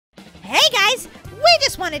Hey guys, we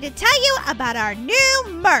just wanted to tell you about our new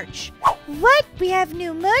merch. What? We have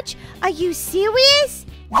new merch? Are you serious?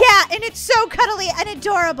 Yeah, and it's so cuddly and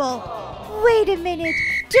adorable. Wait a minute.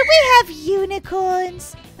 Do we have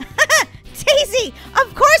unicorns? Daisy,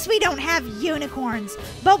 of course we don't have unicorns,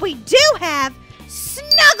 but we do have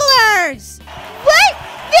snugglers. What?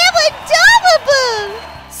 They're adorable!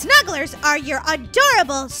 Snugglers are your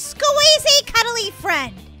adorable, squeezy, cuddly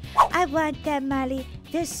friend. I want them, Molly.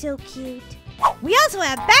 They're so cute. We also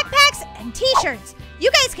have backpacks and t-shirts.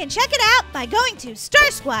 You guys can check it out by going to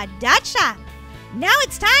starsquad.shop. Now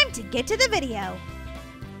it's time to get to the video.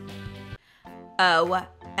 OMG.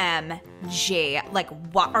 Like,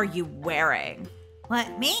 what are you wearing?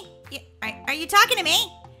 What, me? Are you talking to me?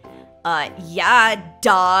 Yeah,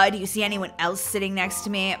 duh. Do you see anyone else sitting next to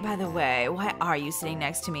me? By the way, why are you sitting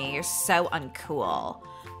next to me? You're so uncool.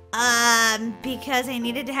 Because I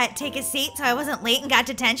needed to take a seat so I wasn't late and got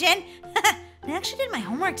detention. I actually did my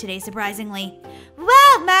homework today, surprisingly.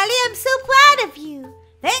 Wow, Molly, I'm so proud of you.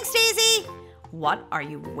 Thanks, Daisy. What are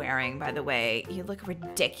you wearing, by the way? You look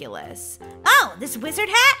ridiculous. Oh, this wizard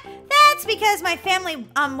hat? That's because my family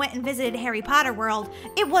went and visited Harry Potter World.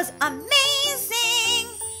 It was amazing.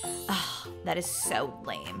 Oh, that is so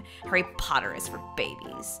lame. Harry Potter is for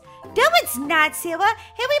babies. No, it's not, Sarah.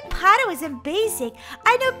 Harry Potter isn't basic.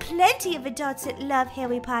 I know plenty of adults that love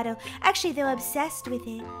Harry Potter. Actually, they're obsessed with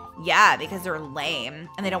it. Yeah, because they're lame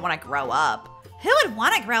and they don't want to grow up. Who would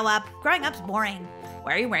want to grow up? Growing up's boring.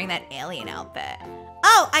 Why are you wearing that alien outfit?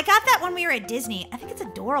 Oh, I got that when we were at Disney. I think it's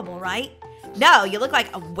adorable, right? No, you look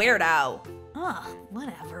like a weirdo. Oh,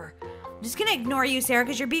 whatever. I'm just gonna ignore you, Sarah,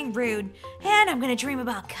 because you're being rude. And I'm gonna dream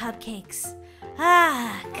about cupcakes.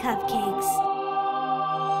 Ah, cupcakes.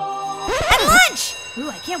 And lunch! Ooh,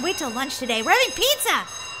 I can't wait till lunch today. We're having pizza!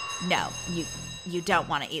 No, you don't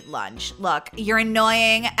want to eat lunch. Look, you're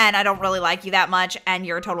annoying and I don't really like you that much and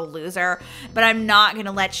you're a total loser, but I'm not going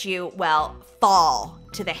to let you, well, fall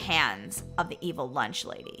to the hands of the evil lunch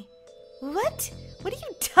lady. What? What are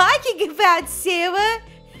you talking about, Sarah?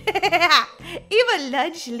 Evil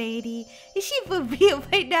lunch lady. Is she for real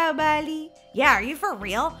right now, Molly? Yeah, are you for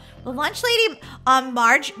real? The lunch lady,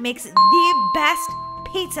 Marge, makes the best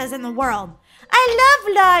pizzas in the world. I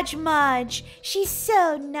love Large Marge. She's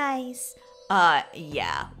so nice.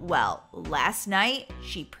 Yeah. Well, last night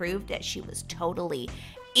she proved that she was totally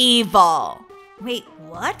evil. Wait,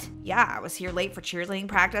 what? Yeah, I was here late for cheerleading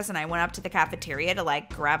practice and I went up to the cafeteria to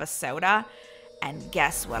like grab a soda and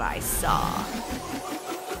guess what I saw?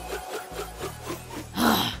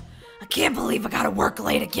 I can't believe I gotta work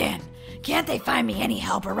late again. Can't they find me any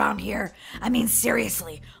help around here? I mean,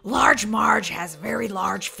 seriously, Large Marge has very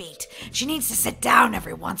large feet. She needs to sit down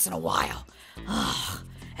every once in a while. Ugh.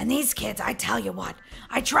 And these kids, I tell you what,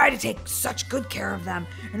 I try to take such good care of them,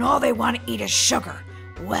 and all they want to eat is sugar.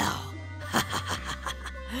 Well,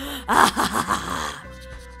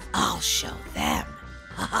 I'll show them.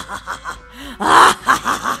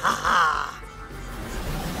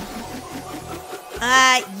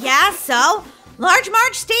 Yeah, so? Large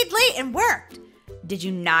Marge stayed late and worked. Did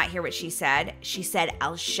you not hear what she said? She said,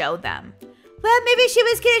 I'll show them. Well, maybe she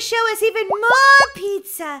was going to show us even more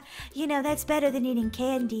pizza. You know, that's better than eating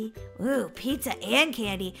candy. Ooh, pizza and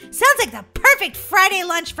candy. Sounds like the perfect Friday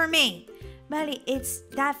lunch for me. Molly, it's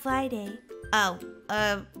not Friday. Oh,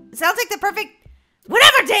 sounds like the perfect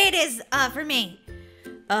whatever day it is, for me.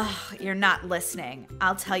 Ugh, you're not listening.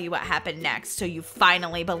 I'll tell you what happened next so you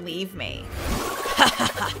finally believe me.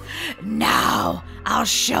 Now, I'll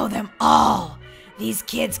show them all. These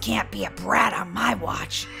kids can't be a brat on my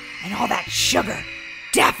watch, and all that sugar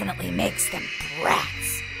definitely makes them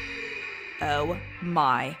brats. Oh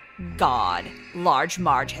my God. Large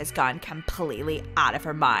Marge has gone completely out of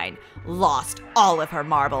her mind, lost all of her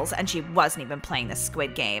marbles, and she wasn't even playing the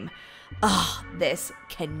Squid Game. Ugh, this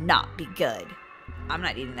cannot be good. I'm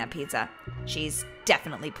not eating that pizza. She's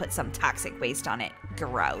definitely put some toxic waste on it.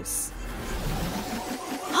 Gross.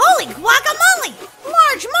 Holy guacamole!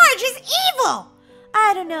 Large Marge is evil!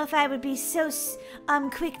 I don't know if I would be so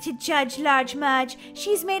quick to judge Large Marge.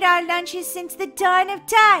 She's made our lunches since the dawn of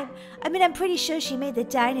time. I mean, I'm pretty sure she made the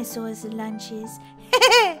dinosaurs' lunches.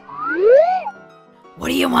 What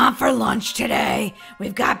do you want for lunch today?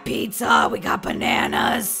 We've got pizza, we got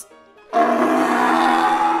bananas.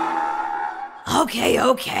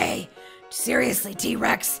 Okay. Seriously,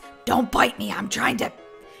 T-Rex, don't bite me. I'm trying to,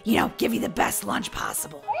 give you the best lunch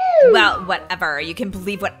possible. Well, whatever. You can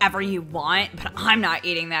believe whatever you want, but I'm not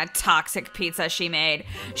eating that toxic pizza she made.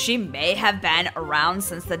 She may have been around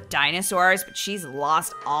since the dinosaurs, but she's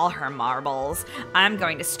lost all her marbles. I'm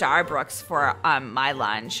going to Starbucks for my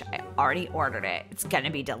lunch. I already ordered it. It's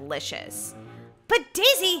gonna be delicious. But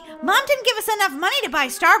Daisy, Mom didn't give us enough money to buy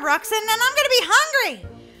Starbucks, and then I'm gonna be hungry.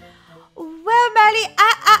 Well, Molly,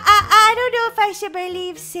 I don't know if I should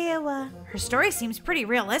believe Sarah. Her story seems pretty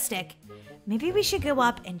realistic. Maybe we should go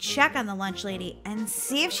up and check on the lunch lady and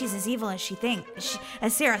see if she's as evil as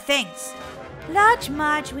as Sarah thinks. Large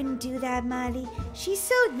Marge wouldn't do that, Molly. She's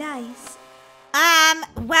so nice.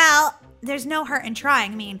 Well, there's no hurt in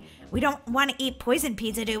trying. I mean, we don't want to eat poison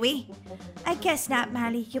pizza, do we? I guess not,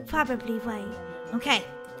 Molly. You're probably right. Okay,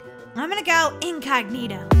 I'm gonna go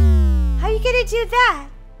incognito. How are you gonna do that?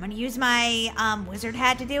 I'm gonna use my wizard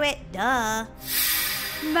hat to do it. Duh.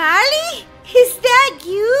 Molly? Is that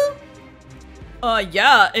you?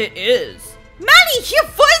 Yeah, it is. Molly, your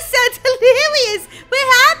voice sounds hilarious.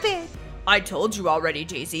 What happened? I told you already,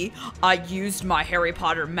 Daisy. I used my Harry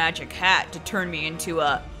Potter magic hat to turn me into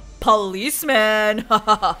a policeman.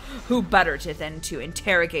 Who better than to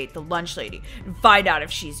interrogate the lunch lady and find out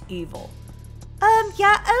if she's evil?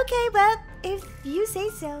 Yeah, okay, well, if you say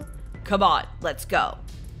so. Come on, let's go.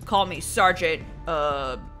 Call me Sergeant,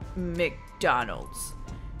 McDonald's.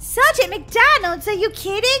 Sergeant McDonald's, are you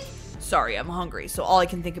kidding? Sorry, I'm hungry, so all I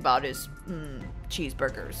can think about is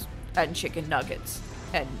cheeseburgers and chicken nuggets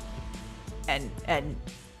and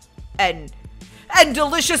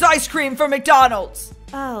delicious ice cream from McDonald's.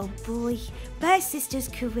 Oh boy, my sister's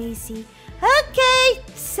crazy. Okay,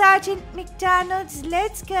 Sergeant McDonald's,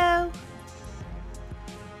 let's go.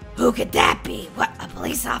 Who could that be? What, a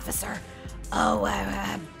police officer? Oh,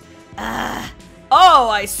 Oh,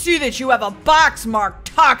 I see that you have a box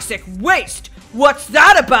marked toxic waste. What's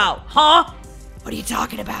that about, huh? What are you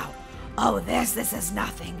talking about? Oh, this is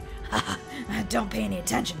nothing. Don't pay any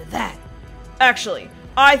attention to that. Actually,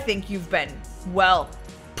 I think you've been, well,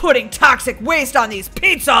 putting toxic waste on these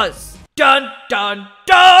pizzas. Dun, dun,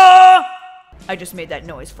 dun! I just made that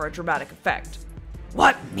noise for a dramatic effect.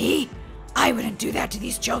 What, me? I wouldn't do that to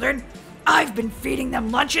these children. I've been feeding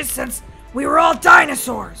them lunches since we were all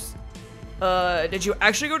dinosaurs. Did you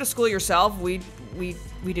actually go to school yourself? We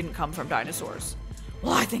didn't come from dinosaurs.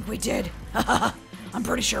 Well, I think we did. I'm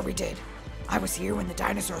pretty sure we did. I was here when the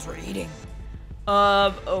dinosaurs were eating.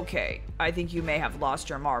 Okay. I think you may have lost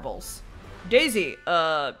your marbles. Daisy,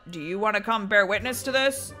 do you want to come bear witness to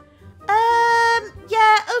this?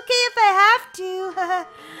 Yeah, okay if I have to.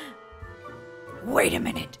 Wait a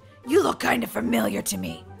minute. You look kind of familiar to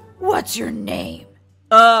me. What's your name?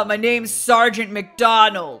 My name's Sergeant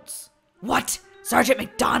McDonald's. What? Sergeant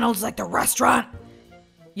McDonald's, like the restaurant?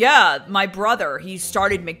 Yeah, my brother. He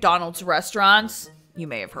started McDonald's restaurants. You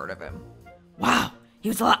may have heard of him. Wow, he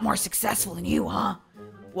was a lot more successful than you, huh?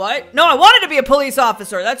 What? No, I wanted to be a police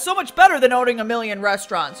officer. That's so much better than owning a million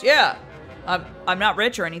restaurants. Yeah. I'm not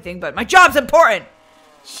rich or anything, but my job's important.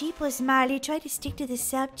 Sheeples, Molly, try to stick to the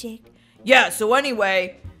subject. Yeah, so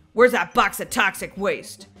anyway, where's that box of toxic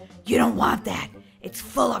waste? You don't want that. It's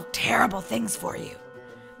full of terrible things for you.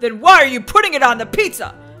 Then why are you putting it on the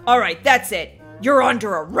pizza? All right, that's it. You're under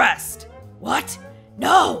arrest. What?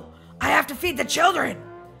 No, I have to feed the children.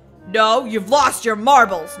 No, you've lost your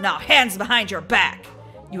marbles. Now hands behind your back.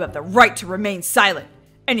 You have the right to remain silent.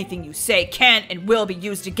 Anything you say can and will be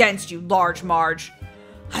used against you, Large Marge.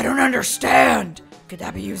 I don't understand. Could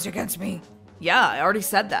that be used against me? Yeah, I already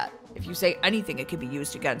said that. If you say anything, it could be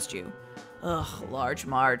used against you. Ugh, Large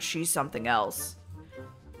Marge, she's something else.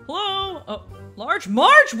 Hello? Large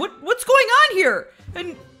Marge? What's going on here?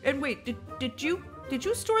 And wait, did you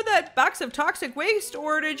store that box of toxic waste,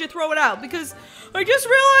 or did you throw it out? Because I just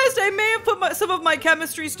realized I may have put some of my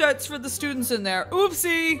chemistry stats for the students in there.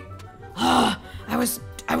 Oopsie. I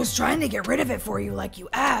was trying to get rid of it for you like you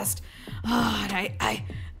asked. And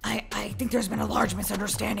I think there's been a large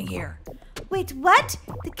misunderstanding here. Wait, what?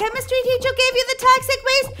 The chemistry teacher gave you the toxic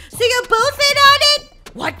waste, so you're both in on it?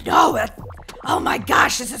 What? No, oh my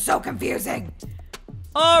gosh, this is so confusing.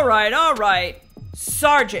 All right.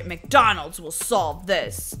 Sergeant McDonald's will solve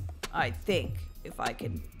this. I think, if I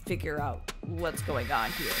can figure out what's going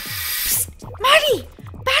on here. Psst, Marty,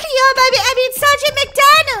 I mean Sergeant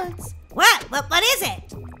McDonald's. What is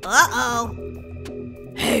it?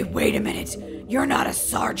 Uh-oh. Hey, wait a minute. You're not a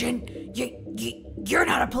sergeant. You're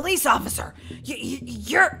not a police officer.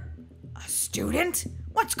 You're a student?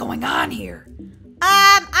 What's going on here?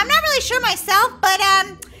 I'm not really sure myself, but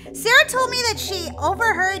Sarah told me that she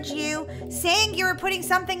overheard you saying you were putting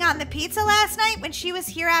something on the pizza last night when she was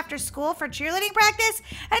here after school for cheerleading practice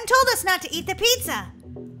and told us not to eat the pizza.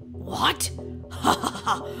 What?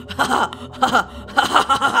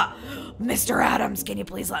 Mr. Adams, can you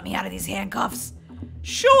please let me out of these handcuffs?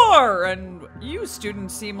 Sure, and you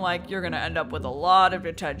students seem like you're gonna end up with a lot of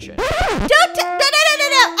detention. No.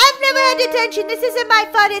 I've never had detention. This isn't my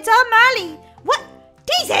fault. It's all Molly. What?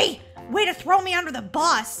 Daisy! Way to throw me under the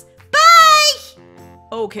bus. Bye!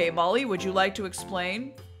 Okay, Molly, would you like to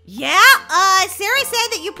explain? Yeah, Sarah said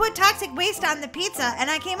that you put toxic waste on the pizza, and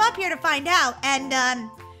I came up here to find out, and,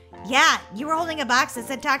 yeah, you were holding a box that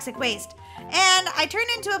said toxic waste. And I turned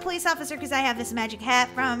into a police officer because I have this magic hat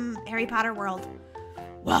from Harry Potter World.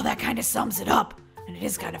 Well, that kind of sums it up. And it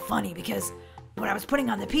is kind of funny because what I was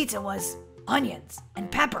putting on the pizza was onions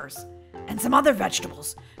and peppers and some other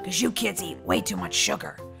vegetables because you kids eat way too much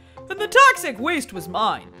sugar. And the toxic waste was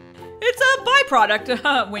mine. It's a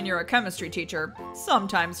byproduct when you're a chemistry teacher.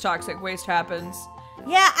 Sometimes toxic waste happens.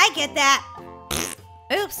 Yeah, I get that.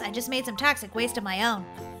 Oops, I just made some toxic waste of my own.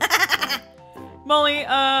 Molly,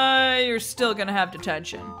 you're still gonna have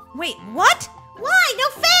detention. Wait, what? Why? No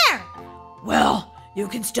fair! Well, you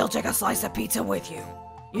can still take a slice of pizza with you.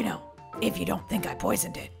 You know, if you don't think I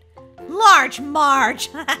poisoned it. Large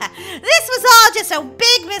Marge! This was all just a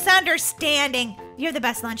big misunderstanding. You're the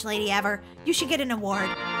best lunch lady ever. You should get an award.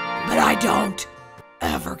 But I don't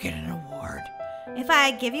ever get an award. If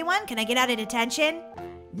I give you one, can I get out of detention?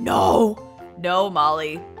 No. No,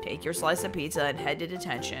 Molly. Take your slice of pizza and head to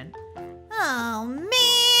detention. Oh, man!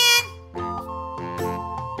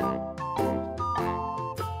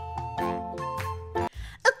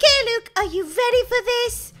 Okay, Luke, are you ready for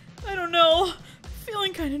this? I don't know.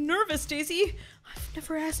 Feeling kind of nervous, Daisy. I've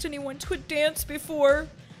never asked anyone to a dance before.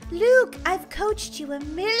 Luke, I've coached you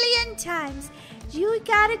 1,000,000 times. You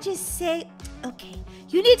gotta just say, okay,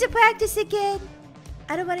 you need to practice again.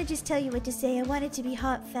 I don't want to just tell you what to say. I want it to be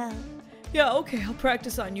heartfelt. Yeah, okay, I'll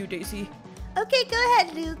practice on you, Daisy. Okay, go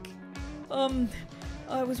ahead, Luke.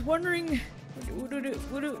 I was wondering...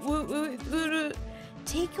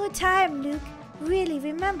 Take your time, Luke. Really,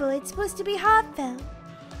 remember, it's supposed to be heartfelt.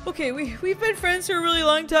 Okay, we've been friends for a really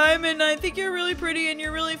long time, and I think you're really pretty and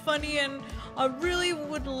you're really funny, and I really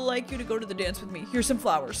would like you to go to the dance with me. Here's some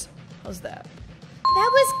flowers. How's that? That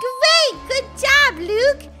was great! Good job,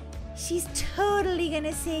 Luke! She's totally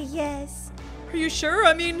gonna say yes. Are you sure?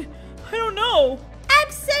 I mean, I don't know.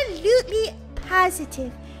 Absolutely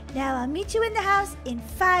positive. Now I'll meet you in the house in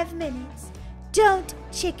 5 minutes. Don't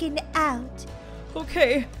chicken out.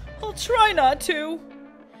 Okay, I'll try not to.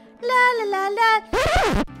 La la la la.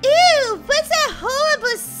 Ew, what's that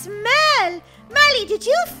horrible smell? Molly, did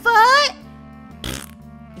you fart?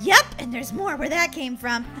 Yep, and there's more where that came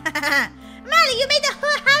from. Molly, you made the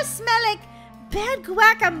whole house smell like bad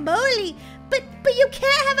guacamole. But you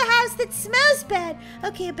can't have a house that smells bad.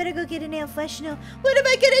 Okay, I better go get a nail freshener. What am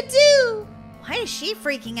I gonna do? Why is she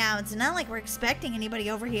freaking out? It's not like we're expecting anybody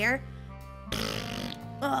over here.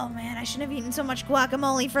 Oh man, I shouldn't have eaten so much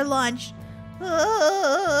guacamole for lunch.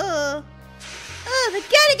 Oh, we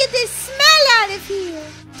gotta get this smell out of here.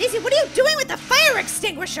 Daisy, what are you doing with the fire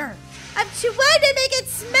extinguisher? I'm trying to make it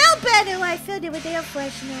smell better. I filled it with air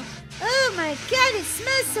freshener. Oh my god, it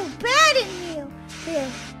smells so bad in here.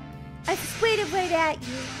 There, I sprayed it right at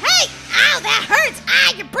you. Hey! Ow, that hurts!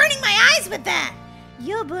 Ah, you're burning my eyes with that!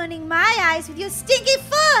 You're burning my eyes with your stinky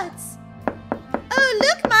farts. Oh,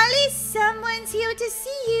 look, Molly, someone's here to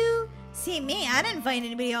see you. See me? I didn't invite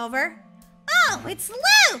anybody over. Oh, it's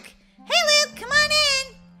Luke! Hey, Luke, come on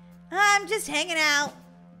in. I'm just hanging out.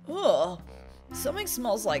 Ugh, something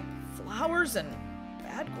smells like flowers and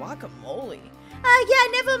bad guacamole. Oh, yeah,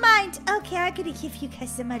 never mind. Okay, I'm gonna give you guys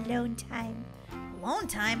some alone time. Alone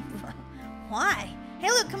time? Why? Hey,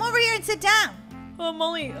 Luke, come over here and sit down.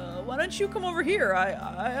 Molly, why don't you come over here?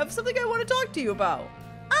 I have something I want to talk to you about.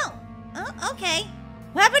 Oh, okay.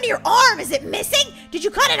 What happened to your arm? Is it missing? Did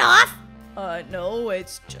you cut it off? No,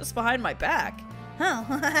 it's just behind my back. Oh.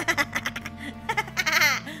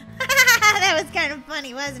 That was kind of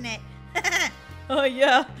funny, wasn't it?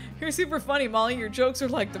 Yeah, you're super funny, Molly. Your jokes are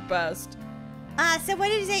like the best. So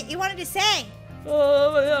what is it you wanted to say? What's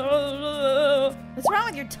wrong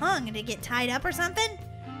with your tongue? Did it get tied up or something?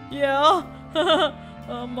 Yeah.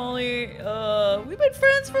 Molly, we've been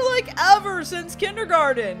friends for like ever since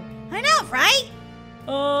kindergarten. I know, right?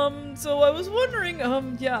 So I was wondering,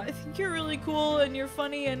 yeah, I think you're really cool and you're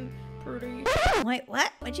funny and pretty. Wait,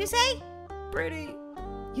 what? What'd you say? Pretty.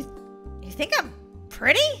 You think I'm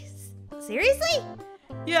pretty? Seriously?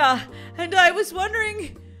 Yeah, and I was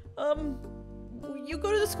wondering, will you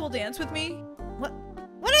go to the school dance with me?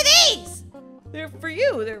 What are these? They're for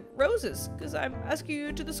you. They're roses, because I'm asking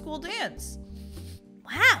you to the school dance.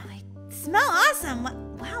 Wow, they smell awesome.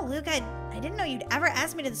 Wow, Luke, I I didn't know you'd ever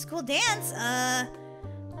ask me to the school dance.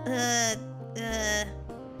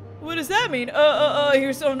 What does that mean?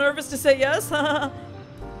 You're so nervous to say yes?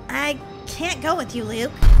 I can't go with you,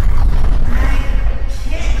 Luke.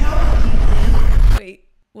 Wait,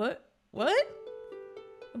 what? What?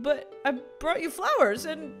 But I brought you flowers,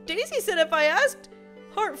 and Daisy said if I asked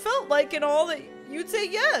heartfelt like and all that you'd say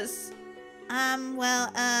yes. I'm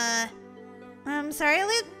sorry,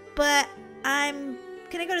 Luke, but I'm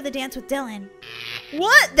gonna go to the dance with Dylan.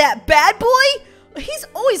 What? That bad boy? He's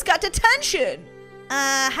always got detention.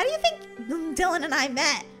 How do you think Dylan and I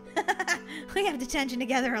met? We have detention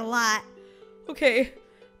together a lot. Okay,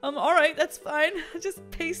 alright, that's fine. Just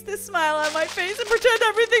paste this smile on my face and pretend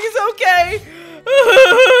everything is okay.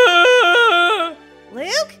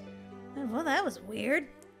 Luke? Well, that was weird.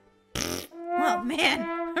 Oh, man.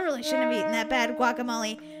 I really shouldn't have eaten that bad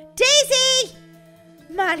guacamole. Daisy!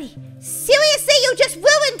 Molly, seriously, you just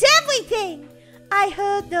ruined everything. I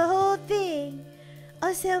heard the whole thing.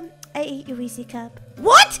 Also, I ate your Reese cup.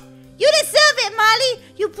 What? You deserve it, Molly.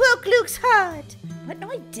 You broke Luke's heart. What? No,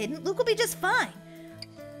 I didn't. Luke will be just fine.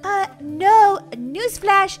 No.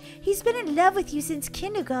 Newsflash. He's been in love with you since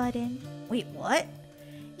kindergarten. Wait, what?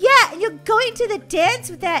 Yeah, and you're going to the dance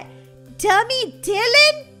with that dummy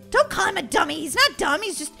Dylan? Don't call him a dummy. He's not dumb.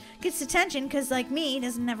 He's just gets detention because, like me, he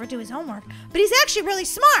doesn't never do his homework. But he's actually really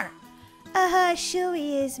smart. Sure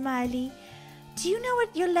he is, Molly. Do you know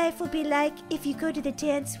what your life will be like if you go to the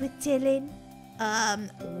dance with Dylan?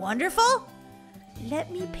 Wonderful? Let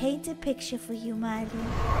me paint a picture for you, Molly.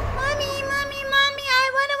 Mommy, I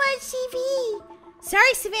want to watch TV.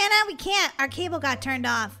 Sorry, Savannah, we can't. Our cable got turned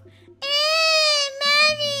off. Mommy.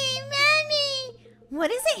 What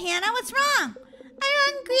is it, Hannah? What's wrong? I'm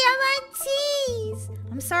hungry. I want cheese.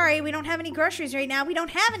 I'm sorry, we don't have any groceries right now. We don't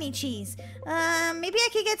have any cheese. Maybe I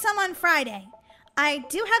could get some on Friday. I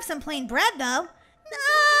do have some plain bread, though. No,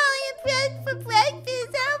 your bread for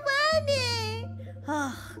breakfast. I want it.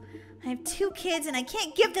 Oh, I have 2 kids and I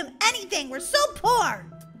can't give them anything. We're so poor.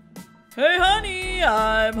 Hey, honey,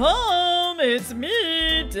 I'm home. It's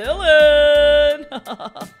me, Dylan.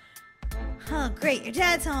 Oh, great. Your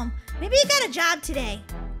dad's home. Maybe you got a job today.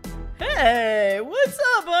 Hey, what's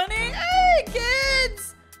up, honey? Hey,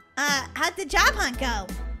 kids. How'd the job hunt go?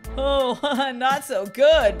 Oh, not so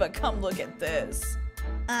good, but come look at this.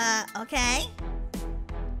 Okay.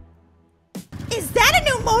 Is that a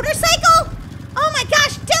new motorcycle? Oh my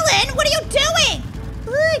gosh, Dylan, what are you doing?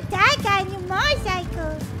 Ooh, Dad got a new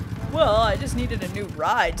motorcycle. Well, I just needed a new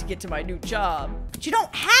ride to get to my new job. But you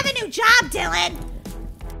don't have a new job, Dylan.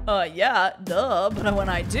 Yeah, duh, but when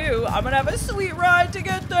I do, I'm gonna have a sweet ride to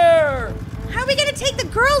get there. How are we gonna take the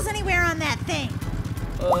girls anywhere on that thing?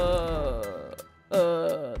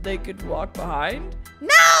 They could walk behind?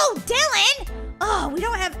 No, Dylan! Oh, we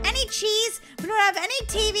don't have any cheese. We don't have any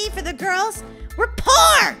TV for the girls. We're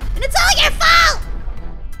poor, and it's all your fault!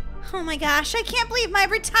 Oh my gosh, I can't believe my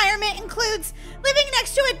retirement includes living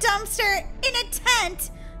next to a dumpster in a tent.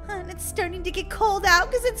 And it's starting to get cold out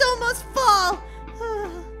because it's almost fall.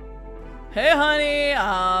 Hey, honey,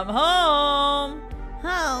 I'm home.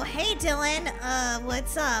 Oh, hey, Dylan.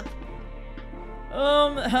 What's up?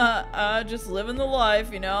 Just living the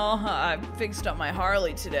life, you know. I fixed up my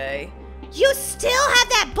Harley today. You still have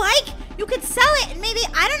that bike? You could sell it and maybe,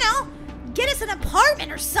 I don't know, get us an apartment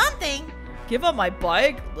or something. Give up my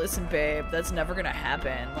bike? Listen, babe, that's never gonna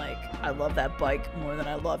happen. Like, I love that bike more than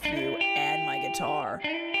I love you and my guitar.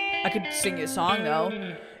 I could sing you a song, though.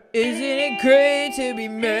 Isn't it great to be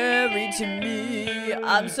married to me?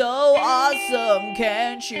 I'm so awesome,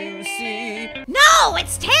 can't you see? No,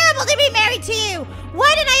 it's terrible to be married to you.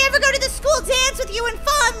 Why did I ever go to the school dance with you and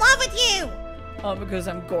fall in love with you? Because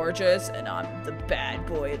I'm gorgeous and I'm the bad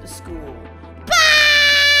boy of the school. Bah!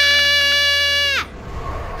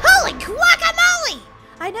 Holy guacamole!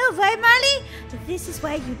 I know, right, Marley? This is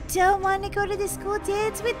why you don't want to go to the school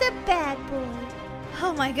dance with the bad boy.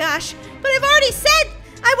 Oh my gosh, but I've already said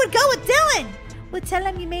I would go with Dylan. Well, tell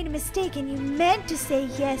him you made a mistake and you meant to say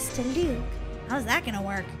yes to Luke. How's that gonna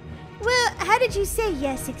work? Well, how did you say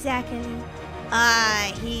yes exactly?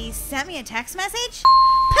 He sent me a text message?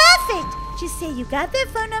 Perfect! Just say you got their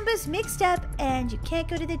phone numbers mixed up and you can't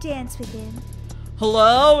go to the dance with him.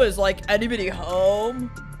 Hello? Is, like, anybody home?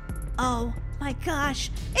 Oh my gosh,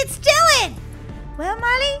 it's Dylan! Well,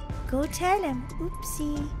 Molly, go tell him.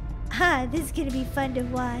 Oopsie. This is gonna be fun to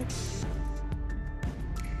watch.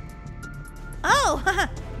 Oh,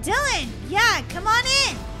 Dylan, yeah, come on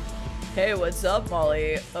in. Hey, what's up,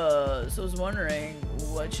 Molly? So I was wondering,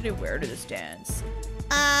 what should I wear to this dance?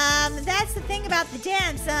 That's the thing about the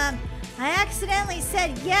dance. I accidentally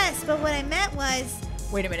said yes, but what I meant was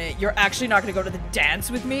Wait a minute, you're actually not gonna go to the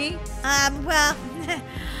dance with me? Well,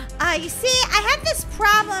 you see, I have this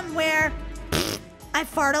problem where I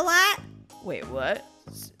fart a lot. Wait, what?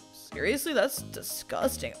 Seriously? That's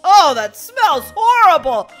disgusting. Oh, that smells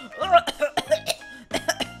horrible! I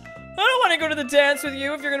don't want to go to the dance with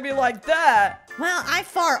you if you're gonna be like that. Well, I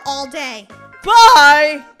fart all day.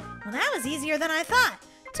 Bye! Well, that was easier than I thought.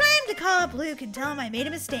 Time to call up Luke and tell him I made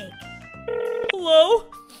a mistake. Hello?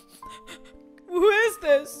 Who is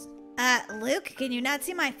this? Luke, can you not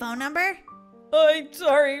see my phone number? I'm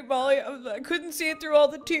sorry, Molly. I couldn't see it through all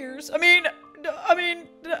the tears. I mean,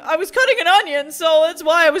 I was cutting an onion, so that's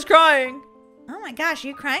why I was crying. Oh my gosh, are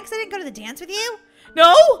you crying because I didn't go to the dance with you?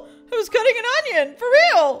 No, I was cutting an onion, for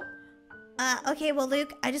real. Okay, well,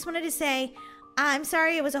 Luke, I just wanted to say, I'm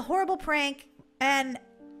sorry, it was a horrible prank, and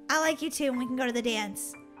I like you too, and we can go to the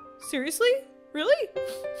dance. Seriously? Really?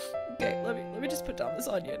 Okay, let me just put down this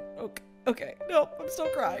onion. Okay. No, I'm still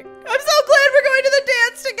crying. I'm so glad we're going to the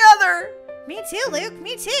dance together. Me too, Luke,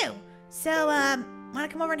 me too. So, wanna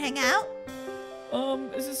come over and hang out?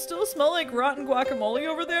 Does it still smell like rotten guacamole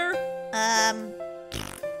over there?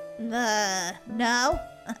 No.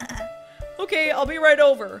 Okay, I'll be right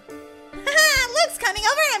over. Luke's coming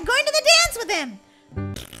over and I'm going to the dance with him.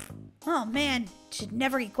 Oh man, should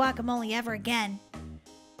never eat guacamole ever again.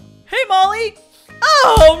 Hey, Molly!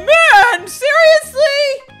 Oh, man!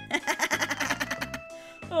 Seriously?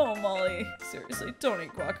 Oh, Molly. Seriously, don't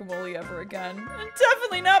eat guacamole ever again. And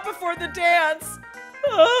definitely not before the dance.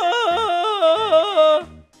 Ah.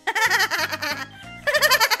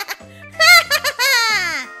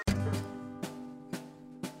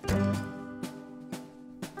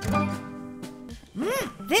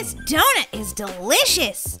 This donut is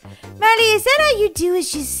delicious. Marley, is that all you do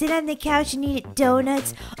is just sit on the couch and eat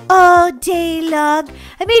donuts all day long?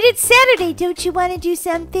 I mean, it's Saturday. Don't you want to do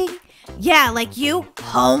something? Yeah, like you,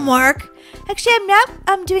 homework. Actually, I'm not.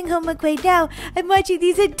 I'm doing homework right now. I'm watching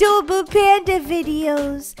these adorable panda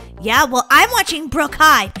videos. Yeah, well, I'm watching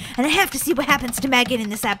Brookhaven, and I have to see what happens to Megan in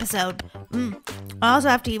this episode. I also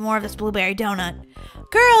have to eat more of this blueberry donut.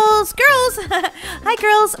 Girls! Hi,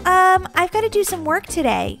 girls. I've got to do some work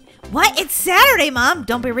today. What? It's Saturday, Mom.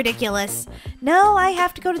 Don't be ridiculous. No, I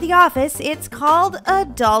have to go to the office. It's called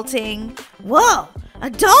adulting. Whoa,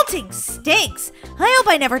 adulting stinks. I hope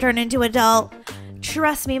I never turn into adult.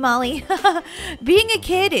 Trust me, Molly. Being a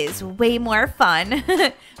kid is way more fun.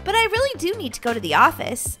 But I really do need to go to the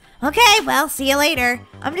office. Okay, well, see you later.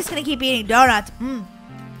 I'm just gonna keep eating donuts.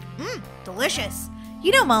 Delicious.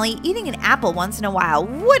 You know, Molly, eating an apple once in a while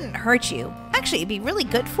wouldn't hurt you. Actually, it'd be really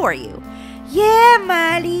good for you. Yeah,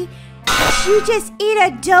 Molly. You just eat a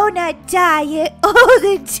donut diet all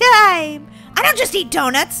the time. I don't just eat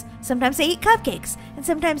donuts. Sometimes I eat cupcakes, and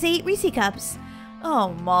sometimes I eat Reese cups.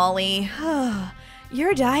 Oh, Molly.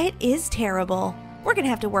 Your diet is terrible. We're gonna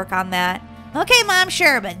have to work on that. Okay, Mom,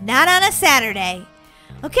 sure, but not on a Saturday.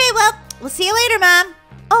 Okay, well, we'll see you later, Mom.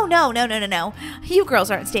 Oh, no. You girls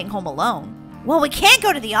aren't staying home alone. Well, we can't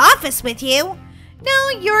go to the office with you. No,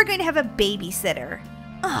 you're going to have a babysitter.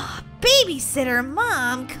 Ugh, babysitter,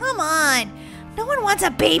 Mom, come on. No one wants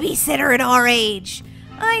a babysitter at our age.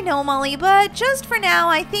 I know, Molly, but just for now,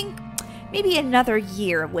 I think maybe another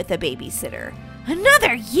year with a babysitter.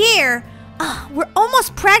 Another year? We're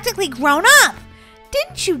almost practically grown up.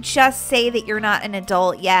 Didn't you just say that you're not an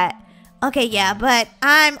adult yet? Okay, yeah, but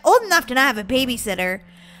I'm old enough to not have a babysitter.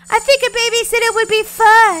 I think a babysitter would be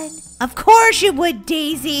fun. Of course you would,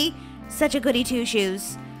 Daisy. Such a goody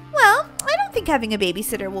two-shoes. Well, I don't think having a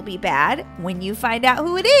babysitter will be bad. When you find out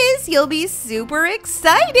who it is, you'll be super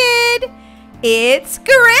excited. It's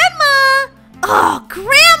Grandma. Oh,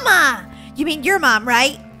 Grandma! You mean your mom,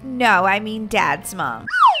 right? No, I mean Dad's mom.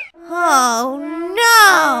 Oh,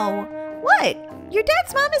 no! What? Your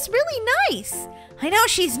dad's mom is really nice. I know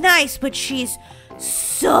she's nice, but she's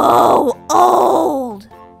so old.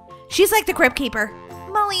 She's like the Crypt Keeper.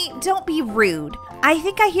 Molly, don't be rude. I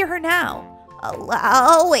think I hear her now.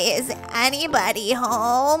 Hello, is anybody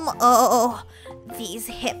home? Oh, these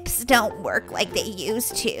hips don't work like they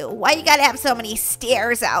used to. Why you gotta have so many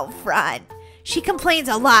stairs out front? She complains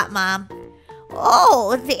a lot, Mom.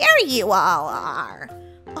 Oh, there you all are.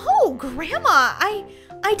 Oh, Grandma, I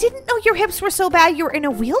didn't know your hips were so bad you were in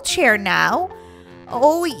a wheelchair now.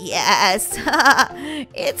 Oh, yes.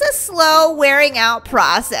 It's a slow wearing out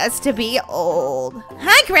process to be old.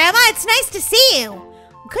 Hi, Grandma. It's nice to see you.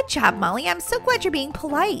 Good job, Molly. I'm so glad you're being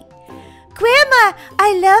polite. Grandma,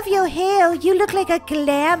 I love your hair. You look like a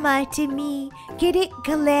glamour to me. Get it,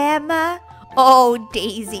 glamour? Oh,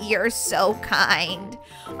 Daisy, you're so kind.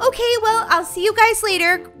 Okay, well, I'll see you guys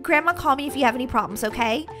later. Grandma, call me if you have any problems,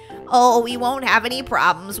 okay? Oh, we won't have any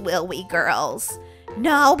problems, will we, girls?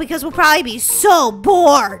 No, because we'll probably be so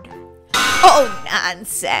bored. Oh,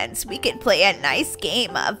 nonsense. We could play a nice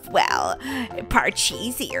game of, well,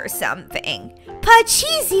 Parcheesi or something.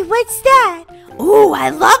 Parcheesi, what's that? Ooh, I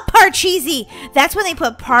love Parcheesi. That's when they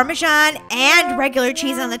put Parmesan and regular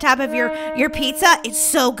cheese on the top of your pizza. It's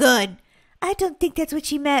so good. I don't think that's what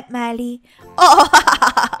she meant, Molly. Oh,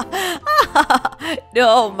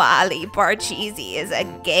 No, Molly, Parcheesi is a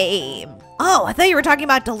game. oh, I thought you were talking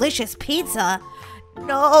about delicious pizza.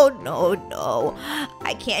 No.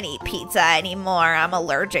 I can't eat pizza anymore. I'm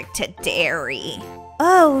allergic to dairy.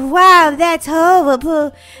 Oh, wow, that's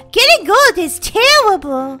horrible. Getting old is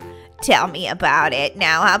terrible. Tell me about it.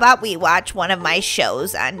 Now, how about we watch one of my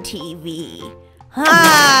shows on TV?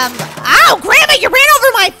 Ow, Grandma, you ran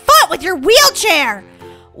over my foot with your wheelchair.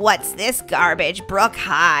 What's this garbage? Brook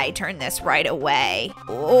High, turn this right away.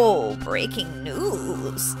 Oh, breaking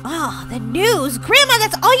news. Oh, the news. Grandma,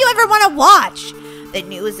 that's all you ever want to watch. The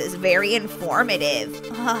news is very informative.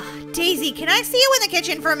 Daisy, can I see you in the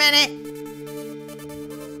kitchen for a minute?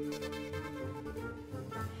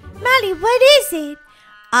 Molly, what is it?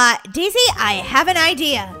 Daisy, I have an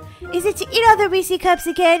idea. Is it to eat all the Reese cups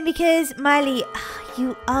again? Because, Molly,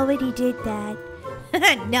 you already did that.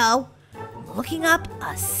 No, I'm looking up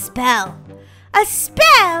a spell. A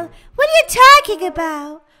spell? What are you talking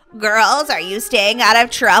about? Girls, are you staying out of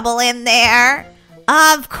trouble in there?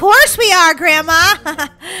 Of course we are, Grandma.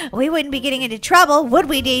 We wouldn't be getting into trouble, would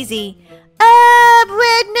we, Daisy?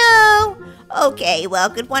 Well, no. Okay, well,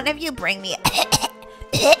 could one of you bring me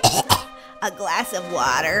a glass of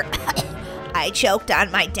water? I choked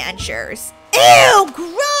on my dentures. Ew,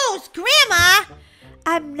 gross, Grandma.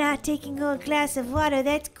 I'm not taking a glass of water.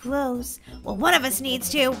 That's gross. Well, one of us needs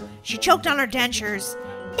to. She choked on her dentures.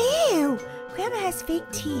 Ew, Grandma has fake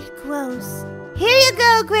teeth. Gross. Here you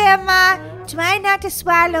go, Grandma. Try not to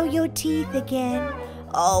swallow your teeth again.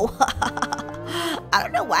 Oh, I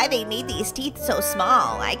don't know why they made these teeth so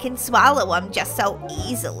small. I can swallow them just so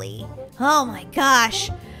easily. Oh my gosh.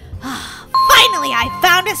 Finally, I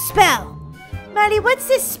found a spell. Molly, what's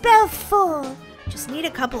this spell for? Just need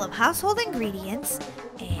a couple of household ingredients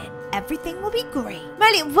and everything will be great.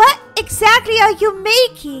 Molly, what exactly are you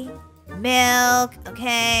making? Milk,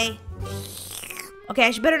 okay. Okay,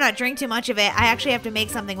 I should better not drink too much of it. I actually have to make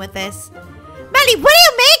something with this. Molly, what are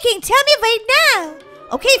you making? Tell me right now.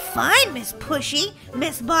 Okay, fine, Miss Pushy,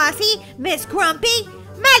 Miss Bossy, Miss Grumpy.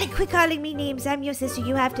 Molly, quit calling me names. I'm your sister.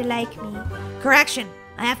 You have to like me. Correction.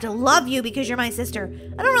 I have to love you because you're my sister.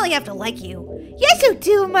 I don't really have to like you. Yes, you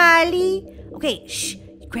do, Molly. Okay, shh.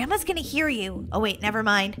 Grandma's gonna hear you. Oh, wait, never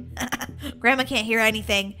mind. Grandma can't hear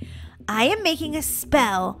anything. I am making a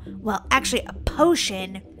spell, well, actually a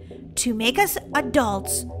potion, to make us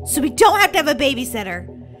adults so we don't have to have a babysitter.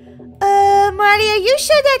 Molly, are you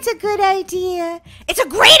sure that's a good idea? It's a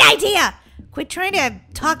great idea! Quit trying to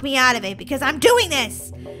talk me out of it because I'm doing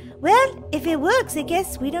this. Well, if it works, I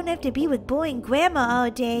guess we don't have to be with boring Grandma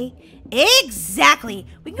all day. Exactly.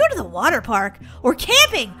 We can go to the water park or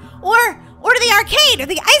camping or to the arcade or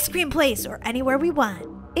the ice cream place or anywhere we want.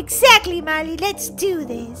 Exactly, Molly. Let's do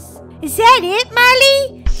this. Is that it,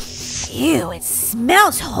 Molly? Ew, it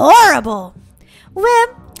smells horrible.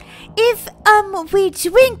 Well, if we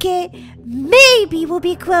drink it, maybe we'll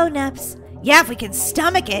be grown-ups. Yeah, if we can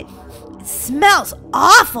stomach it. It smells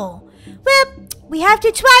awful. Well, we have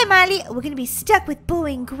to try, Molly. We're gonna be stuck with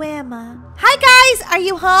boring Grandma. Hi, guys. Are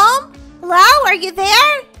you home? Hello? Are you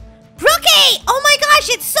there? Brookie! Oh my gosh,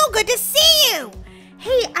 it's so good to see you.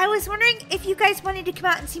 Hey, I was wondering if you guys wanted to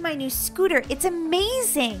come out and see my new scooter. It's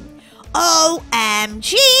amazing.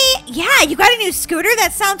 OMG! Yeah, you got a new scooter?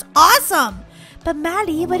 That sounds awesome. But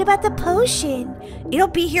Molly, what about the potion? It'll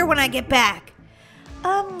be here when I get back.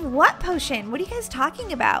 What potion? What are you guys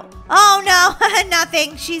talking about? Oh no,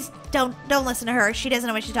 nothing. Don't listen to her. She doesn't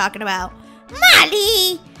know what she's talking about.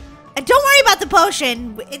 Molly! Don't worry about the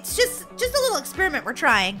potion. It's just a little experiment we're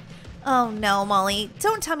trying. Oh no, Molly.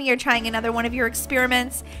 Don't tell me you're trying another one of your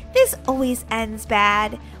experiments. This always ends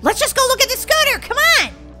bad. Let's just go look at the scooter. Come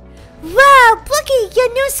on. Wow, Brookie,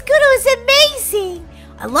 your new scooter is amazing.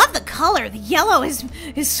 I love the color. The yellow is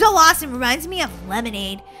so awesome. Reminds me of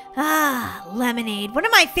lemonade. Ah, lemonade. One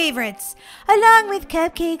of my favorites. Along with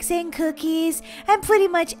cupcakes and cookies and pretty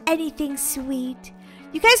much anything sweet.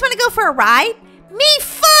 You guys want to go for a ride? Me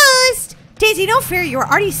first! Daisy, don't fear. You're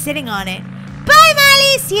already sitting on it. Bye,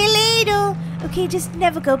 Molly. See you later. Okay, just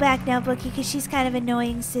never go back now, Brookie, because she's kind of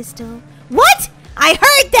annoying, sister. What? I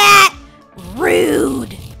heard that.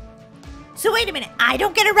 Rude. So wait a minute. I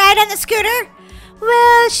don't get a ride on the scooter?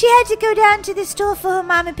 Well, she had to go down to the store for her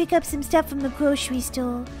mom and pick up some stuff from the grocery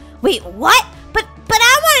store. Wait, what? But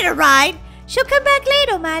I wanted to ride. She'll come back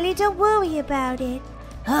later, Miley. Don't worry about it.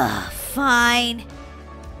 Ugh, fine.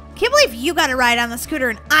 Can't believe you got a ride on the scooter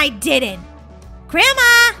and I didn't.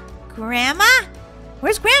 Grandma! Grandma?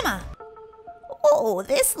 Where's Grandma? Oh,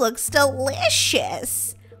 this looks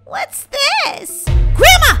delicious. What's this?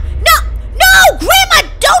 Grandma! No, Grandma,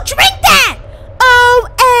 don't drink that!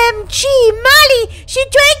 OMG, Molly, she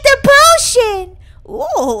drank the potion.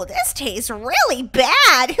 Oh, this tastes really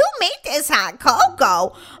bad. Who made this hot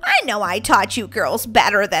cocoa? I know I taught you girls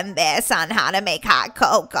better than this on how to make hot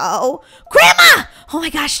cocoa. Grandma! Oh my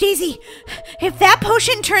gosh, Daisy, if that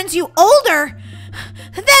potion turns you older,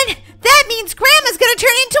 then that means Grandma's gonna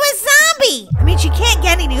turn into a zombie. I mean, she can't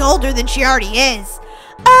get any older than she already is.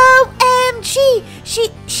 OMG,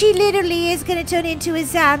 she literally is gonna turn into a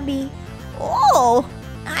zombie. Oh,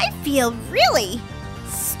 I feel really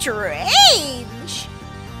strange.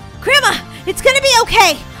 Grandma, it's gonna be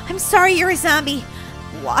okay. I'm sorry you're a zombie.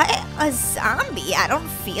 What? A zombie? I don't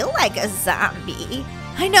feel like a zombie.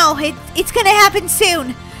 I know, it's gonna happen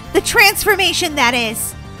soon. The transformation, that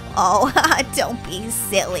is. Oh, don't be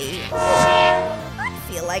silly. I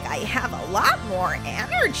feel like I have a lot more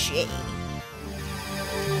energy.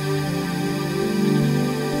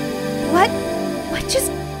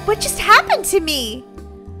 What just happened to me?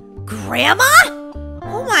 Grandma?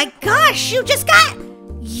 Oh my gosh, you just got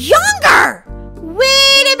younger!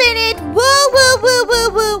 Wait a minute.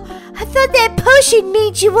 Whoa. I thought that potion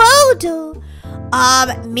made you older.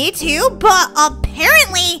 Me too, but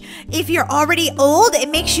apparently if you're already old, it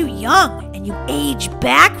makes you young and you age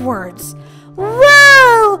backwards.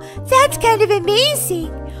 Whoa, that's kind of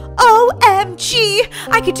amazing. OMG,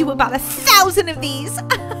 I could do about 1,000 of these.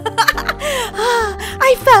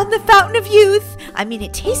 I found the fountain of youth. I mean,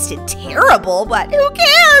 it tasted terrible, but who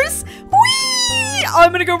cares? Whee!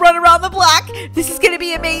 I'm gonna go run around the block. This is gonna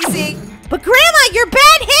be amazing. But Grandma, your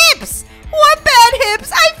bad hips. What bad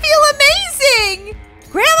hips? I feel amazing.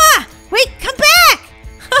 Grandma, wait, come back.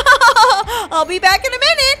 I'll be back in a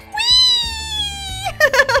minute.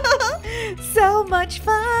 Whee! So much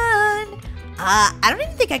fun. I don't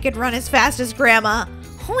even think I could run as fast as Grandma.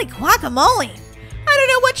 Holy guacamole. I don't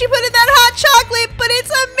know what you put in that hot chocolate, but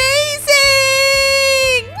it's amazing!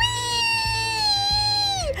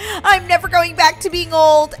 Whee! I'm never going back to being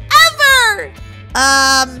old, ever!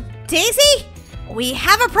 Daisy? We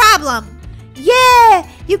have a problem. Yeah,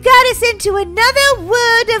 you got us into another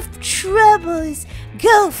world of troubles.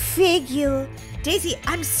 Go figure. Daisy,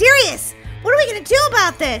 I'm serious. What are we gonna do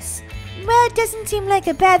about this? Well, it doesn't seem like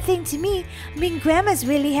a bad thing to me. I mean, Grandma's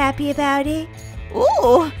really happy about it.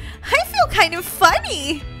 Ooh, I feel kind of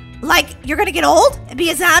funny. Like you're gonna get old and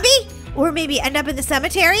be a zombie? Or maybe end up in the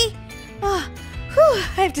cemetery? Oh,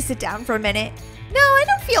 I have to sit down for a minute. No, I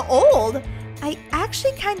don't feel old. I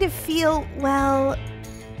actually kind of feel, well,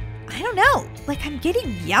 I don't know, like I'm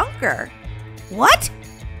getting younger. What?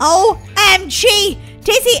 OMG!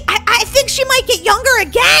 Daisy, I think she might get younger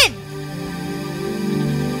again!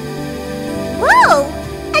 Whoa!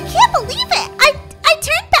 I can't believe it! I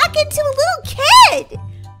turned back into a little kid!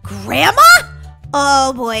 Grandma?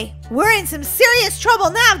 Oh boy, we're in some serious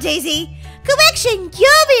trouble now, Daisy. Correction,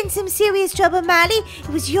 you're in some serious trouble, Molly. It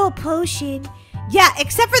was your potion. Yeah,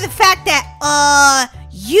 except for the fact that,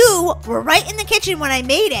 you were right in the kitchen when I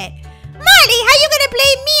made it. Molly, how you gonna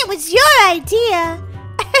blame me? It was your idea.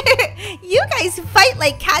 You guys fight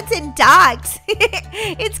like cats and dogs.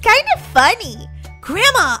 It's kind of funny.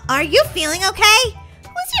 Grandma, are you feeling okay?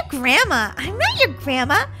 Who's your grandma? I'm not your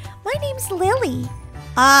grandma. My name's Lily.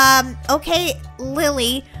 Okay,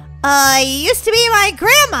 Lily. You used to be my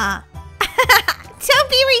grandma. Don't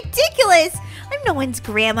be ridiculous. I'm no one's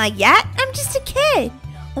grandma yet. I'm just a kid.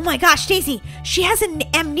 Oh my gosh, Daisy, she has an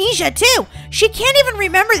amnesia too. She can't even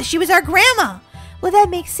remember that she was our grandma. Well, that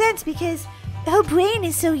makes sense because her brain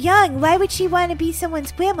is so young. Why would she want to be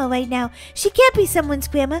someone's grandma right now? She can't be someone's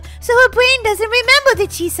grandma, so her brain doesn't remember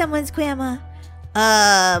that she's someone's grandma.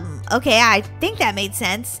 Okay, I think that made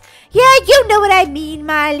sense. Yeah, you know what I mean,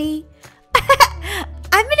 Molly.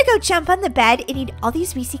 I'm gonna go jump on the bed and eat all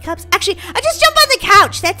these Reese cups. Actually, I just jump on the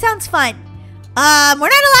couch. That sounds fun. We're not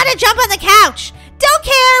allowed to jump on the couch. Don't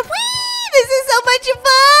care. Whee! This is so much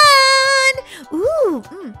fun. Ooh,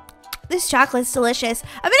 this chocolate's delicious.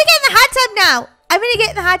 I'm gonna get in the hot tub now. I'm gonna get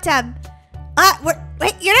in the hot tub.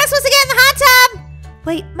 Wait, you're not supposed to get in the hot tub.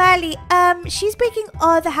 Wait, Molly, she's breaking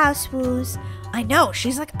all the house rules. I know,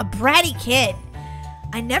 she's like a bratty kid.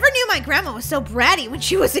 I never knew my grandma was so bratty when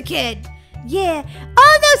she was a kid. Yeah,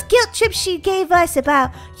 all those guilt trips she gave us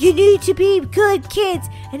about you need to be good kids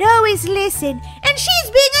and always listen. And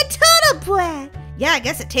she's being a total brat. Yeah, I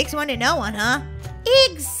guess it takes one to know one, huh?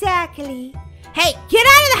 Exactly. Hey, get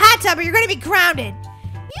out of the hot tub or you're gonna be grounded.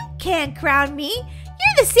 You can't ground me.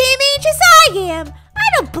 You're the same age as I am. I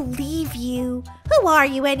don't believe you. Who are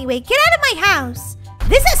you anyway? Get out of my house.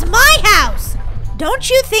 This is my house. Don't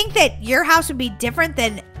you think that your house would be different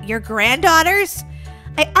than your granddaughter's?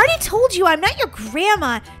 I already told you I'm not your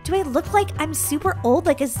grandma. Do I look like I'm super old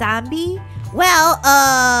like a zombie? Well,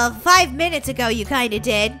 5 minutes ago you kinda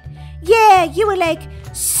did. Yeah, you were like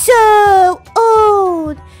so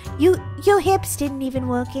old. Your hips didn't even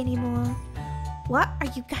work anymore. What are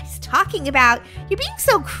you guys talking about? You're being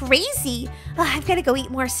so crazy. I've got to go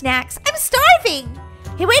eat more snacks. I'm starving.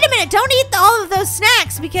 Hey, wait a minute. Don't eat all of those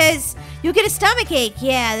snacks because you'll get a stomachache.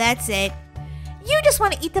 Yeah, that's it. You just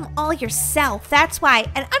want to eat them all yourself. That's why.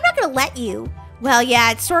 And I'm not going to let you. Well,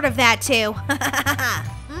 yeah, it's sort of that too.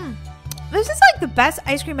 This is like the best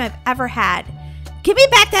ice cream I've ever had. Give me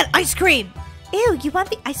back that ice cream. Ew, you want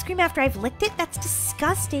the ice cream after I've licked it? That's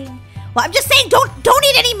disgusting. Well, I'm just saying don't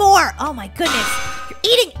eat any more. Oh my goodness. You're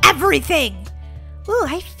eating everything. Ooh,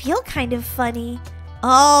 I feel kind of funny.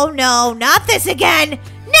 Oh no, not this again.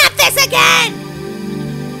 Not this again.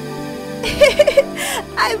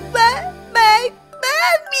 I want my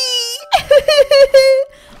mommy.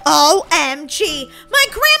 OMG. My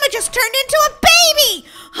grandma just turned into a baby.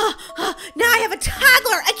 Now I have a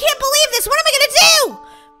toddler. I can't believe this. What am I going to do?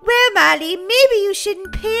 Well, Molly, maybe you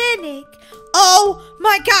shouldn't panic. Oh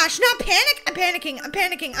my gosh, not panic? I'm panicking.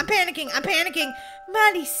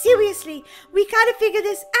 Molly, seriously, we gotta figure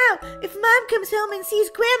this out. If Mom comes home and sees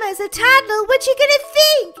Grandma as a toddler, what's she gonna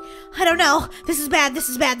think? I don't know. This is bad.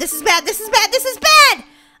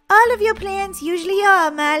 All of your plans usually are,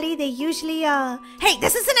 Molly. They usually are. Hey,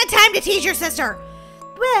 this isn't a time to tease your sister.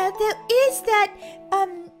 Well, there is that,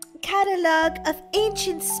 catalog of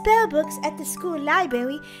ancient spell books at the school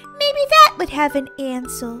library. Maybe that would have an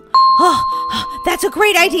answer. Oh, that's a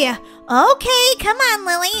great idea. Okay, come on,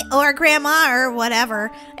 Lily, or Grandma, or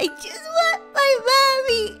whatever. I just want my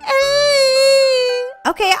mommy.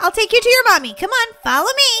 Okay, I'll take you to your mommy. Come on,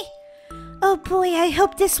 follow me. Oh boy, I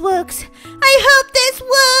hope this works.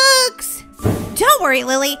 Don't worry,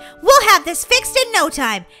 Lily. We'll have this fixed in no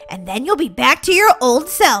time, and then you'll be back to your old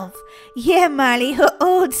self. Yeah, Molly, her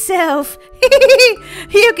old self.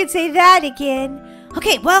 You could say that again.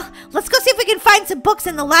 Okay, well, let's go see if we can find some books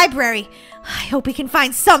in the library. I hope we can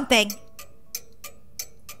find something.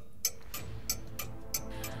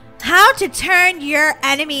 How to turn your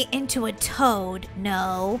enemy into a toad.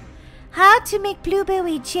 No. How to make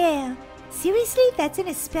blueberry jam. Seriously? That's in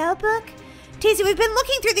a spell book? Daisy, we've been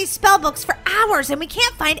looking through these spell books for hours and we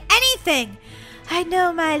can't find anything. I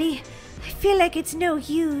know, Molly. I feel like it's no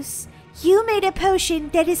use. You made a potion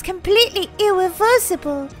that is completely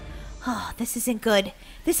irreversible. Oh, this isn't good.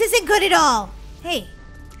 This isn't good at all. Hey,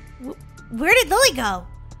 where did Lily go?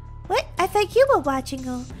 What? I thought you were watching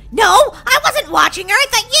her. No, I wasn't watching her. I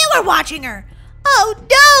thought you were watching her. Oh,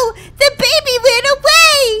 no! The baby ran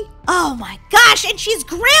away! Oh, my gosh, and she's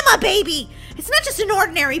Grandma Baby. It's not just an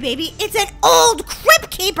ordinary baby. It's an old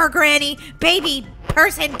Crypt Keeper Granny baby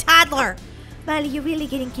person toddler. Molly, you're really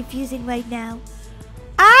getting confusing right now.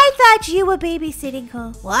 I thought you were babysitting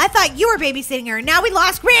her. Well, I thought you were babysitting her, and now we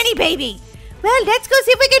lost Granny Baby. Well, let's go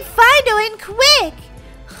see if we can find her and quick.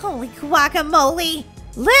 Holy guacamole.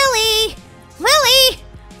 Lily! Lily!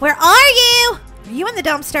 Where are you? Are you in the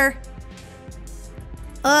dumpster?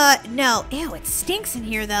 No. Ew, it stinks in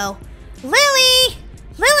here, though. Lily!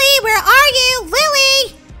 Lily, where are you?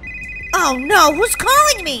 Lily! Oh, no. Who's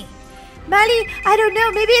calling me? Molly, I don't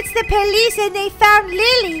know. Maybe it's the police and they found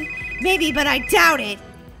Lily. Maybe, but I doubt it.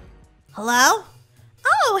 Hello?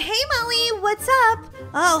 Oh, hey, Molly. What's up?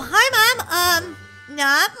 Oh, hi, Mom.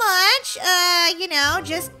 Not much.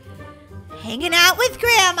 Just hanging out with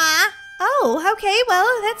Grandma. Oh, okay. Well,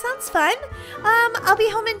 that sounds fun. I'll be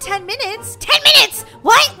home in 10 minutes. 10 minutes?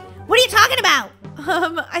 What? What are you talking about?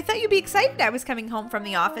 I thought you'd be excited I was coming home from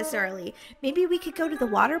the office early. Maybe we could go to the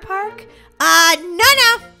water park?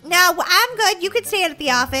 No, I'm good. You could stay at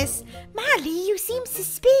the office. Molly, you seem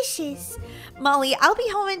suspicious. Molly, I'll be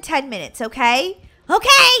home in 10 minutes, okay?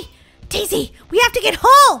 Okay. Daisy, we have to get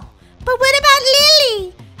home. But what about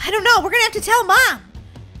Lily? I don't know. We're going to have to tell Mom.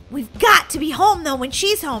 We've got to be home, though, when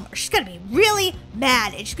she's home, or she's going to be really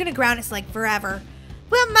mad, and she's going to ground us, like, forever.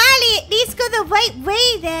 Well, Molly, at least go the right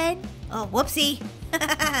way, then. Oh, whoopsie.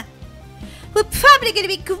 We're probably going to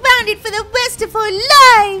be grounded for the rest of our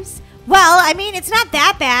lives. Well, I mean, it's not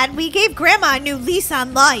that bad. We gave Grandma a new lease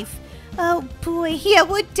on life. Oh, boy. Yeah,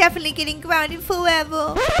 we're definitely getting grounded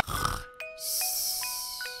forever.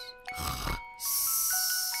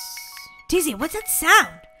 Daisy, what's that sound?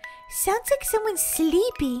 Sounds like someone's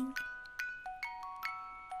sleeping.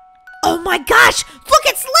 Oh my gosh! Look,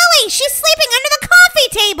 it's Lily! She's sleeping under the coffee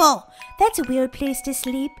table! That's a weird place to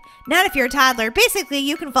sleep. Not if you're a toddler. Basically,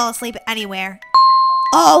 you can fall asleep anywhere.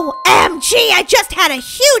 OMG! I just had a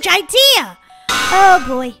huge idea! Oh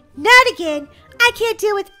boy, not again. I can't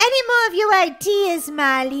deal with any more of your ideas,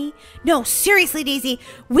 Molly. No, seriously, Daisy.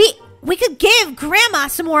 We could give Grandma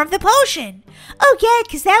some more of the potion. Oh yeah,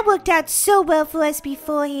 because that worked out so well for us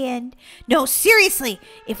beforehand. No, seriously.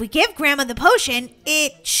 If we give Grandma the potion,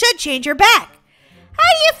 it should change her back. How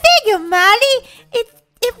do you figure, Molly?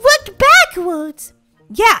 It worked backwards.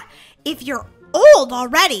 Yeah, if you're old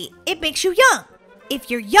already, it makes you young. If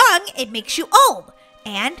you're young, it makes you old.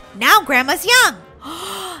 And now Grandma's young.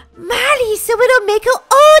 Molly, so it'll make her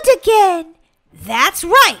old again. That's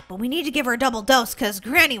right, but we need to give her a double dose because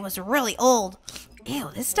Granny was really old. Ew,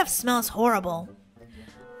 this stuff smells horrible.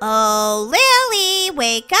 Oh, Lily,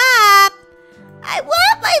 wake up. I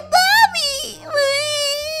want my mommy.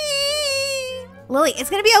 Lily, it's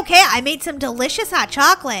going to be okay. I made some delicious hot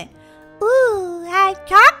chocolate. Ooh, hot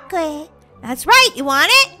chocolate. That's right. You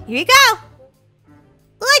want it? Here you go.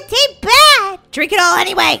 Ooh, it tastes bad. Drink it all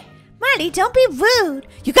anyway. Molly, don't be rude.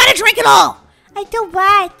 You got to drink it all. I don't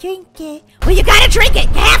want to drink it. Well, you got to drink it.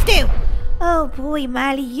 You have to. Oh boy,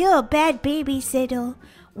 Molly, you're a bad babysitter.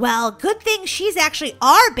 Well, good thing she's actually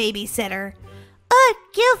our babysitter. Oh,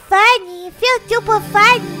 you're funny. You feel super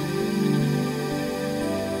funny.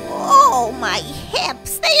 Oh, my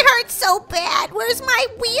hips. They hurt so bad. Where's my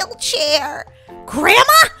wheelchair?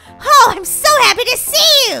 Grandma? Oh, I'm so happy to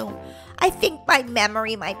see you. I think my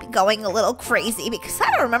memory might be going a little crazy because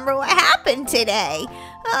I don't remember what happened today.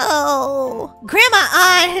 Oh.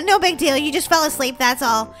 Grandma, no big deal. You just fell asleep, that's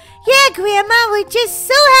all. Yeah, Grandma, we're just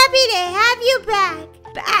so happy to have you back.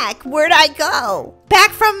 Back? Where'd I go?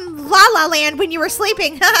 Back from La La Land when you were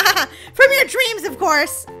sleeping. From your dreams, of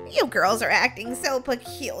course. You girls are acting so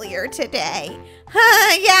peculiar today.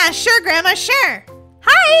 Yeah, sure, Grandma, sure.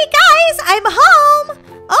 Hi, guys, I'm home.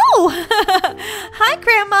 Oh, hi,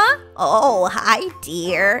 Grandma. Oh, hi,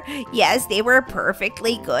 dear. Yes, they were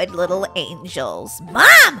perfectly good little angels.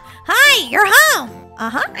 Mom, hi, you're home.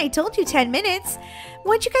 I told you 10 minutes.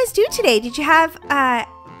 What'd you guys do today? Did you have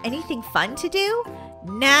anything fun to do?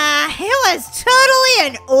 Nah, it was totally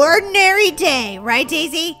an ordinary day, right,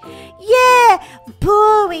 Daisy? Yeah,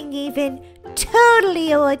 boring even.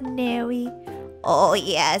 Totally ordinary. Oh,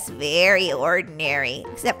 yes, very ordinary.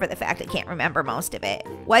 Except for the fact I can't remember most of it.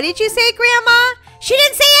 What did you say, Grandma? She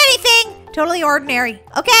didn't say anything. Totally ordinary.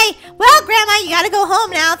 Okay, well, Grandma, you gotta go home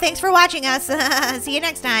now. Thanks for watching us. See you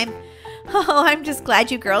next time. Oh, I'm just glad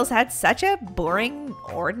you girls had such a boring,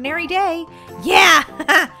 ordinary day.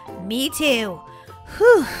 Yeah, me too.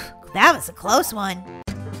 Whew, that was a close one.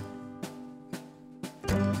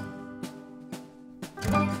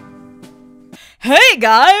 Hey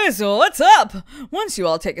guys, what's up? Once you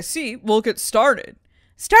all take a seat, we'll get started.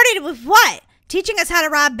 Started with what? Teaching us how to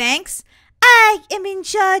rob banks? I am in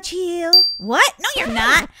charge here. What? No, you're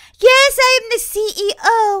not. Yes, I am the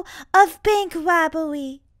CEO of bank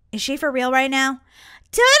robbery. Is she for real right now?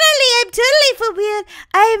 Totally, I'm totally for real.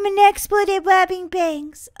 I am an expert at robbing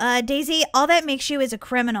banks. Daisy, all that makes you is a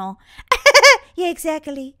criminal. Yeah,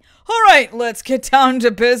 exactly. All right, let's get down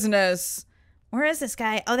to business. Where is this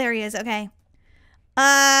guy? Oh, there he is. Okay.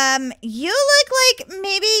 You look like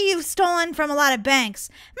maybe you've stolen from a lot of banks.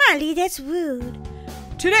 Marley, that's rude.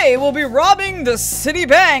 Today we'll be robbing the city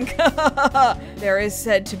bank. There is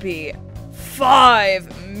said to be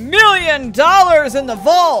 $5 million in the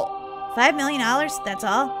vault. $5 million? That's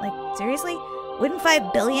all? Like, seriously? Wouldn't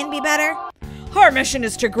 5 billion be better? Our mission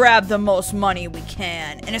is to grab the most money we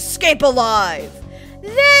can and escape alive.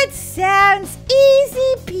 That sounds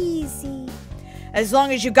easy peasy. As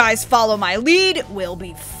long as you guys follow my lead, we'll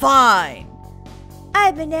be fine.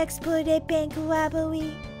 I'm an expert at bank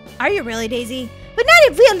robbery. Are you really, Daisy? But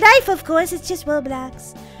not in real life, of course. It's just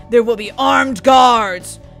Roblox. There will be armed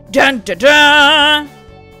guards. Dun dun dun.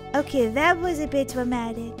 Okay, that was a bit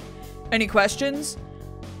dramatic. Any questions?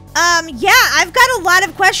 Yeah, I've got a lot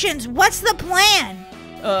of questions. What's the plan?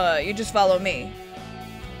 You just follow me.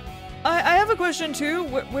 I have a question too.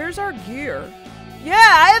 Where's our gear? Yeah,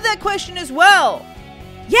 I have that question as well.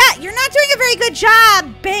 Yeah, you're not doing a very good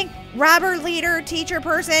job, bank robber, leader, teacher,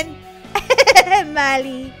 person.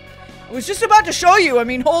 Molly. I was just about to show you. I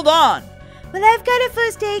mean, hold on. Well, I've got a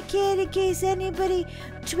first aid kit in case anybody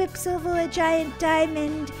trips over a giant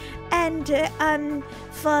diamond and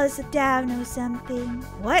falls down or something.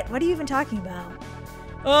 What? What are you even talking about?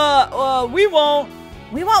 We won't.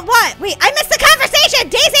 We won't what? Wait, I missed the conversation,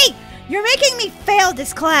 Daisy! You're making me fail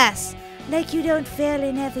this class. Like you don't fail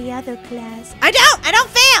in every other class. I don't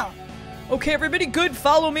fail. Okay, everybody, good.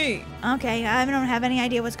 Follow me. Okay, I don't have any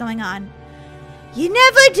idea what's going on. You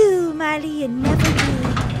never do, Molly. You never do.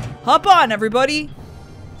 Hop on, everybody.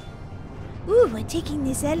 Ooh, we're taking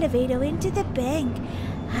this elevator into the bank.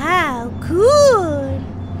 How cool!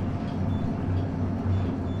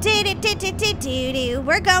 Do-do-do-do-do-do-do.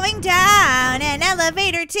 We're going down an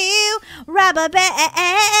elevator to rob a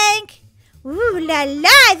bank. Ooh la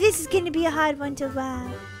la! This is gonna be a hard one to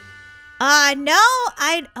rob. No,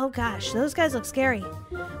 oh gosh, those guys look scary.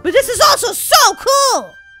 But this is also so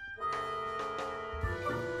cool!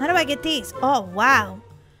 How do I get these? Oh, wow.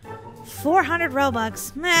 400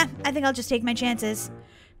 Robux. Meh, I think I'll just take my chances.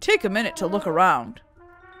 Take a minute to look around.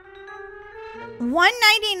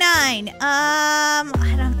 $1.99.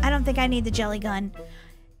 I don't think I need the jelly gun.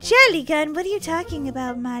 Jelly gun? What are you talking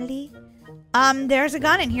about, Molly? There's a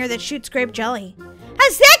gun in here that shoots grape jelly.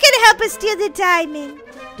 How's that gonna help us steal the diamond?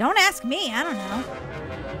 Don't ask me, I don't know.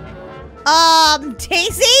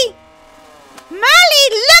 Daisy? Molly,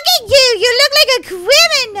 look at you! You look like a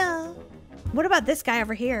criminal! What about this guy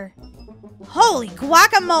over here? Holy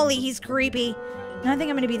guacamole, he's creepy. No, I think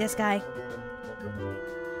I'm gonna be this guy.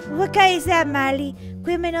 What guy is that, Molly?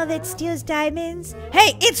 Criminal that steals diamonds?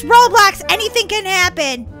 Hey, it's Roblox! Anything can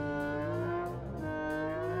happen!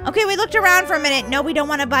 Okay, we looked around for a minute. No, we don't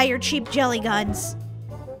want to buy your cheap jelly guns.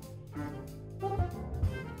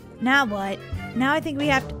 Now what? Now I think we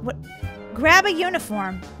have to... What? Grab a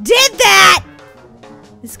uniform. Did that!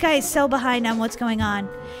 This guy is so behind on what's going on.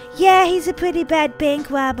 Yeah, he's a pretty bad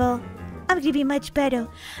bank robber. I'm gonna be much better. I'm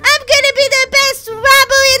gonna be the best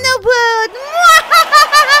robber in the world!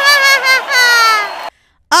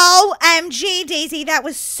 OMG, Daisy, that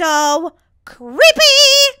was so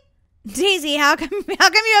creepy! Daisy, how come you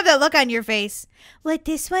have that look on your face? What,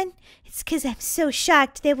 this one? It's because I'm so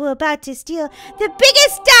shocked that we're about to steal the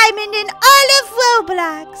biggest diamond in all of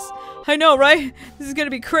Roblox. I know, right? This is gonna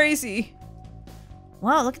be crazy.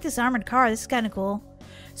 Wow, look at this armored car. This is kind of cool.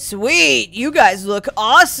 Sweet, you guys look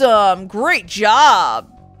awesome. Great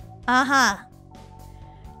job. Uh-huh.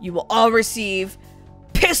 You will all receive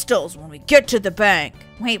pistols when we get to the bank.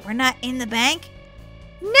 Wait, we're not in the bank?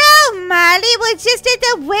 No, Molly, we're just at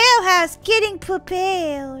the warehouse getting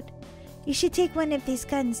prepared. You should take one of these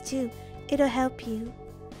guns, too. It'll help you.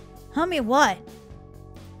 Help me what?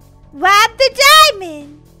 Rob the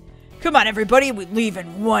diamond! Come on, everybody, we leave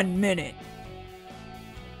in 1 minute.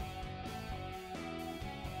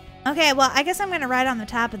 Okay, well, I guess I'm going to ride on the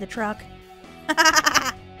top of the truck. Hey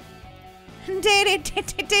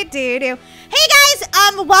guys,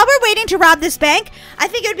 while we're waiting to rob this bank, I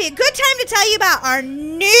think it would be a good time to tell you about our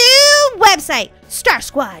new website,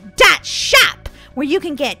 starsquad.shop, where you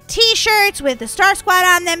can get t-shirts with the Star Squad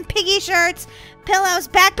on them, piggy shirts, pillows,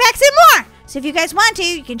 backpacks, and more. So if you guys want to,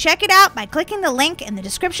 you can check it out by clicking the link in the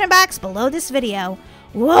description box below this video.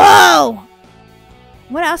 Whoa!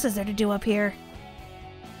 What else is there to do up here?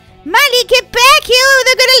 Molly, get back here!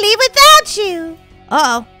 They're gonna leave without you!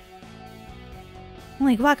 Uh-oh.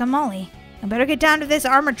 Holy guacamole. I better get down to this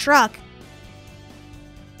armored truck.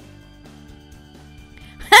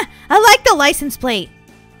 I like the license plate.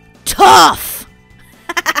 Tough!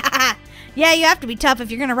 Yeah, you have to be tough if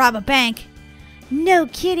you're gonna rob a bank. No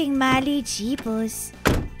kidding, Molly. Jeepers.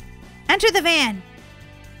 Enter the van.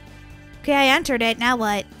 Okay, I entered it. Now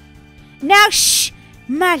what? Now shh!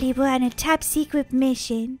 Molly, we're on a top secret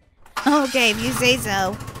mission. Okay, if you say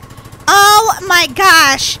so. Oh my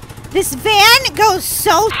gosh! This van goes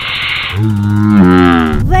so...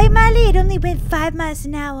 Right, Molly? It only went 5 miles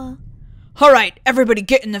an hour. All right, everybody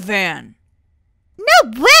get in the van.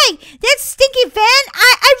 No way! That stinky van?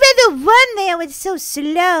 I'd rather run there. It's so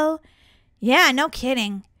slow. Yeah, no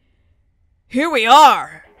kidding. Here we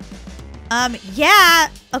are. Yeah.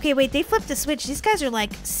 Okay, wait, they flipped the switch. These guys are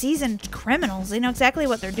like seasoned criminals. They know exactly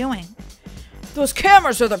what they're doing. Those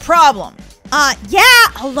cameras are the problem. Yeah.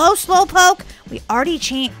 Hello, Slowpoke. We already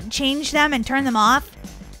changed them and turned them off.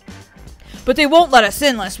 But they won't let us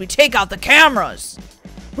in unless we take out the cameras.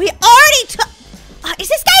 We already took... is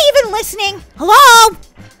this guy even listening? Hello?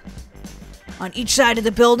 On each side of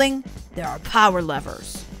the building, there are power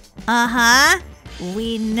levers. Uh-huh.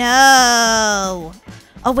 We know.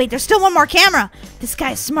 Oh, wait, there's still one more camera. This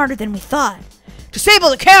guy's smarter than we thought. Disable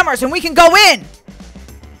the cameras and we can go in.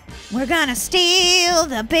 We're gonna steal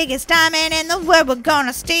the biggest diamond in the world. We're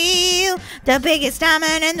gonna steal the biggest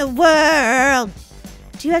diamond in the world.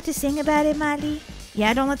 Do you have to sing about it, Molly?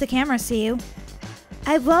 Yeah, don't let the camera see you.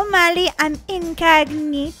 I won't, Molly. I'm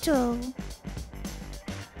incognito.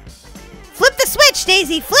 Flip the switch,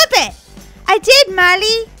 Daisy. Flip it. I did,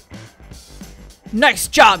 Molly. Nice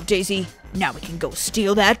job, Daisy. Now we can go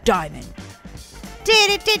steal that diamond.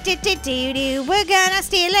 We're gonna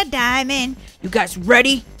steal a diamond. You guys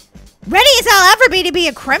ready? Ready as I'll ever be to be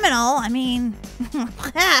a criminal. I mean,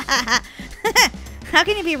 how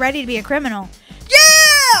can you be ready to be a criminal?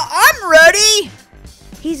 Yeah, I'm ready.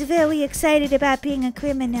 He's very excited about being a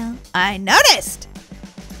criminal. I noticed.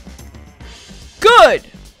 Good.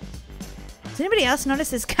 Does anybody else notice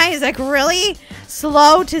this guy is like really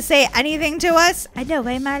slow to say anything to us? I know,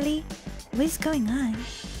 right, Marley? What is going on?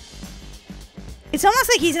 It's almost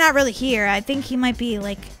like he's not really here. I think he might be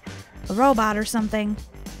like a robot or something.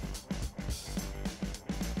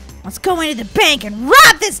 Let's go into the bank and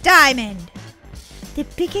rob this diamond. The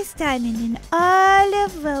biggest diamond in all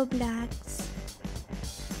of Roblox.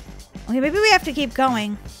 Okay, maybe we have to keep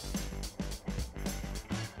going.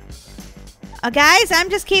 Guys, I'm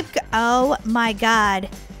just oh my god.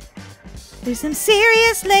 There's some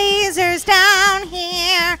serious lasers down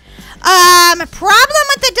here. Problem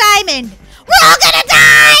with the diamond. We're all gonna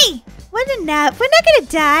die! We're not gonna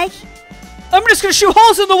die. I'm just gonna shoot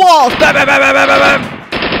holes in the walls. Bam, bam, bam, bam, bam,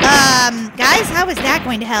 bam. Guys, how is that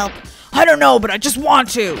going to help? I don't know, but I just want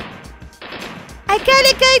to. I got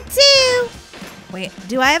a gun too. Wait,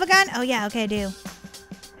 do I have a gun? Oh yeah, okay, I do.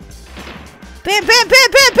 Bam, bam,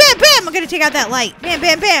 bam, bam, bam, bam! I'm gonna take out that light. Bam,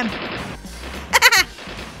 bam, bam.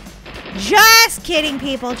 Just kidding,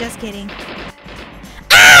 people. Just kidding.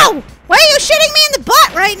 Ow! Why are you shooting me in the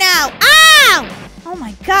butt right now? Ow! Oh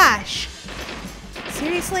my gosh.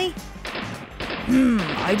 Seriously?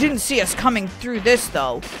 I didn't see us coming through this,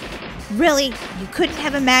 though. Really? You couldn't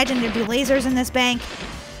have imagined there'd be lasers in this bank?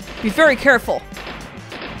 Be very careful.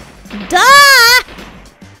 Duh!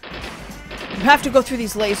 You have to go through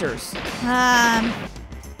these lasers.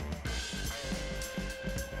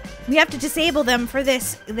 We have to disable them for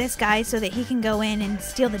this guy so that he can go in and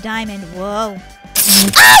steal the diamond. Whoa.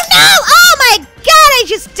 Oh no! Oh my god, I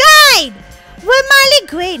just died! Well, Marley,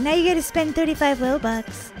 great. Now you gotta spend 35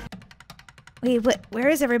 Robux. Wait, what? Where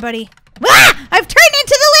is everybody? Ah! I've turned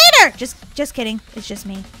into the leader! Just kidding. It's just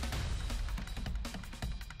me.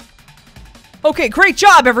 Okay, great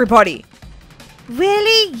job, everybody.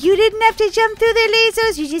 Really? You didn't have to jump through the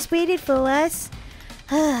lasers? You just waited for us?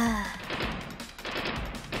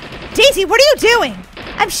 Daisy, what are you doing?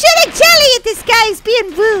 I'm shooting jelly at this guy. He's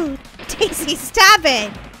being rude. Daisy, stop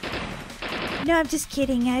it. No, I'm just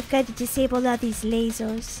kidding. I've got to disable all these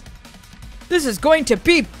lasers. This is going to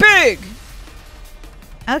be big.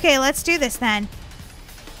 Okay, let's do this then.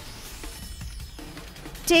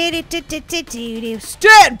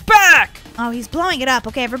 Stand back! Oh, he's blowing it up.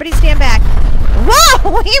 Okay, everybody stand back.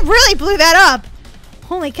 Whoa, he really blew that up.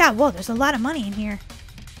 Holy cow, whoa, there's a lot of money in here.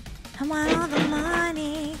 I want all the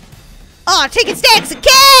money. Oh, taking stacks of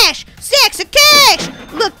cash! Stacks of cash!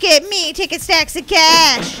 Look at me taking stacks of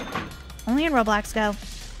cash. Only in Roblox, though.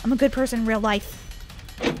 I'm a good person in real life.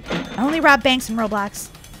 I only rob banks in Roblox.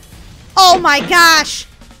 Oh my gosh!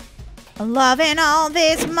 I'm loving all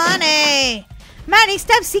this money. Marty,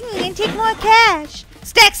 stop singing and take more cash.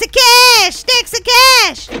 Stacks of cash! Stacks of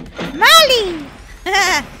cash! Marley!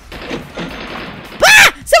 Ah!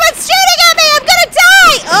 Someone's shooting at me! I'm gonna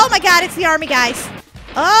die! Oh my god, it's the army guys.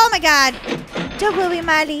 Oh my god. Don't worry,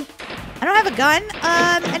 Marley. I don't have a gun.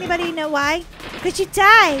 Anybody know why? But you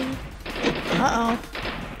died. Uh-oh.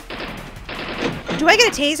 Do I get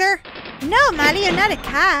a taser? No, Marley, you're not a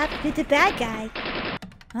cop. You're the bad guy.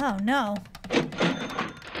 Oh, no.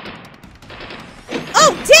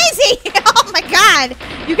 Oh, Daisy! Oh my god!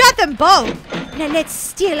 You got them both. Now let's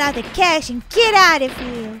steal all the cash and get out of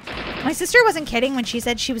here. My sister wasn't kidding when she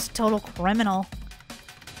said she was a total criminal.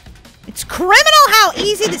 It's criminal how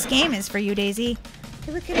easy this game is for you, Daisy.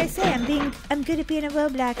 Hey, what can I say? I'm good at being a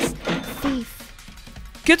Roblox thief.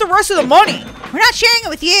 Get the rest of the money. We're not sharing it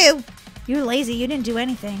with you. You're lazy. You didn't do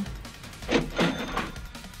anything.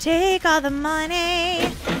 Take all the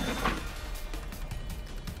money.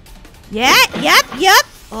 Yeah, yep.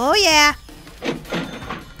 Oh, yeah.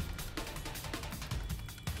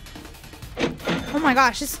 Oh my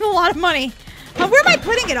gosh, this is a lot of money. Where am I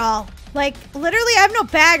putting it all? Like, literally, I have no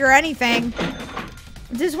bag or anything.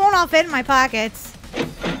 This won't all fit in my pockets.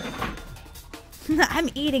 I'm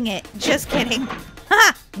eating it. Just kidding.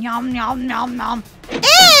 Ha! Yum, yum, yum, yum.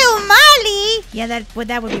 Ew, Molly! Yeah, that would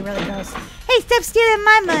be really gross. Hey, stop stealing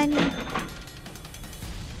my money.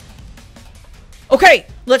 Okay,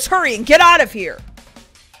 let's hurry and get out of here.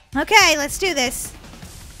 Okay, let's do this.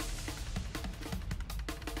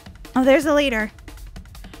 Oh, there's the leader.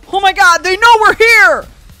 Oh my god, they know we're here!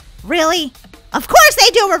 Really? Of course they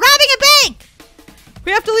do! We're robbing a bank!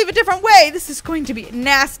 We have to leave a different way. This is going to be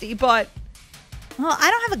nasty, but... Well,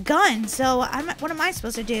 I don't have a gun, so what am I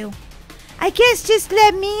supposed to do? I guess just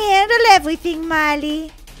let me handle everything,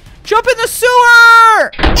 Molly. Jump in the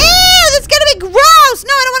sewer! Ew, that's gonna be gross!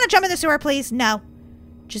 No, I don't want to jump in the sewer, please. No.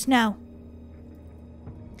 Just no.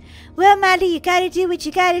 Well, Molly, you gotta do what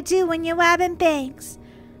you gotta do when you're robbing banks.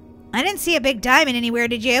 I didn't see a big diamond anywhere,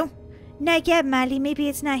 did you? Not yet, Molly. Maybe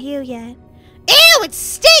it's not here yet. Ew, it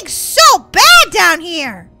stinks so bad down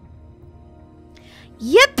here!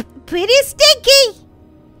 Yep, pretty stinky.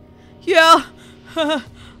 Yeah.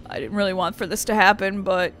 I didn't really want for this to happen,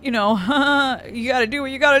 but, you know, you gotta do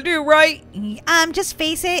what you gotta do, right? Just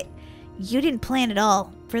face it. You didn't plan at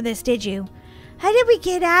all for this, did you? How did we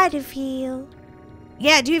get out of here?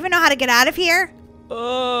 Yeah, do you even know how to get out of here?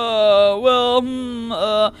 Well, I'm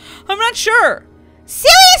not sure.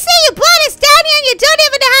 Seriously, you brought us down here and you don't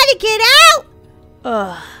even know how to get out?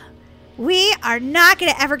 Ugh. We are not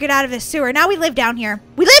gonna ever get out of this sewer. Now we live down here.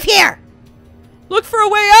 We live here! Look for a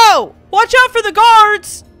way out! Watch out for the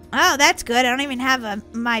guards! Oh, that's good. I don't even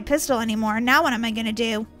have my pistol anymore. Now what am I gonna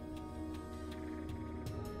do?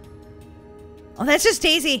 Oh, that's just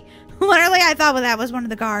Daisy. Literally, I thought that was one of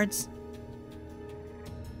the guards.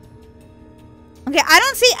 Okay, I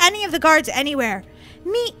don't see any of the guards anywhere.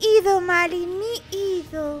 Me either, Molly. Me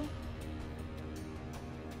either.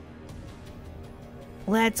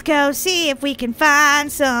 Let's go see if we can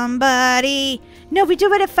find somebody. No, we don't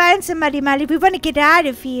want to find somebody, Molly. We want to get out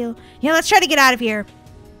of here. Yeah, let's try to get out of here.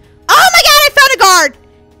 Oh my god, I found a guard!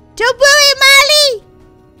 Don't worry, Molly.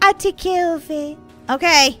 I'll take care of it.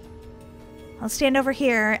 Okay. I'll stand over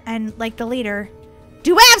here and, like the leader,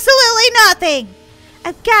 do absolutely nothing!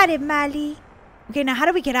 I've got it, Molly. Okay, now how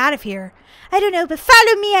do we get out of here? I don't know, but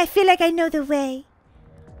follow me. I feel like I know the way.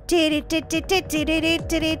 We're gonna be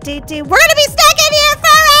stuck in here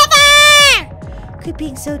forever! Quit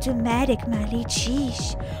being so dramatic, Molly.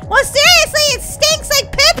 Jeez. Well, seriously, it stinks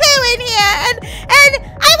like poo-poo in here, and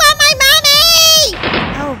I want my mommy!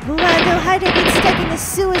 Oh, brother, how did I get stuck in the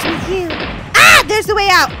sewers with you? Ah, there's the way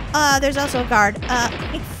out. There's also a guard.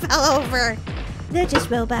 He fell over. They're just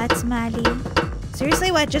robots, Molly.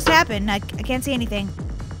 Seriously, what just happened? I can't see anything.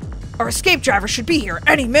 Our escape driver should be here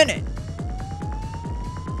any minute.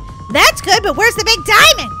 That's good, but where's the big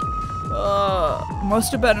diamond?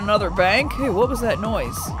 Must have been another bank. Hey, what was that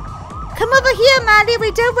noise? Come over here, Molly.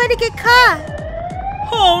 We don't want to get caught.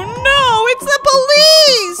 Oh no, it's the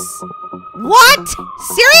police! What?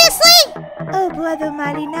 Seriously? Oh, brother,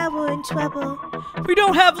 Molly, now we're in trouble. We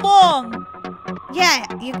don't have long. Yeah,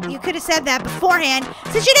 you could have said that beforehand,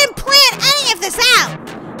 since you didn't plan any of this out.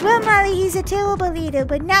 Well, Molly, he's a terrible leader,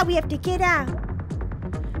 but now we have to get out.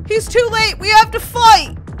 He's too late. We have to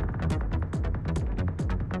fight.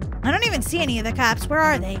 I don't even see any of the cops. Where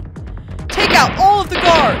are they? Take out all of the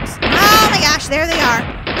guards. Oh my gosh, there they are.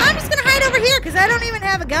 I'm just gonna hide over here because I don't even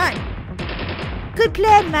have a gun. Good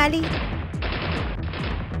plan, Molly.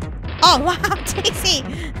 Oh wow, Daisy.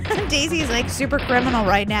 Daisy's like super criminal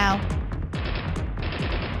right now.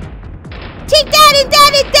 Take that and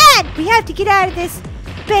that and that! We have to get out of this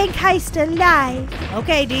bank heist alive.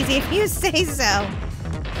 Okay, Daisy, if you say so.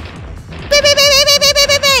 Bang, bang, bang, bang, bang, bang,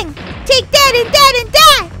 bang, bang! Take that and that and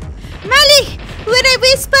that! Molly, when I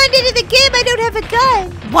respawned into the game, I don't have a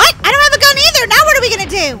gun. What? I don't have a gun either. Now what are we gonna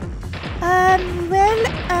do?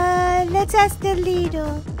 Let's ask the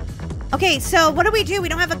leader. Okay, so what do? We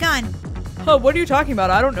don't have a gun. What are you talking about?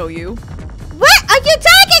 I don't know you. What are you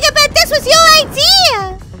talking about? This was your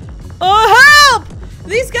idea. Help!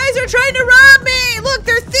 These guys are trying to rob me! Look,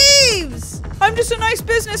 they're thieves! I'm just a nice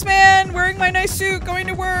businessman, wearing my nice suit, going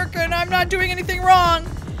to work, and I'm not doing anything wrong.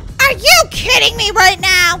 Are you kidding me right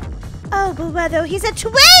now? Oh, brother, he's a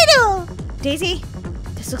traitor! Daisy,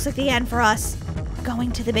 this looks like the end for us. We're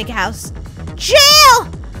going to the big house. Jail!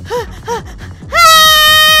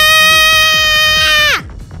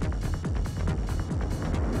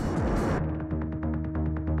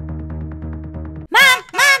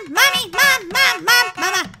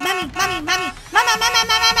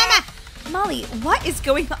 Molly, what is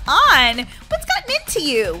going on? What's gotten into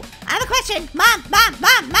you? I have a question. Mom.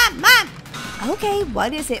 Okay,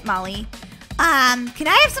 what is it, Molly? Can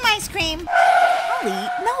I have some ice cream? Molly,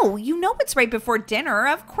 no, you know it's right before dinner.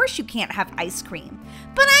 Of course you can't have ice cream.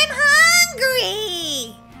 But I'm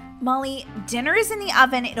hungry. Molly, dinner is in the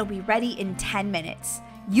oven. It'll be ready in 10 minutes.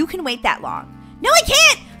 You can wait that long. No, I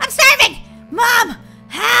can't. I'm starving. Mom,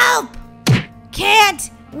 help.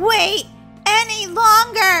 Can't wait any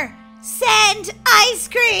longer. Send ice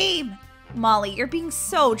cream. Molly, you're being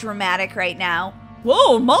so dramatic right now.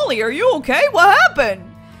 Whoa, Molly, are you okay? What happened?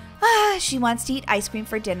 She wants to eat ice cream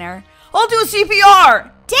for dinner. I'll do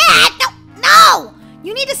CPR. Dad, no.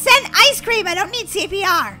 You need to send ice cream. I don't need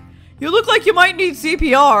CPR. You look like you might need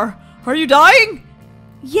CPR. Are you dying?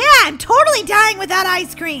 Yeah, I'm totally dying without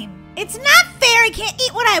ice cream. It's not fair I can't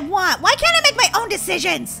eat what I want. Why can't I make my own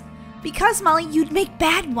decisions? Because, Molly, you'd make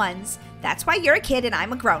bad ones. That's why you're a kid and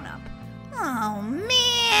I'm a grown-up. Oh,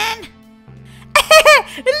 man.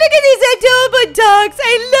 Look at these adorable dogs.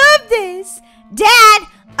 I love this. Dad,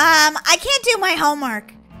 I can't do my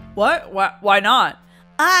homework. What? Why not?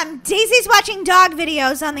 Daisy's watching dog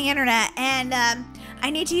videos on the internet, and, I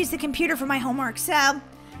need to use the computer for my homework, so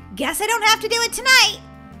guess I don't have to do it tonight.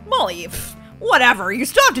 Molly, whatever. You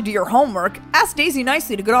still have to do your homework. Ask Daisy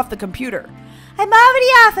nicely to get off the computer. I'm already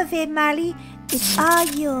off of it, Molly. It's all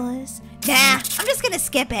yours. Nah, I'm just gonna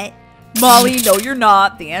skip it. Molly, no, you're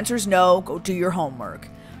not. The answer's no. Go do your homework.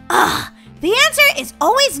 Ugh, the answer is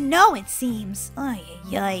always no, it seems. Ay,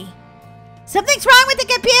 ay, ay. Something's wrong with the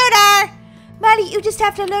computer. Molly, you just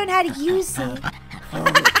have to learn how to use it. Look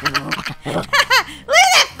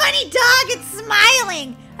at that funny dog, it's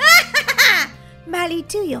smiling. Molly,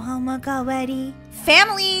 do your homework already.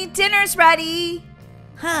 Family, dinner's ready.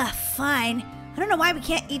 Fine. I don't know why we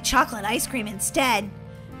can't eat chocolate ice cream instead.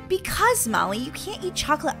 Because, Molly, you can't eat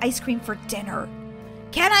chocolate ice cream for dinner.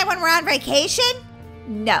 Can I when we're on vacation?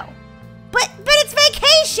 No. But it's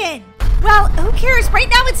vacation. Well, who cares? Right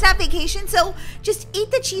now it's not vacation, so just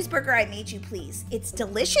eat the cheeseburger I made you, please. It's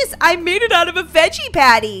delicious. I made it out of a veggie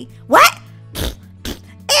patty. What?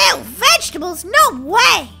 Ew, vegetables? No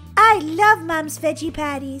way. I love Mom's veggie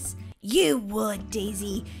patties. You would,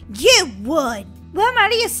 Daisy. You would. Well,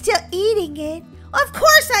 Molly, you're still eating it. Of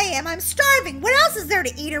course I am. I'm starving. What else is there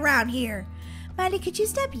to eat around here? Molly, could you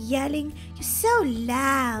stop yelling? You're so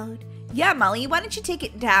loud. Yeah, Molly, why don't you take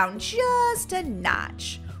it down just a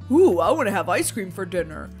notch? Ooh, I want to have ice cream for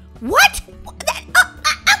dinner. What? That's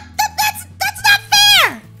not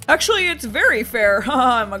fair. Actually, it's very fair.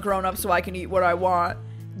 I'm a grown-up, so I can eat what I want.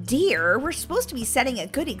 Dear, we're supposed to be setting a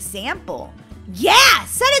good example. Yeah,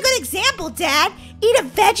 set a good example, Dad. Eat a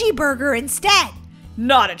veggie burger instead.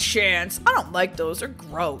 Not a chance. I don't like those. They're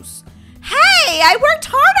gross. Hey, I worked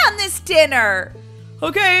hard on this dinner.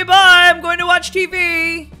 Okay, bye. I'm going to watch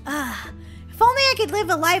TV. If only I could live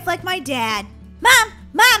a life like my dad.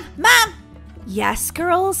 Mom! Yes,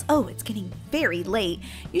 girls? Oh, it's getting very late.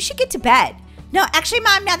 You should get to bed. No, actually,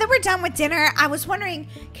 Mom, now that we're done with dinner, I was wondering,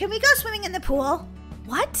 can we go swimming in the pool?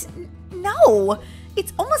 What? No.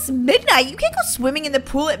 It's almost midnight. You can't go swimming in the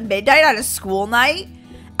pool at midnight on a school night.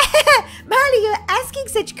 Molly, you're asking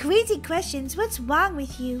such crazy questions. What's wrong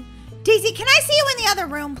with you? Daisy, can I see you in the other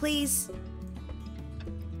room, please?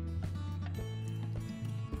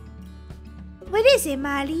 What is it,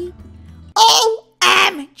 Molly?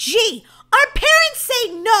 OMG! Our parents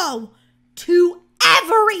say no to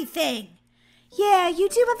everything! Yeah, you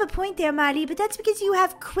do have a point there, Molly, but that's because you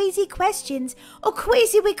have crazy questions or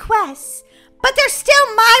crazy requests. But they're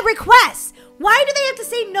still my requests! Why do they have to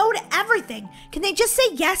say no to everything? Can they just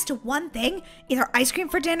say yes to one thing? Either ice cream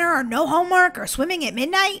for dinner or no homework or swimming at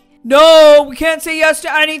midnight? No, we can't say yes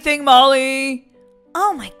to anything, Molly.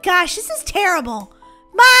 Oh my gosh, this is terrible.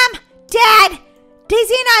 Mom! Dad!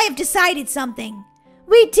 Daisy and I have decided something.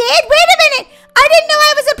 We did? Wait a minute! I didn't know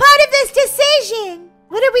I was a part of this decision!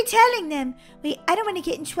 What are we telling them? Wait, I don't want to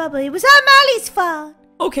get in trouble. It was all Molly's fault.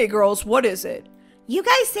 Okay, girls, what is it? You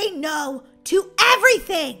guys say no to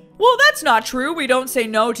everything. Well, that's not true. We don't say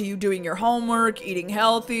no to you doing your homework, eating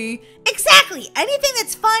healthy. Exactly. Anything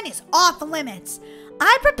that's fun is off the limits.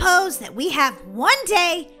 I propose that we have one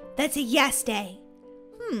day that's a yes day.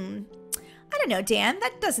 I don't know, Dan.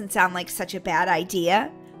 That doesn't sound like such a bad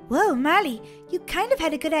idea. Whoa, Molly, you kind of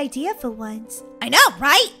had a good idea for once. I know,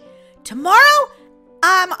 right? Tomorrow,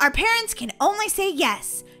 our parents can only say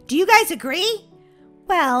yes. Do you guys agree?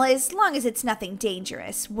 Well, as long as it's nothing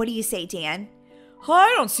dangerous. What do you say, Dan?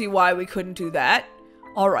 I don't see why we couldn't do that.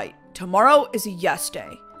 All right, tomorrow is a yes day.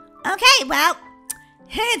 Okay, well,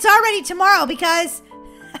 it's already tomorrow because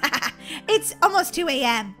it's almost 2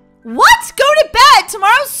 a.m. What? Go to bed.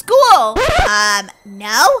 Tomorrow's school.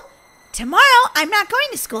 No. Tomorrow, I'm not going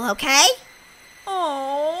to school, okay?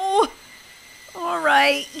 Oh. All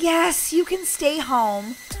right. Yes, you can stay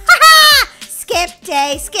home. Skip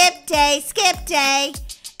day, skip day, skip day.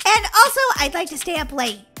 And also, I'd like to stay up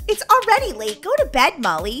late. It's already late. Go to bed,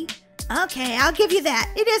 Molly. Okay, I'll give you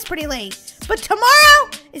that. It is pretty late. But tomorrow,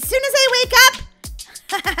 as soon as I wake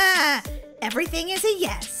up, everything is a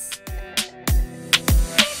yes.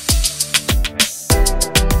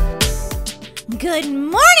 Good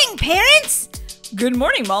morning, parents! Good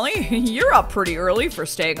morning, Molly. You're up pretty early for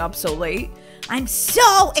staying up so late. I'm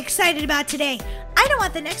so excited about today. I don't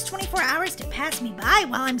want the next 24 hours to pass me by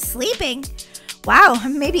while I'm sleeping. Wow,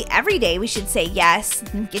 maybe every day we should say yes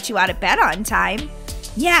and get you out of bed on time.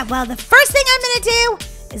 Yeah, well, the first thing I'm gonna do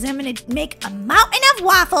is I'm gonna make a mountain of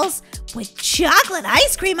waffles with chocolate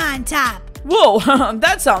ice cream on top. Whoa,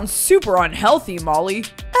 that sounds super unhealthy, Molly.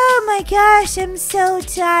 Oh my gosh, I'm so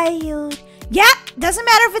tired. Yeah, doesn't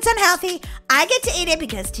matter if it's unhealthy. I get to eat it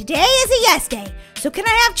because today is a yes day. So can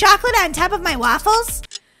I have chocolate on top of my waffles?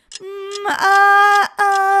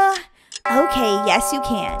 Okay, yes you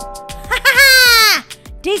can.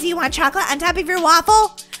 Daisy, you want chocolate on top of your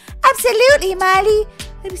waffle? Absolutely, Molly.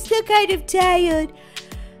 I'm still kind of tired.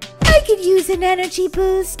 I could use an energy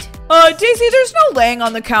boost. Daisy, there's no laying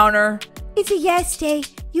on the counter. It's a yes day.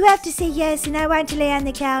 You have to say yes, and I want to lay on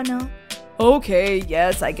the counter. Okay,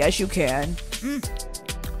 yes, I guess you can.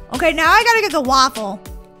 Okay, now I gotta get the waffle.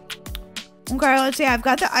 Okay, let's see. I've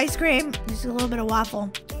got the ice cream. Just a little bit of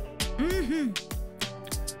waffle.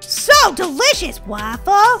 So delicious.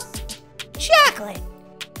 Waffle, chocolate,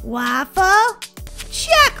 waffle,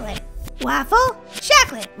 chocolate, waffle,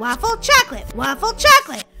 chocolate, waffle, chocolate, waffle,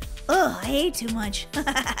 chocolate. Ugh, I ate too much.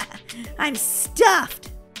 I'm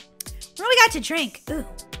stuffed. What do we got to drink? Ooh,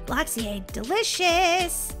 Bloxier,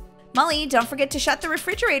 delicious. Molly, don't forget to shut the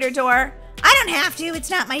refrigerator door. I don't have to. It's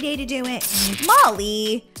not my day to do it.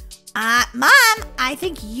 Molly. Mom, I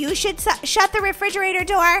think you should shut the refrigerator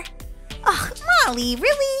door. Ugh, Molly,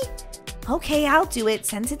 really? Okay, I'll do it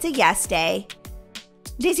since it's a yes day.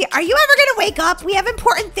 Daisy, are you ever gonna wake up? We have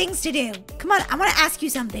important things to do. Come on, I wanna ask you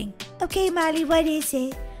something. Okay, Molly, what is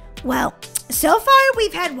it? Well, so far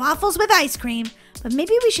we've had waffles with ice cream, but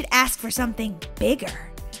maybe we should ask for something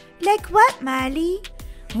bigger. Like what, Molly?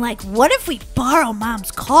 Like, what if we borrow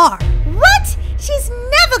Mom's car? What? She's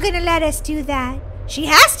never gonna let us do that. She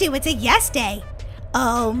has to. It's a yes day.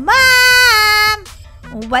 Oh, Mom!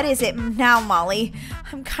 What is it now, Molly?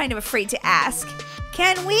 I'm kind of afraid to ask.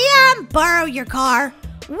 Can we, borrow your car?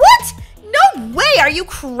 What? No way! Are you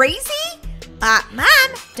crazy?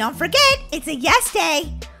 Mom, don't forget, it's a yes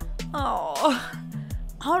day. Oh,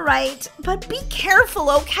 all right, but be careful,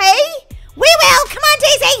 okay? We will. Come on,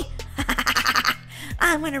 Daisy.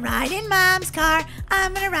 I'm gonna ride in Mom's car.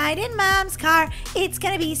 I'm gonna ride in Mom's car. It's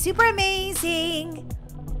gonna be super amazing.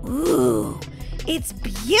 Ooh, it's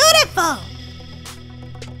beautiful.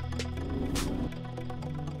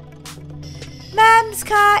 Mom's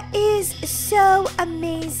car is so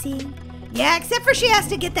amazing. Yeah, except for she has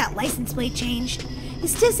to get that license plate changed. It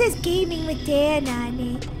still says gaming with Dan on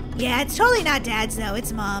it. Yeah, it's totally not Dad's though,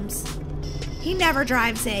 it's Mom's. He never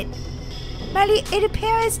drives it. Molly, it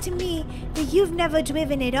appears to me that you've never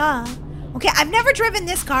driven it all. Okay, I've never driven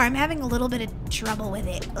this car. I'm having a little bit of trouble with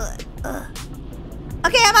it. Okay,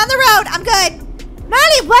 I'm on the road. I'm good.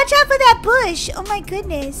 Molly, watch out for that bush. Oh my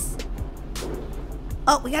goodness.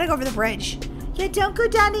 Oh, we gotta go over the bridge. Yeah, don't go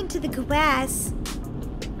down into the grass.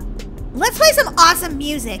 Let's play some awesome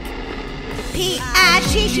music.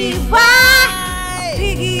 P-I-G-G-Y. A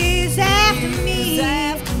piggy is after me.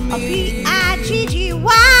 A P-I-G-G-Y.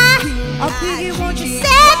 A piggy, won't you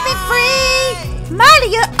set me free? Molly,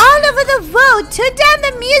 you're all over the road. Turn down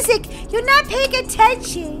the music. You're not paying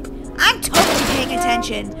attention. I'm totally paying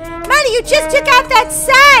attention. Molly, you just took out that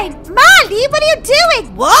sign. Molly, what are you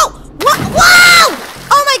doing? Whoa! Whoa!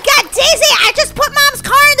 Oh my God, Daisy! I just put Mom's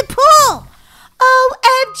car in the pool.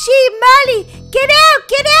 OMG, Molly, get out,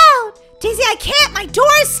 get out. Daisy, I can't. My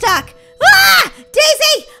door is stuck. Ah!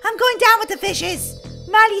 Daisy, I'm going down with the fishes.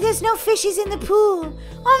 Molly, there's no fishes in the pool.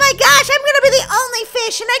 Oh my gosh, I'm gonna be the only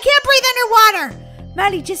fish and I can't breathe underwater.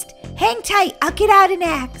 Molly, just hang tight. I'll get out an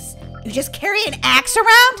axe. You just carry an axe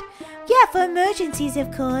around? Yeah, for emergencies,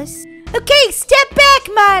 of course. Okay, step back,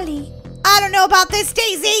 Molly. I don't know about this,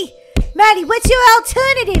 Daisy. Molly, what's your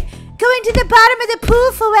alternative? Going to the bottom of the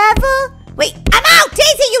pool forever? Wait, I'm out!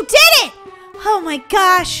 Daisy, you did it! Oh my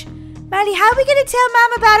gosh. Molly, how are we gonna tell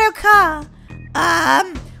Mom about our car?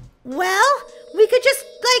 Well, we could just,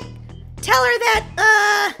 tell her that,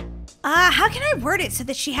 how can I word it so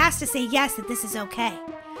that she has to say yes, that this is okay?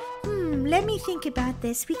 Let me think about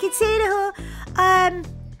this. We could say to her,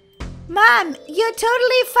 Mom, you're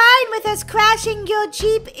totally fine with us crashing your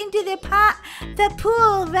Jeep into the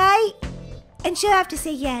pool, right? And she'll have to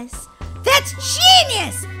say yes. That's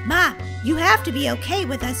genius! Mom, you have to be okay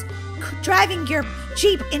with us driving your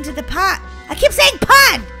Jeep into the pond. I keep saying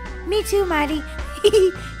pond! Me too, Molly.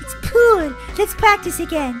 It's pool. Let's practice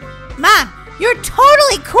again. Mom, you're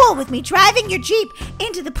totally cool with me driving your Jeep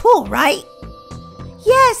into the pool, right?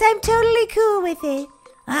 Yes, I'm totally cool with it.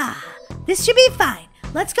 This should be fine.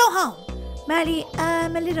 Let's go home. Molly,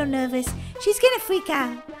 I'm a little nervous. She's gonna freak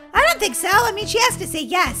out. I don't think so. I mean, she has to say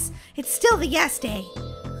yes. It's still the yes day.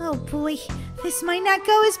 Oh boy, this might not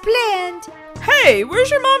go as planned. Hey, where's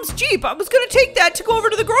your mom's Jeep? I was gonna take that to go over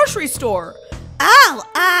to the grocery store. Oh,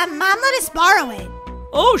 Mom let us borrow it.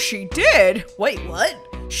 Oh, she did? Wait, what?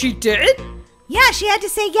 She did? Yeah, she had to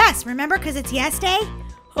say yes, remember? Because it's yes day.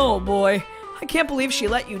 Oh boy, I can't believe she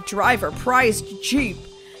let you drive her prized Jeep.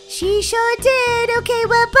 She sure did. Okay,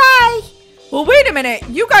 well, bye. Well, wait a minute.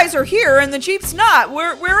 You guys are here and the Jeep's not.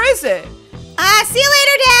 Where is it? See you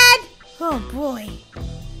later, Dad. Oh, boy.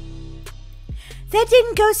 That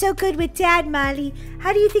didn't go so good with Dad, Molly.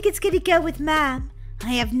 How do you think it's going to go with Mom?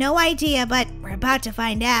 I have no idea, but we're about to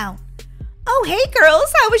find out. Oh, hey,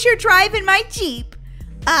 girls. How was your drive in my Jeep?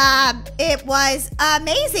 It was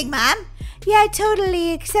amazing, Mom. Yeah,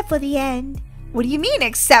 totally, except for the end. What do you mean,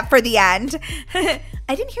 except for the end? I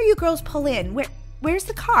didn't hear you girls pull in. Where's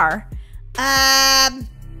the car?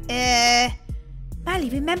 Molly,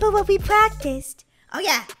 remember what we practiced? Oh,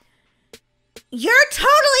 yeah. You're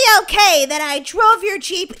totally okay that I drove your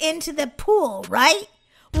Jeep into the pool, right?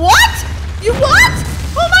 What? You what?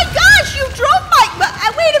 Oh my gosh, you drove my...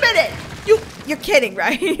 wait a minute. You're kidding,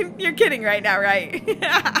 right? You're kidding right now, right?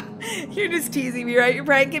 You're just teasing me, right? You're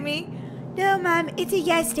pranking me? No, Mom, it's a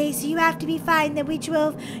yes day, so you have to be fine that we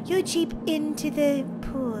drove your Jeep into the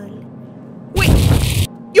pool. Wait,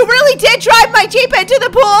 you really did drive my Jeep into the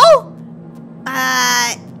pool?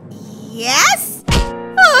 Yes?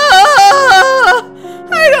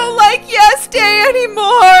 I don't like yes day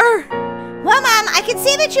anymore. Well, Mom, I can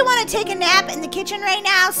see that you want to take a nap in the kitchen right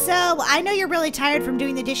now, so I know you're really tired from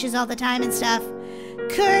doing the dishes all the time and stuff.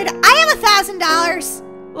 Could I have $1,000?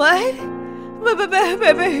 What?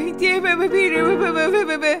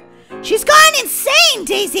 She's gone insane,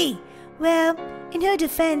 Daisy! Well, in her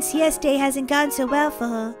defense, yes day hasn't gone so well for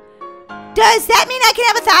her. Does that mean I can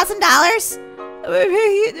have $1,000?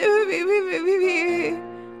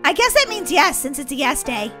 I guess that means yes, since it's a yes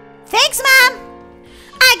day. Thanks, Mom!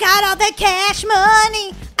 I got all the cash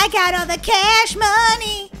money. I got all the cash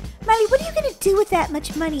money. Molly, what are you going to do with that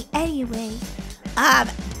much money anyway?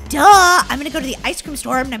 Duh. I'm going to go to the ice cream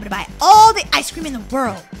store and I'm going to buy all the ice cream in the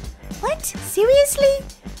world. What? Seriously?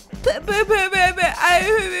 Don't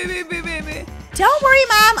worry,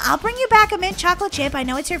 Mom. I'll bring you back a mint chocolate chip. I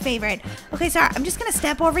know it's your favorite. Okay, sorry. I'm just going to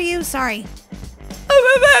step over you. Sorry.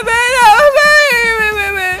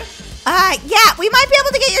 Yeah, we might be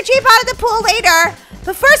able to get your Jeep out of the pool later.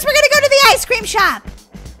 But first, we're going to go to the ice cream shop.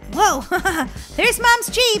 Whoa, there's Mom's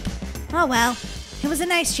Jeep. Oh, well, it was a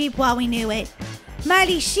nice Jeep while we knew it.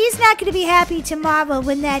 Molly, she's not going to be happy tomorrow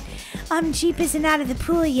when that Jeep isn't out of the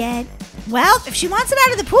pool yet. Well, if she wants it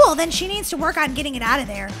out of the pool, then she needs to work on getting it out of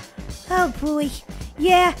there. Oh, boy.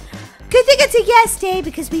 Yeah, good thing it's a yes day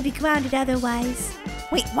because we'd be grounded otherwise.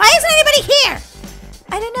 Wait, why isn't anybody here?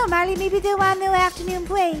 I don't know, Molly. Maybe they're on their afternoon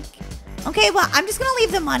break. Okay, well, I'm just going to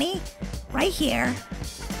leave the money right here.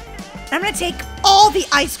 I'm going to take all the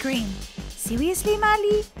ice cream. Seriously,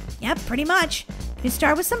 Molly? Yep, pretty much. You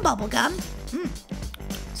start with some bubble gum.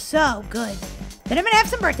 So good. Then I'm going to have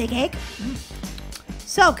some birthday cake.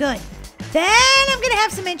 So good. Then I'm going to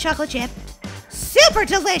have some mint chocolate chip. Super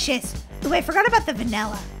delicious. Oh, I forgot about the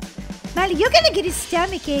vanilla. Molly, you're going to get a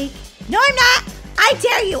stomach ache. No, I'm not. I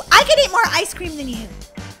dare you. I can eat more ice cream than you.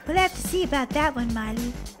 We'll have to see about that one,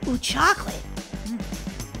 Molly. Ooh, chocolate.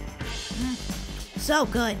 So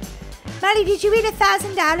good. Molly, did you eat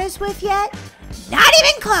 $1,000 worth yet? Not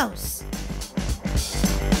even close.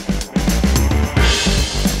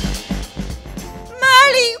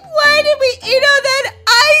 Molly, why did we eat all that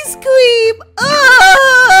ice cream?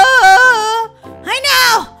 I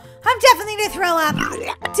know. I'm definitely going to throw up.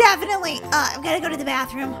 Definitely. I'm going to go to the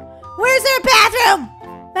bathroom. Where's there a bathroom?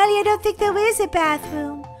 Molly, I don't think there is a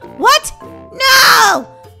bathroom. What? No!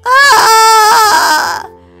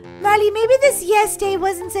 Molly, maybe this yes day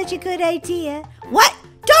wasn't such a good idea. What?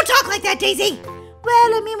 Don't talk like that, Daisy!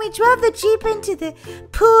 Well, I mean, we drove the Jeep into the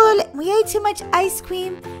pool. We ate too much ice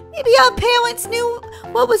cream. Maybe our parents knew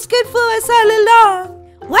what was good for us all along.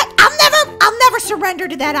 What? I'll never surrender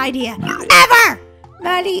to that idea. Ever!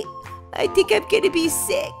 Molly, I think I'm gonna be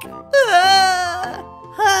sick.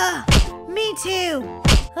 Me too.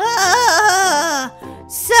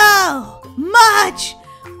 So much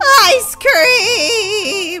ice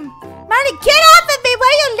cream! Molly, get off of me!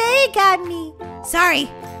 Why your leg on me? Sorry.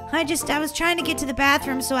 I was trying to get to the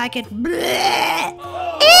bathroom so I could... Bleh.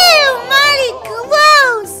 Ew, Molly,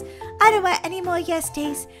 gross! I don't want any more yes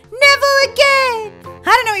days. Never again! I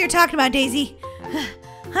don't know what you're talking about, Daisy.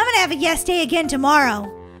 I'm gonna have a yes day again tomorrow.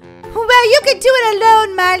 Well, you can do it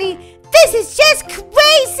alone, Molly. This is just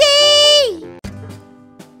crazy!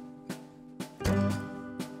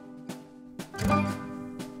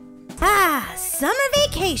 Ah, summer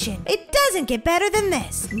vacation. It doesn't get better than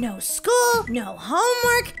this. No school, no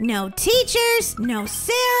homework, no teachers, no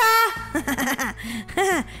Sarah.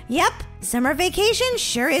 Yep, summer vacation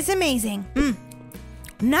sure is amazing.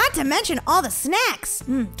 Not to mention all the snacks.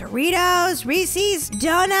 Doritos, Reese's,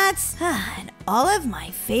 donuts, and all of my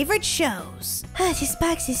favorite shows. This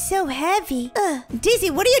box is so heavy. Daisy,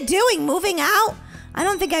 what are you doing? Moving out? I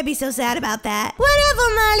don't think I'd be so sad about that.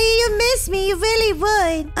 Whatever, Molly. You miss me. You really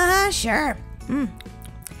would. Sure.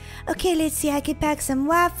 Okay, let's see. I could pack some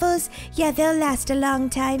waffles. Yeah, they'll last a long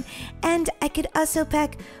time. And I could also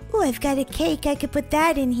pack... Oh, I've got a cake. I could put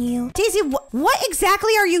that in here. Daisy, what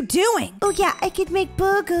exactly are you doing? Oh, yeah, I could make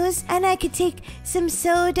burgers. And I could take some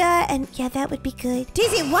soda. And yeah, that would be good.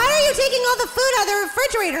 Daisy, why are you taking all the food out of the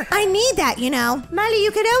refrigerator? I need that, you know. Molly,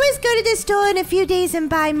 you could always go to the store in a few days and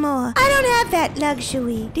buy more. I don't have that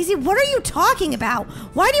luxury. Daisy, what are you talking about?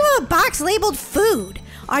 Why do you have a box labeled food?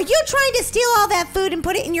 Are you trying to steal all that food and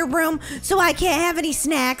put it in your room so I can't have any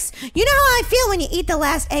snacks? You know how I feel when you eat the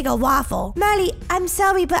last egg of waffle. Molly, I'm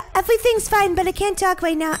sorry, but everything's fine, but I can't talk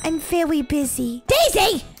right now. I'm very busy.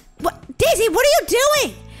 Daisy! Daisy, what are you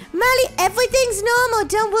doing? Molly, everything's normal.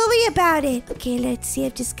 Don't worry about it. Okay, let's see.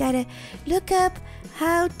 I've just got to look up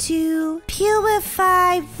how to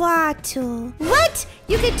purify water. What?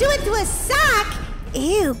 You can do it through a sock?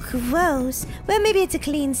 Ew, gross. Well, maybe it's a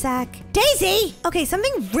clean sock. Daisy! Okay,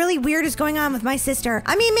 something really weird is going on with my sister.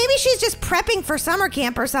 I mean, maybe she's just prepping for summer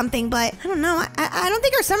camp or something, but I don't know. I don't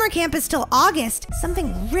think her summer camp is till August.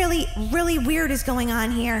 Something really, really weird is going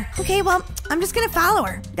on here. Okay, well, I'm just gonna follow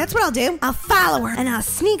her. That's what I'll do. I'll follow her, and I'll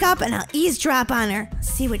sneak up and I'll eavesdrop on her.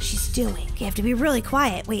 See what she's doing. Okay, I have to be really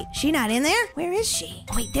quiet. Wait, she not in there? Where is she?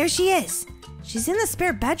 Oh, wait, there she is. She's in the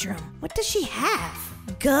spare bedroom. What does she have?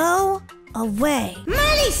 Go away.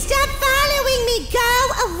 Molly, stop following me. Go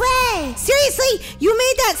away. Seriously? You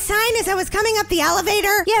made that sign as I was coming up the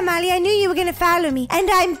elevator? Yeah, Molly, I knew you were going to follow me. And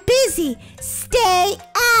I'm busy. Stay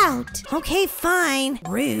out. Okay, fine.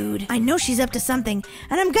 Rude. I know she's up to something,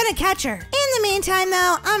 and I'm gonna catch her. In the meantime,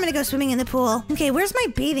 though, I'm gonna go swimming in the pool. Okay, where's my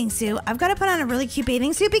bathing suit? I've got to put on a really cute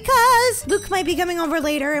bathing suit because Luke might be coming over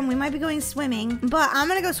later, and we might be going swimming. But I'm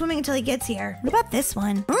gonna go swimming until he gets here. What about this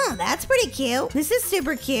one? Oh, that's pretty cute. This is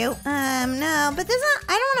super cute. No, but this one,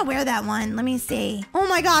 I don't want to wear that one. Let me see. Oh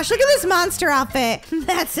my gosh, look at this monster outfit.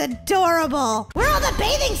 That's adorable. Where are all the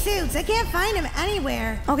bathing suits? I can't find them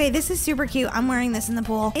anywhere. Okay, this is super cute. I'm wearing this in the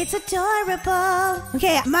pool. It's adorable.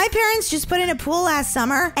 Okay, my parents just put in a pool last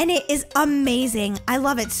summer, and it is amazing. I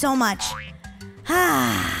love it so much.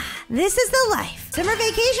 This is the life. Summer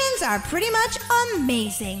vacations are pretty much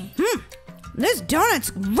amazing. This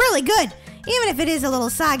donut's really good, even if it is a little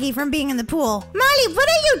soggy from being in the pool. Molly, what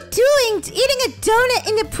are you doing eating a donut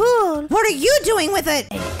in the pool? What are you doing with an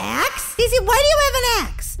axe? Daisy, why do you have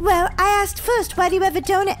an axe? Well, I asked first, why do you have a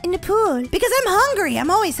donut in the pool? Because I'm hungry.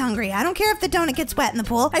 I'm always hungry. I don't care if the donut gets wet in the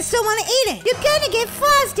pool. I still want to eat it. You're gonna get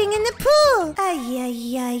frosting in the pool.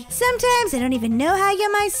 Ay. Sometimes I don't even know how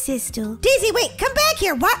you're my sister. Daisy, wait, come back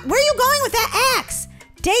here. Where are you going with that axe?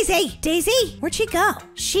 Daisy, where'd she go?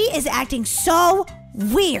 She is acting so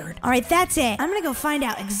weird. All right, that's it. I'm gonna go find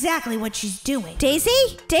out exactly what she's doing. Daisy,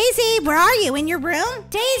 where are you? In your room?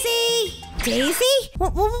 Daisy?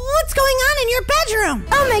 What's going on in your bedroom?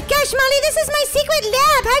 Oh my gosh, Molly, this is my secret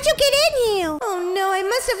lab. How'd you get in here? Oh no, I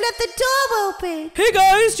must have left the door open. Hey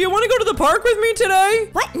guys, do you want to go to the park with me today?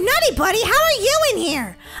 What? Nutty Buddy, how are you in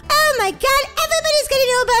here? Oh my god, everybody's gonna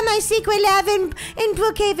know about my secret lab in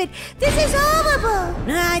Brookhaven. This is horrible.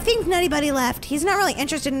 I think Nutty Buddy left. He's not really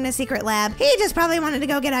interested in a secret lab. He just probably wanted to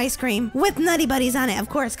go get ice cream with Nutty Buddies on it, of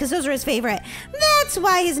course, because those are his favorite. That's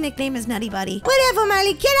why his nickname is Nutty Buddy. Whatever,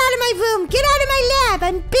 Molly, get out of my room. Get out of my lab.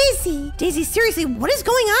 I'm busy. Daisy, seriously, what is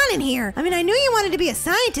going on in here? I mean, I knew you wanted to be a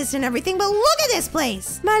scientist and everything, but look at this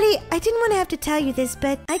place. Molly, I didn't want to have to tell you this,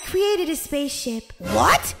 but I created a spaceship.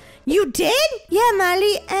 What? You did? Yeah,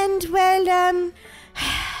 Molly, and well,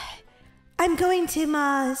 I'm going to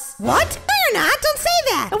Mars. What? No, you're not. Don't say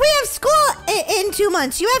that. We have school in 2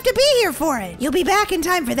 months. You have to be here for it. You'll be back in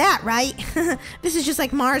time for that, right? This is just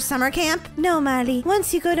like Mars summer camp? No, Molly.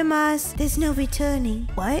 Once you go to Mars, there's no returning.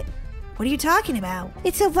 What? What are you talking about?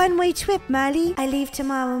 It's a one-way trip, Molly. I leave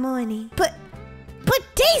tomorrow morning. But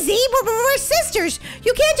Daisy, we're sisters.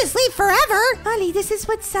 You can't just leave forever. Molly, this is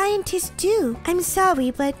what scientists do. I'm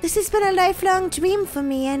sorry, but this has been a lifelong dream for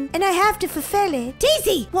me, and I have to fulfill it.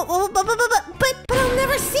 Daisy, but I'll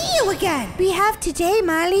never see you again. We have today,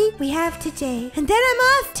 Molly. We have today. And then I'm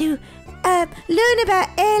off to learn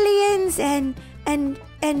about aliens and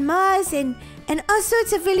Mars and all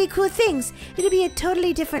sorts of really cool things. It'll be a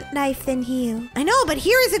totally different life than here. I know, but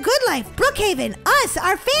here is a good life. Brookhaven, us,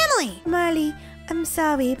 our family. Molly, I'm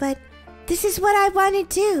sorry, but this is what I want to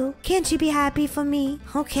do. Can't you be happy for me?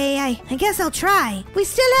 Okay, I guess I'll try. We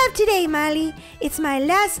still have today, Molly. It's my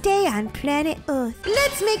last day on planet Earth.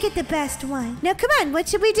 Let's make it the best one. Now, come on, what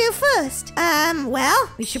should we do first? Well,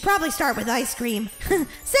 we should probably start with ice cream.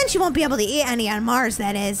 Since you won't be able to eat any on Mars,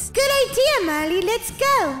 that is. Good idea, Molly. Let's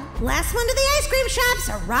go. Last one to the ice cream shop's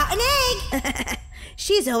a rotten egg.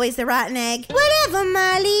 She's always the rotten egg. Whatever,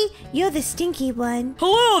 Molly. You're the stinky one.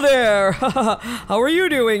 Hello there! How are you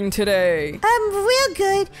doing today? I'm real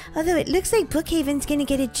good, although it looks like Brookhaven's gonna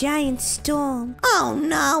get a giant storm. Oh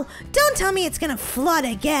no, don't tell me it's gonna flood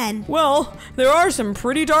again. Well, there are some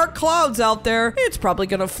pretty dark clouds out there. It's probably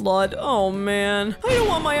gonna flood. Oh man, I don't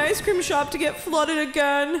want my ice cream shop to get flooded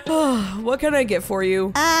again. What can I get for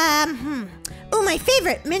you? Oh, my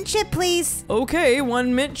favorite, mint chip, please. Okay,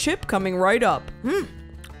 1 mint chip coming right up.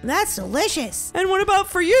 That's delicious. And what about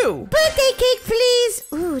for you? Birthday cake, please.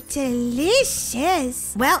 Ooh,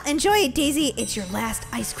 delicious. Well, enjoy it, Daisy. It's your last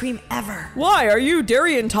ice cream ever. Why, are you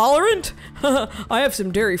dairy intolerant? I have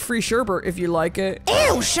some dairy-free sherbet if you like it.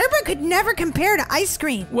 Ew, sherbet could never compare to ice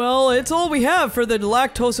cream. Well, it's all we have for the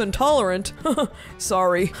lactose intolerant.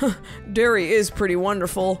 Sorry, dairy is pretty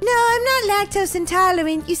wonderful. No, I'm not lactose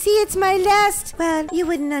intolerant. You see, it's my last... Well, you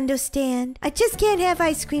wouldn't understand. I just can't have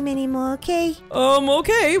ice cream anymore, okay?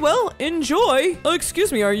 Okay, well, enjoy.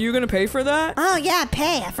 Excuse me, are you gonna pay for that? Oh, yeah,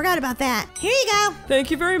 pay. I forgot about that. Here you go. Thank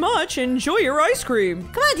you very much. Enjoy your ice cream.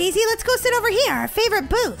 Come on, Daisy, let's go sit over here, our favorite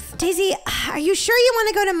booth. Daisy, are you sure you want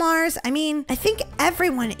to go to Mars? I mean, I think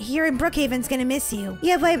everyone here in Brookhaven's gonna miss you.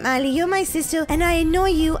 Yeah, right, Molly. You're my sister, and I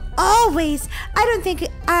annoy you always. I don't think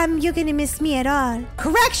you're gonna miss me at all.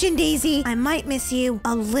 Correction, Daisy. I might miss you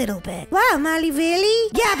a little bit. Wow, Molly, really?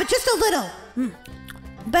 Yeah, but just a little.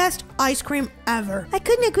 Best ice cream ever. I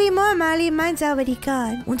couldn't agree more, Molly. Mine's already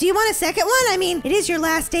gone. Well, do you want a second one? I mean, it is your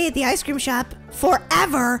last day at the ice cream shop.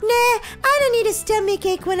 Forever. Nah, I don't need a stomach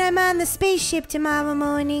ache when I'm on the spaceship tomorrow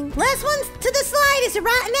morning. Last one to the slide is a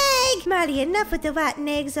rotten egg. Molly, enough with the rotten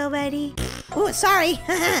eggs already. Oh, sorry.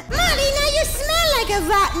 Molly, now you smell like a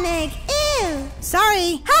rotten egg. Ew.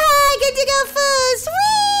 Sorry. Ha, I get to go first.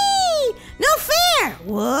 Whee! No fair.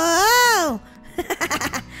 Whoa.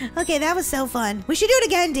 Okay, that was so fun. We should do it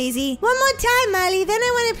again, Daisy. One more time, Molly, then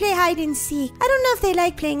I want to play hide and seek. I don't know if they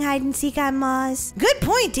like playing hide and seek on Mars. Good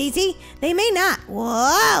point, Daisy. They may not.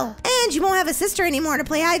 Whoa. And you won't have a sister anymore to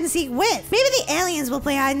play hide and seek with. Maybe the aliens will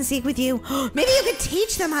play hide and seek with you. Maybe you could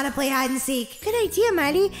teach them how to play hide and seek. Good idea,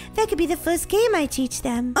 Molly. That could be the first game I teach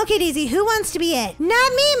them. Okay, Daisy, who wants to be it?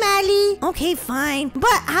 Not me, Molly. Okay, fine.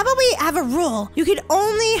 But how about we have a rule? You could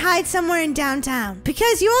only hide somewhere in downtown.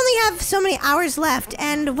 Because you only have so many hours left,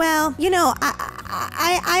 and well, you know,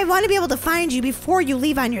 I want to be able to find you before you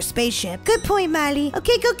leave on your spaceship. Good point, Molly.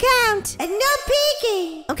 Okay, go count. And no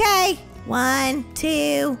peeking. Okay. 1,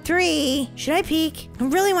 2, 3. Should I peek? I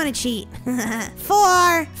really want to cheat.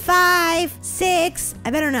 4, 5, 6.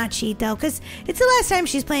 I better not cheat though, because it's the last time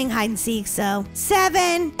she's playing hide and seek, so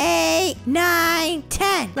 7, 8, 9,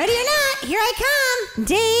 10. Ready or not, here I come.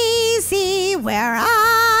 Daisy, where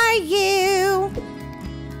are you?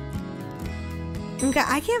 Okay,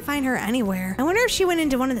 I can't find her anywhere. I wonder if she went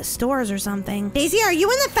into one of the stores or something. Daisy, are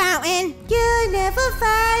you in the fountain? You'll never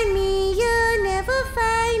find me. You'll never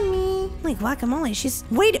find me. Like guacamole, she's...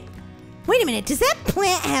 Wait a minute. Does that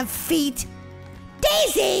plant have feet?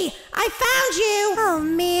 Daisy, I found you. Oh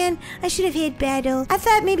man, I should have hit battle. I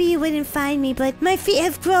thought maybe you wouldn't find me, but my feet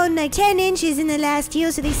have grown like 10 inches in the last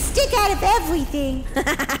year, so they stick out of everything.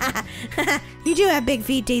 You do have big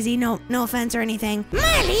feet, Daisy. No offense or anything.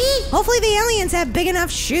 Molly! Hopefully the aliens have big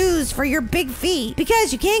enough shoes for your big feet,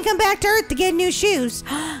 because you can't come back to Earth to get new shoes.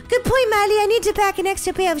 Good point, Molly. I need to pack an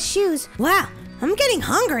extra pair of shoes. Wow. I'm getting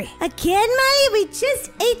hungry. Again, Molly? We just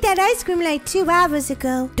ate that ice cream like 2 hours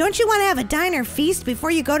ago. Don't you want to have a diner feast before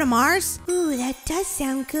you go to Mars? Ooh, that does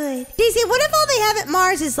sound good. Daisy, what if all they have at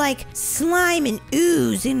Mars is like slime and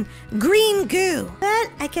ooze and green goo? Well,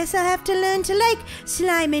 I guess I'll have to learn to like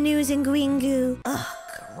slime and ooze and green goo. Ugh,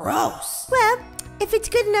 gross. Well, if it's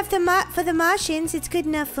good enough for the Martians, it's good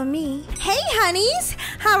enough for me. Hey, honeys.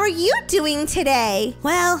 How are you doing today?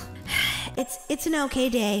 Well... It's an okay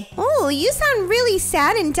day. Oh, you sound really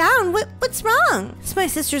sad and down. What's wrong? It's my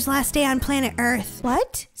sister's last day on planet Earth.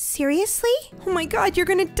 What? Seriously? Oh my god, you're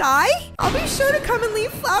gonna die? I'll be sure to come and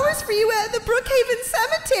leave flowers for you at the Brookhaven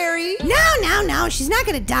Cemetery. No. She's not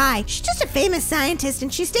gonna die. She's just a famous scientist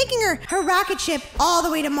and she's taking her rocket ship all the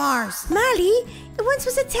way to Mars. Molly, you weren't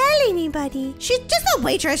supposed to tell anybody. She's just a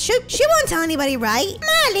waitress. She won't tell anybody, right?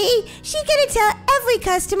 Molly, she's gonna tell every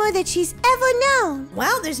customer that she's ever known.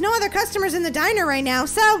 Well, there's no other customers in the diner right now,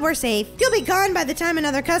 so we're safe. You'll be gone by the time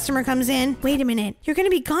another customer comes in. Wait a minute. You're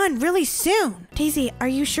gonna be gone really soon. Daisy, are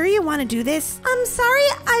you sure you want to do this? I'm sorry,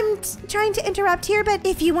 I'm trying to interrupt here, but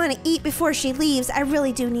if you want to eat before she leaves, I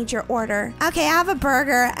really do need your order. Okay, I'll have a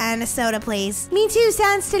burger and a soda, please. Me too,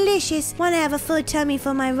 sounds delicious. Want to have a full tummy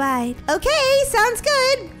for my ride. Okay, sounds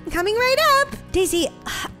good. Coming right up. Daisy,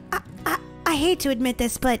 I hate to admit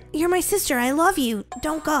this, but you're my sister. I love you.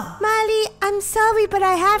 Don't go. Molly, I'm sorry, but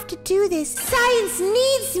I have to do this. Science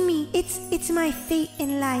needs me. It's my fate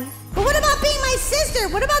in life. But what about being my sister?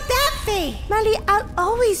 What about that fate? Molly, I'll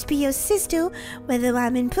always be your sister, whether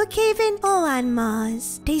I'm in Brookhaven or on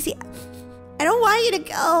Mars. Daisy, I don't want you to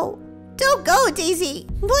go. Don't go, Daisy.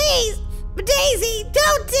 Please. Daisy,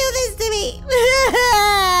 don't do this to me.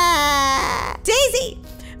 Daisy,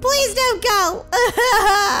 please don't go.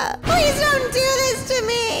 Please don't do this to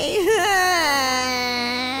me.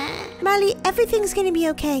 Molly, everything's gonna be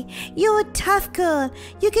okay. You're a tough girl.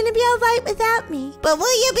 You're gonna be all right without me. But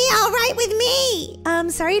will you be all right with me?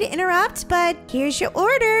 Sorry to interrupt, but here's your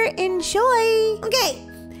order. Enjoy. Okay,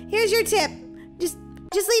 here's your tip.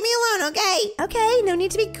 Just leave me alone, okay? Okay, no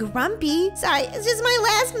need to be grumpy. Sorry, it's just my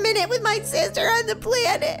last minute with my sister on the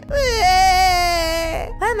planet.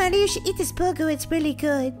 Well, Molly, you should eat this burger. It's really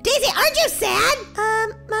good. Daisy, aren't you sad?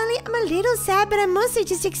 Molly, I'm a little sad, but I'm mostly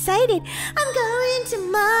just excited. I'm going to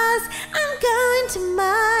Mars. I'm going to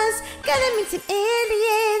Mars. Gonna meet some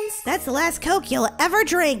aliens. That's the last Coke you'll ever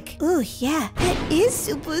drink. Ooh, yeah, that is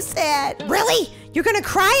super sad. Really? You're gonna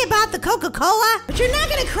cry about the Coca-Cola? But you're not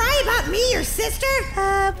gonna cry about me, your sister?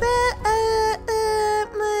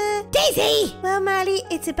 Daisy! Well, Molly,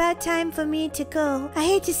 it's about time for me to go. I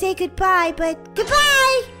hate to say goodbye, but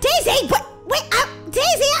goodbye! Daisy! Wait,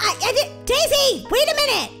 Daisy! Daisy! Wait a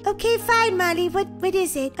minute! Okay, fine, Molly. What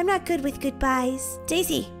is it? I'm not good with goodbyes.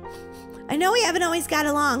 Daisy, I know we haven't always got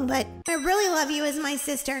along, but I really love you as my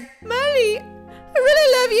sister. Molly, I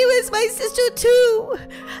really love you as my sister, too.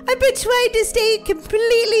 I've been trying to stay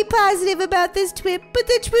completely positive about this trip, but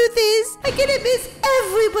the truth is, I'm gonna miss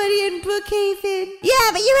everybody in Brookhaven.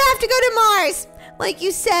 Yeah, but you have to go to Mars. Like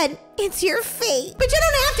you said, it's your fate. But you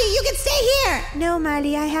don't have to. You can stay here. No,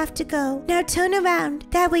 Molly, I have to go. Now turn around.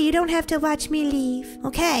 That way you don't have to watch me leave.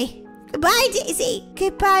 Okay. Goodbye, Daisy.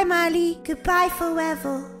 Goodbye, Molly. Goodbye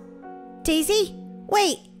forever. Daisy?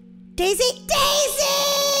 Wait. Daisy?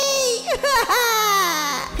 Daisy!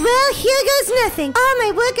 Well, here goes nothing. All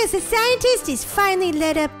my work as a scientist is finally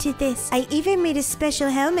led up to this. I even made a special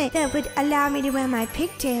helmet that would allow me to wear my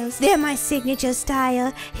pigtails. They're my signature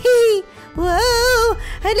style. Hee! Whoa!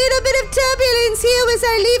 A little bit of turbulence here as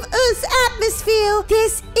I leave Earth's atmosphere.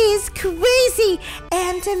 This is crazy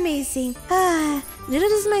and amazing. Little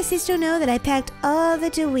does my sister know that I packed all the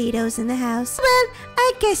Doritos in the house. Well,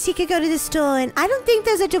 I guess she could go to the store, and I don't think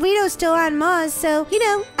there's a Dorito store on Mars, so,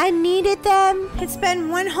 I needed them. It's been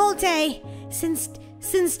one whole day since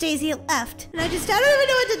Daisy left. And I don't even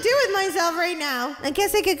know what to do with myself right now. I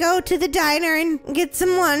guess I could go to the diner and get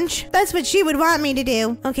some lunch. That's what she would want me to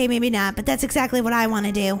do. Okay, maybe not, but that's exactly what I want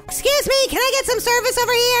to do. Excuse me, can I get some service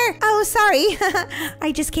over here? Oh, sorry.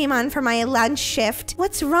 I just came on for my lunch shift.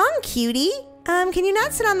 What's wrong, cutie? Can you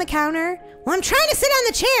not sit on the counter? Well, I'm trying to sit on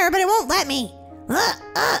the chair, but it won't let me.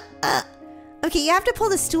 Okay, you have to pull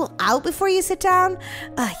the stool out before you sit down.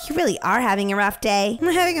 You really are having a rough day.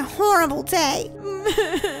 I'm having a horrible day.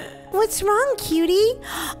 What's wrong, cutie?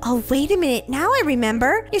 Oh, wait a minute. Now I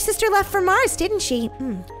remember. Your sister left for Mars, didn't she?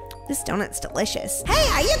 This donut's delicious. Hey,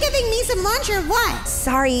 are you giving me some lunch or what?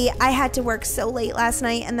 Sorry, I had to work so late last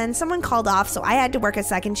night, and then someone called off, so I had to work a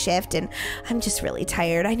second shift, and I'm just really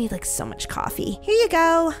tired. I need so much coffee. Here you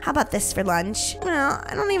go. How about this for lunch? Well,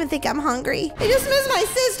 I don't even think I'm hungry. I just miss my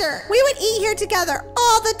sister. We would eat here together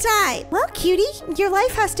all the time. Well, cutie, your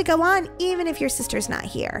life has to go on, even if your sister's not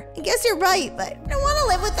here. I guess you're right, but I don't want to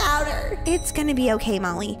live without her. It's gonna be okay,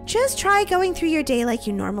 Molly. Just try going through your day like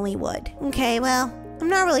you normally would. Okay, well, I'm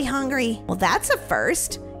not really hungry. Well, that's a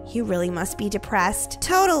first. You really must be depressed.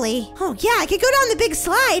 Totally. Oh, yeah, I could go down the big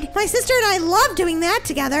slide. My sister and I love doing that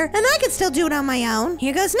together, and I could still do it on my own.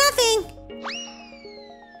 Here goes nothing.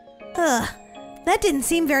 Ugh, that didn't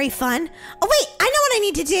seem very fun. Oh, wait, I know what I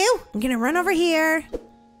need to do. I'm gonna run over here.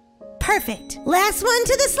 Perfect. Last one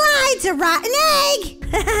to the slides, a rotten egg.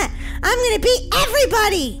 I'm gonna beat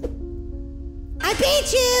everybody. I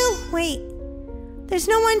beat you. Wait. There's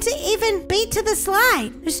no one to even beat to the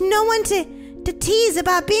slide. There's no one to tease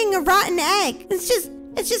about being a rotten egg. It's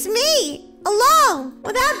just me, alone,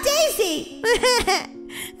 without Daisy.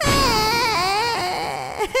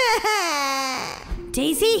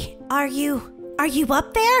 Daisy, are you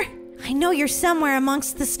up there? I know you're somewhere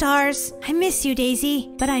amongst the stars. I miss you, Daisy,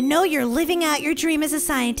 but I know you're living out your dream as a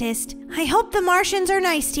scientist. I hope the Martians are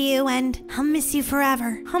nice to you, and I'll miss you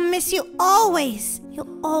forever. I'll miss you always.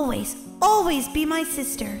 You'll always be my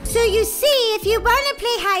sister. So you see, if you want to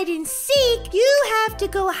play hide and seek, you have to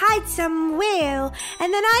go hide somewhere,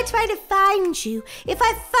 and then I try to find you. If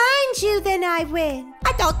I find you, then I win.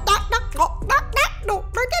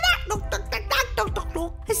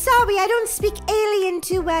 Sorry, I don't speak alien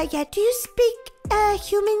too well yet. Do you speak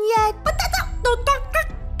human yet?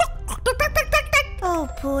 Oh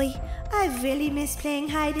boy, I really miss playing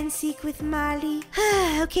hide and seek with Molly.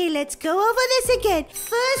 Okay, let's go over this again.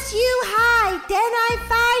 First you hide, then I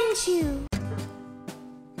find you.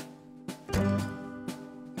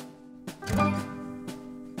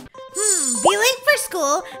 Be late for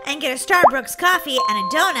school and get a Starbucks coffee and a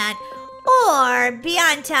donut, or be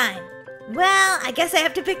on time. Well, I guess I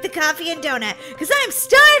have to pick the coffee and donut, because I'm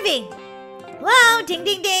starving. Hello? Ding,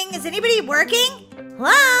 ding, ding. Is anybody working?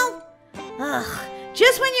 Hello? Ugh,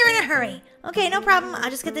 just when you're in a hurry. Okay, no problem. I'll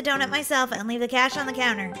just get the donut myself and leave the cash on the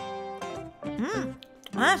counter.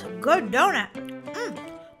 That's a good donut.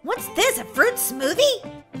 What's this, a fruit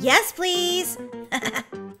smoothie? Yes, please.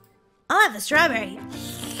 I'll have the strawberry.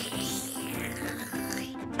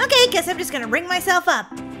 Okay, guess I'm just gonna ring myself up.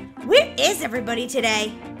 Where is everybody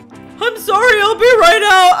today? I'm sorry, I'll be right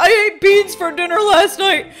out. I ate beans for dinner last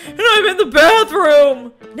night, and I'm in the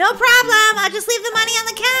bathroom. No problem. I'll just leave the money on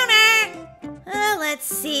the counter. Let's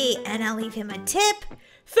see. And I'll leave him a tip.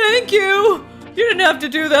 Thank you. You didn't have to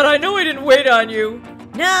do that. I know I didn't wait on you.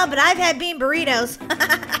 No, but I've had bean burritos.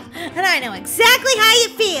 And I know exactly how you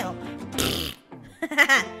feel.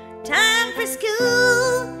 Time for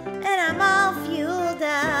school. And I'm all fueled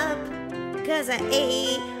up. 'Cause I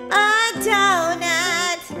ate a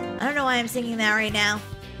donut. I don't know why I'm singing that right now.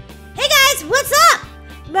 Hey guys, what's up?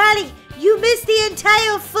 Molly, you missed the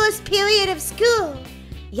entire first period of school.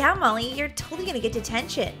 Yeah, Molly, you're totally gonna get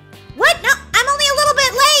detention. What? No, I'm only a little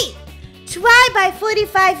bit late. Try by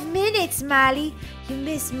 45 minutes, Molly. You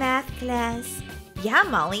missed math class. Yeah,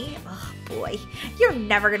 Molly. Oh, boy. You're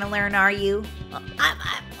never gonna learn, are you?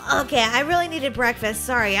 Okay, I really needed breakfast.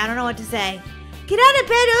 Sorry, I don't know what to say. Get out of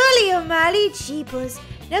bed earlier, Molly. Jeepers.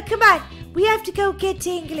 Now, come on. We have to go get to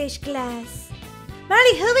English class.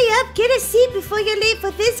 Molly, hurry up. Get a seat before you're late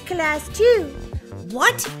for this class, too.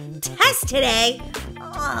 What? Test today?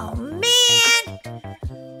 Oh, man.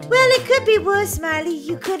 Well, it could be worse, Molly.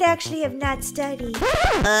 You could actually have not studied.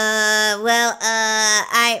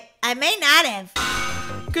 I may not have.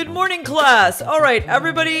 Good morning, class. All right,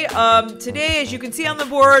 everybody. Today, as you can see on the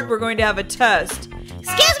board, we're going to have a test.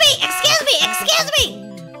 Excuse me! Excuse me! Excuse me!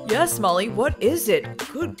 Yes, Molly, what is it?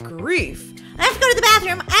 Good grief. I have to go to the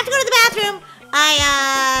bathroom.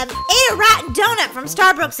 I ate a rotten donut from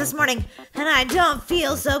Starbucks this morning, and I don't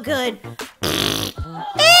feel so good.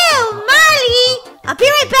 Ew, Molly! I'll be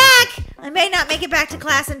right back. I may not make it back to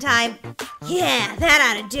class in time. Yeah, that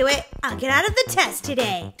ought to do it. I'll get out of the test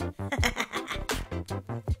today.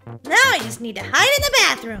 Now I just need to hide in the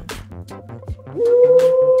bathroom.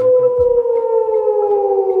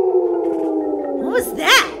 What was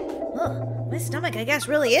that? Oh, my stomach, I guess,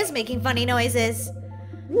 really is making funny noises.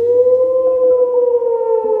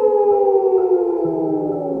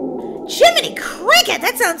 Jiminy Cricket,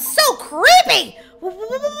 that sounds so creepy! What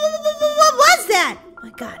was that? Oh my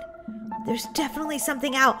God, there's definitely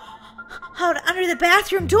something out under the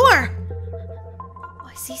bathroom door. Oh,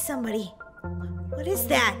 I see somebody. What is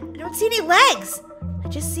that? I don't see any legs. I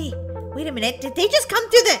just see, wait a minute, did they just come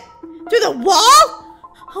through the wall?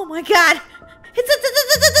 Oh my God.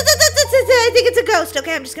 I think it's a ghost.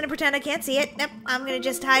 Okay, I'm just gonna pretend I can't see it. Nope, I'm gonna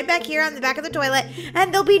just hide back here on the back of the toilet,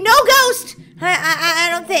 and there'll be no ghost. I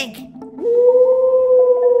don't think.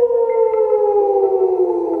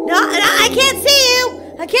 No, I can't see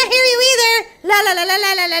you. I can't hear you either. La la la la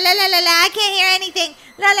la la la la la la. I can't hear anything.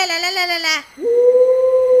 La la la la la la la.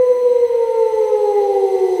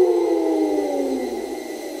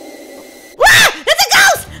 It's a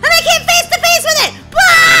ghost, and I came face to face with it.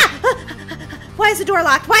 Why is the door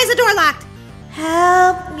locked? Why is the door locked?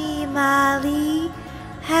 Help me, Molly.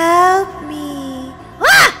 Help me.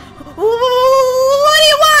 Ah! What do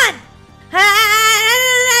you want? I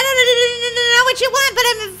don't know what you want, but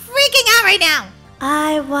I'm freaking out right now.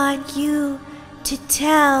 I want you to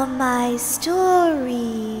tell my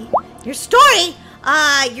story. Your story?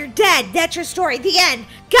 You're dead. That's your story. The end.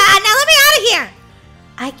 God, now let me out of here.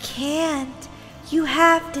 I can't. You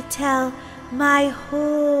have to tell my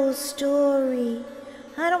whole story.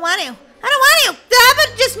 I don't want to. I don't want to.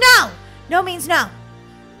 But just no. No means no.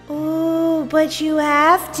 Oh, but you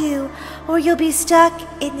have to. or you'll be stuck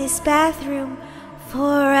in this bathroom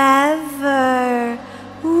forever.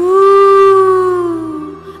 Ooh.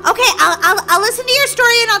 Okay, I'll listen to your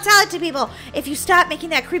story and I'll tell it to people. If you stop making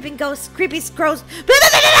that creepy ghost I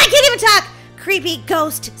can't even talk. Creepy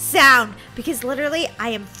ghost sound, because literally I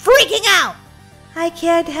am freaking out. I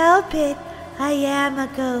can't help it. I am a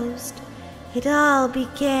ghost. It all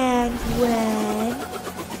began when...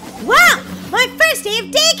 Wow, my first day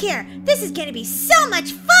of daycare. This is gonna be so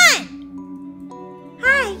much fun.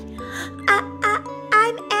 Hi,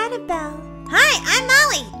 I'm Annabelle. Hi, I'm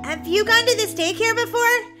Molly. Have you gone to this daycare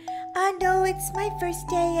before? No, it's my first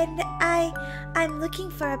day and I'm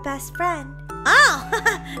looking for a best friend. Oh,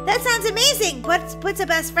 that sounds amazing. What's a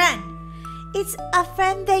best friend? It's a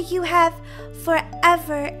friend that you have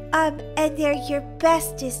forever, and they're your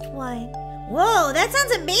bestest one. Whoa, that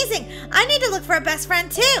sounds amazing. I need to look for a best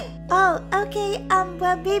friend too. Oh, okay,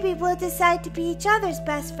 well, maybe we'll decide to be each other's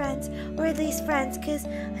best friends, or at least friends, because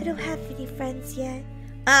I don't have any friends yet.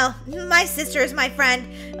 Oh, my sister is my friend.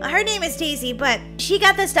 Her name is Daisy, but she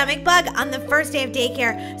got the stomach bug on the first day of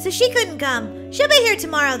daycare, so she couldn't come. She'll be here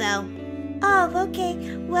tomorrow though. Oh,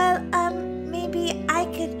 okay, well, maybe I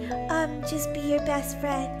could, just be your best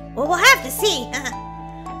friend. Well, we'll have to see.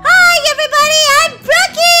 Hi, everybody! I'm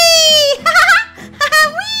Brookie!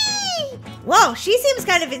 Whee! Whoa, she seems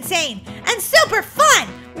kind of insane and super fun.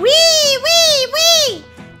 Wee!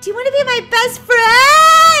 Do you want to be my best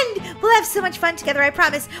friend? We'll have so much fun together, I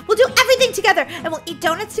promise. We'll do everything together, and we'll eat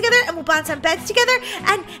donuts together, and we'll bounce on beds together,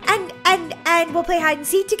 and we'll play hide and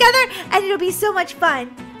seek together, and it'll be so much fun.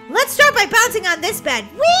 Let's start by bouncing on this bed.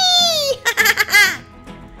 Whee!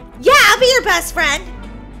 Yeah, I'll be your best friend.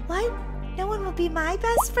 What? No one will be my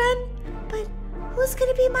best friend? But who's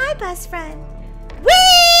gonna be my best friend?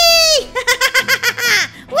 Whee!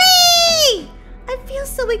 Whee! I feel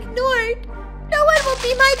so ignored. No one will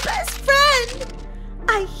be my best friend.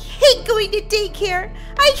 I hate going to daycare.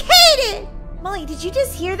 I hate it. Molly, did you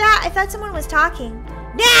just hear that? I thought someone was talking.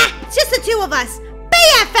 Nah, it's just the two of us.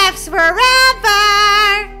 BFFs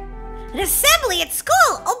forever! An assembly at school!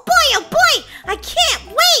 Oh boy, I can't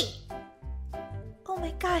wait! Oh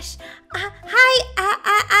my gosh. Hi,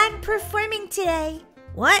 I'm performing today.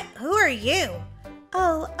 What? Who are you?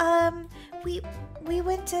 Oh, we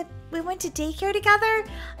went to daycare together.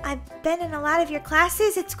 I've been in a lot of your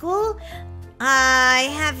classes at school. I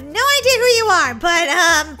have no idea who you are, but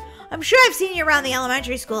I'm sure I've seen you around the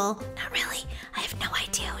elementary school. Not really. I have no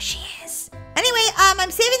idea who she is. Anyway,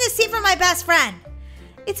 I'm saving this seat for my best friend.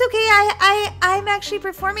 It's okay. I'm actually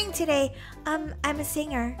performing today. I'm a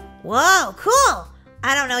singer. Whoa, cool.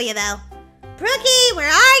 I don't know you though. Brookie, where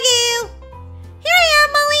are you? Here I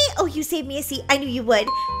am, Molly. Oh, you saved me a seat. I knew you would.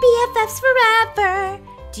 BFFs forever.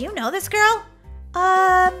 Do you know this girl?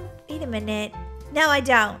 Wait a minute. No, I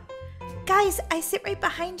don't. Guys, I sit right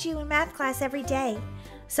behind you in math class every day.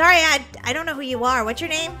 Sorry, I don't know who you are. What's your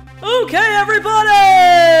name? Okay, everybody!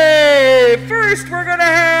 First, we're gonna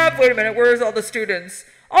have... Wait a minute, where's all the students?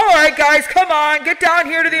 All right, guys, come on. Get down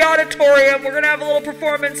here to the auditorium. We're gonna have a little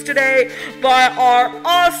performance today by our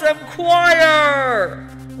awesome choir.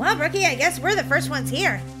 Well, Brookie, I guess we're the first ones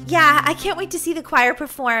here. Yeah, I can't wait to see the choir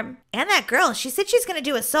perform. And that girl, she said she's gonna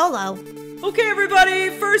do a solo. Okay, everybody,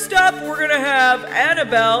 first up, we're gonna have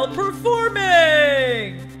Annabelle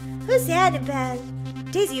performing. Who's Annabelle?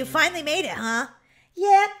 Daisy, you finally made it, huh?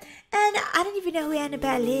 Yeah, and I don't even know who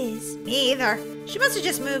Annabelle is. Me either. She must have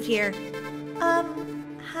just moved here.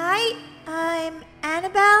 Hi, I'm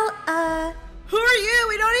Annabelle. Who are you?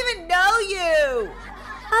 We don't even know you.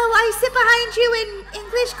 Oh, I sit behind you in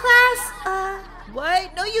English class.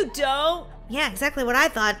 What? No, you don't. Yeah, exactly what I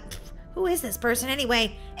thought. Who is this person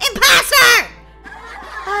anyway? Imposter!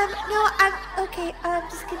 No, okay, I'm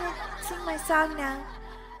just gonna sing my song now.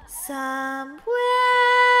 Somewhere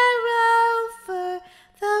over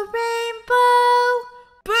the rainbow.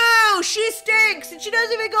 Boo! She stinks, and she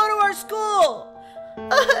doesn't even go to our school.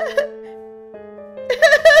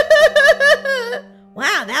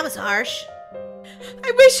 Wow, that was harsh.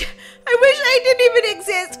 I wish I didn't even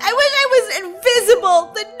exist. I wish I was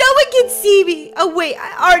invisible, that no one can see me. Oh wait,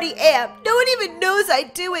 I already am. No one even knows I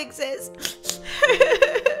do exist.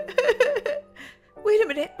 Wait a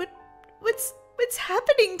minute. What's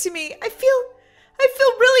happening to me? I feel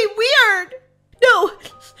really weird. No,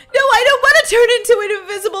 I don't want to turn into an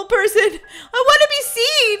invisible person. I want to be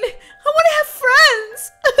seen. I want to have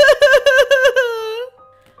friends.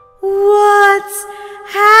 What's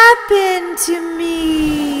happened to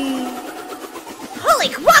me? Holy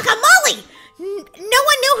guacamole! No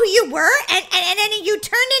one knew who you were, and you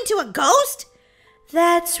turned into a ghost?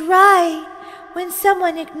 That's right. When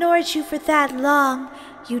someone ignores you for that long,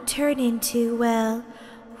 you turn into, well,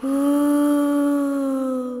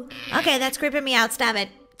 ooh. Okay, that's creeping me out. Stop it.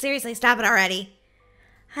 Seriously, stop it already.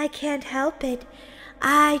 I can't help it.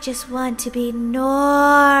 I just want to be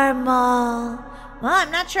normal. Well,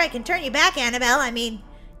 I'm not sure I can turn you back, Annabelle. I mean,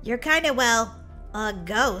 you're kind of, well, a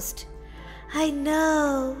ghost. I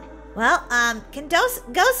know. Well, can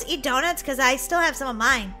ghosts eat donuts? Because I still have some of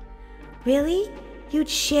mine. Really? You'd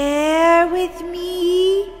share with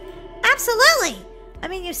me? Absolutely. I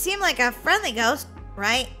mean, you seem like a friendly ghost,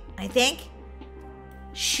 right? I think.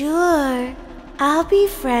 Sure. I'll be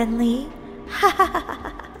friendly.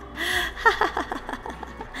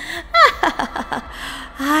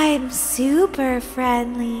 I'm super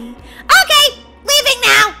friendly. Okay, leaving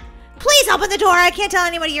now. Please open the door. I can't tell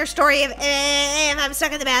anybody your story if I'm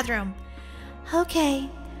stuck in the bathroom. Okay,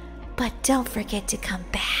 but don't forget to come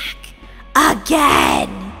back.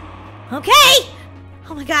 Again! Okay.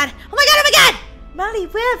 Oh my god. Oh my god. Oh my god. Molly,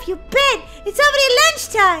 where have you been? It's already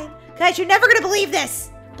lunchtime. Guys, you're never gonna believe this.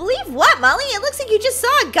 Believe what, Molly? It looks like you just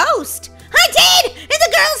saw a ghost. I did! In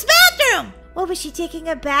the girls' bathroom! What, was she taking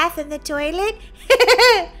a bath in the toilet?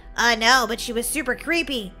 No, but she was super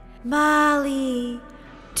creepy. Molly,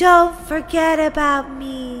 don't forget about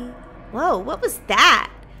me. Whoa, what was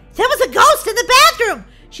that? That was a ghost in the bathroom!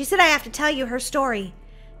 She said I have to tell you her story.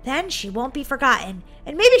 Then she won't be forgotten,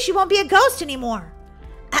 and maybe she won't be a ghost anymore.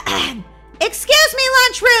 Excuse me,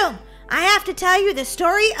 lunchroom! I have to tell you the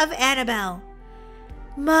story of Annabelle.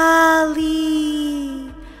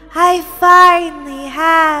 Molly, I finally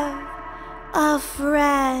have a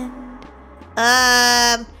friend.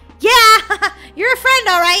 Yeah, you're a friend,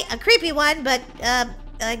 all right. A creepy one, but,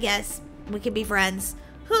 I guess we can be friends.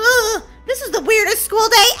 This is the weirdest school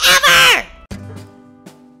day ever!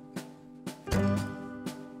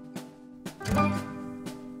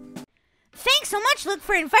 Thanks so much, Luke,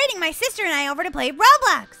 for inviting my sister and I over to play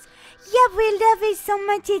Roblox. Yeah, we love it so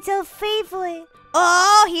much. It's our favorite.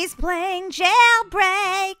 Oh, he's playing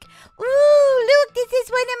Jailbreak. Ooh, Luke, this is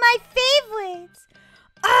one of my favorites.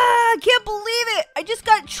 I can't believe it. I just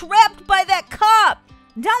got trapped by that cop.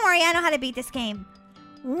 Don't worry, I know how to beat this game.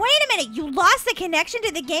 Wait a minute, you lost the connection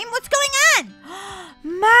to the game? What's going on?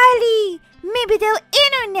 Molly, maybe the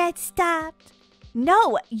internet stopped.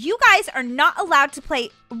 No, you guys are not allowed to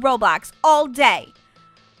play Roblox all day.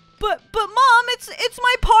 But Mom, it's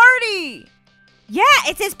my party. Yeah,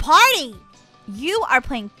 it's his party. You are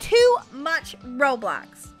playing too much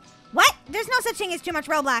Roblox. What? There's no such thing as too much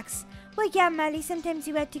Roblox. Well, yeah, Molly, sometimes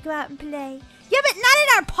you have to go out and play. Yeah, but not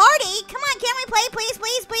at our party. Come on, can't we play, please,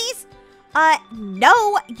 please, please?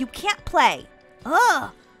 No, you can't play.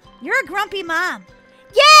 Ugh, you're a grumpy mom.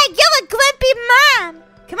 Yeah, you're a grumpy mom.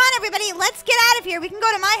 Come on, everybody, let's get out of here. We can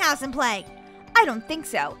go to my house and play. I don't think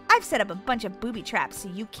so. I've set up a bunch of booby traps so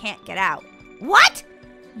you can't get out. What?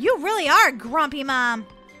 You really are a grumpy mom.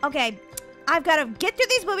 Okay, I've got to get through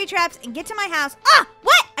these booby traps and get to my house. Ah,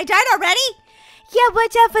 what? I died already? Yeah,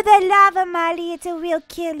 watch out for that lava, Molly. It's a real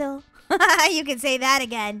killer. You can say that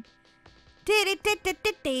again. Come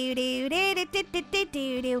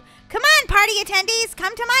on, party attendees.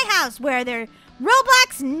 Come to my house where their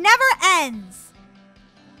Roblox never ends.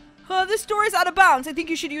 This door is out of bounds. I think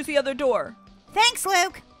you should use the other door. Thanks,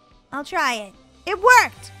 Luke. I'll try it. It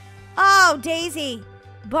worked. Oh, Daisy.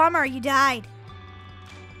 Bummer, you died.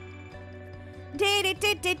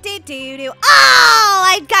 Oh,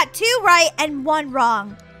 I got 2 right and 1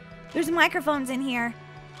 wrong. There's microphones in here.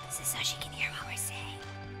 This is so she can hear what we're saying.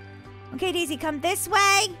 Okay, Daisy, come this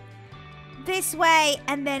way,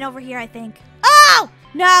 and then over here, I think. Oh,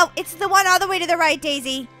 no, it's the one all the way to the right,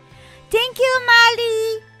 Daisy. Thank you,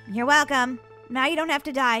 Molly. You're welcome. Now you don't have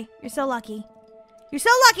to die. You're so lucky. You're so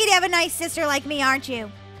lucky to have a nice sister like me, aren't you?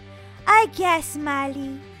 I guess,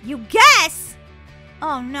 Molly. You guess?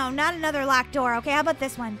 Oh, no, not another locked door. Okay, how about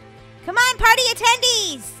this one? Come on, party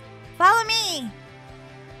attendees. Follow me.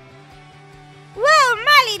 Whoa,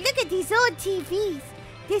 Molly, look at these old TVs.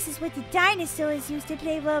 This is what the dinosaurs used to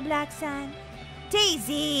play Roblox on.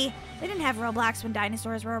 Daisy, they didn't have Roblox when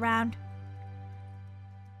dinosaurs were around.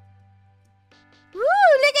 Ooh,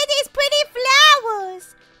 look at these pretty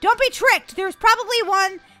flowers. Don't be tricked. There's probably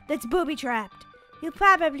one that's booby-trapped. You're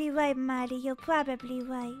probably right, Molly. You're probably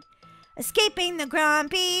right. Escaping the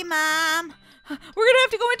grumpy mom. We're gonna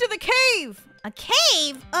have to go into the cave. A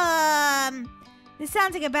cave? This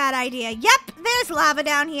sounds like a bad idea. Yep, there's lava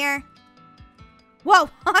down here. Whoa,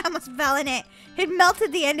 I almost fell in it. It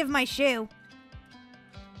melted the end of my shoe.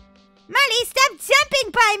 Molly, stop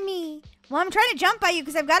jumping by me. Well, I'm trying to jump by you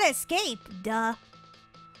because I've got to escape. Duh.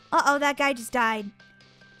 Uh-oh, that guy just died.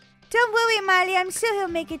 Don't worry, Molly. I'm sure he'll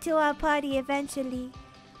make it to our party eventually.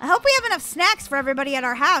 I hope we have enough snacks for everybody at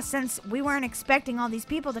our house since we weren't expecting all these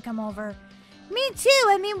people to come over. Me too.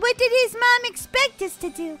 I mean, what did his mom expect us to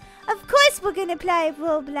do? Of course we're gonna play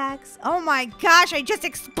Roblox. Oh my gosh, I just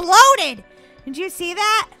exploded! Did you see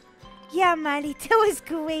that? Yeah, Molly, that was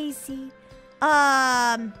crazy.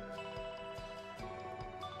 I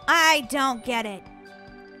don't get it.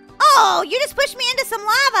 Oh, you just pushed me into some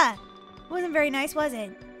lava! Wasn't very nice, was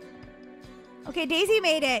it? Okay, Daisy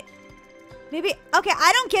made it. Maybe, okay,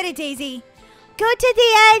 I don't get it, Daisy. Go to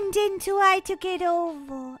the end and try to get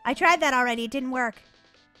over. I tried that already, it didn't work.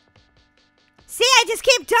 See, I just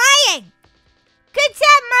keep dying! Good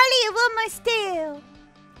job, Molly, you're almost there.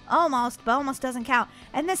 Almost, but almost doesn't count.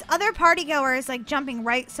 And this other party goer is like jumping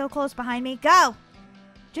right so close behind me. Go!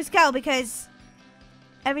 Just go, because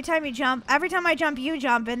every time I jump, you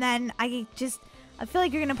jump, and then I feel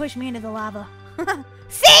like you're gonna push me into the lava.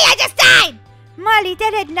 See, I just died! Molly,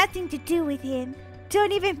 that had nothing to do with him.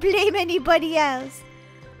 Don't even blame anybody else.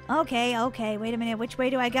 Okay, wait a minute, which way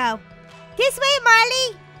do I go? This way,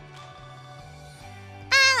 Molly.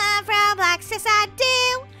 I love Roblox, yes I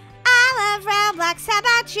do. I love Roblox, how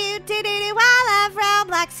about you? Do-do-do, I love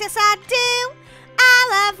Roblox, yes I do. I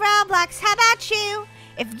love Roblox, how about you?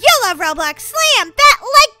 If you love Roblox, slam that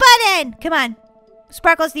like button! Come on.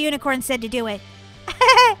 Sparkles the unicorn said to do it.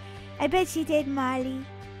 I bet she did, Molly.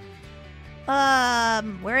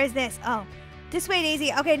 Where is this? Oh, this way,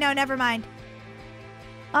 Daisy. Okay, no, never mind.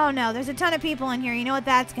 Oh no, there's a ton of people in here. You know what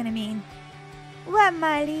that's gonna mean? What,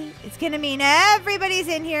 Molly? It's gonna mean everybody's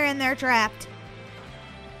in here and they're trapped.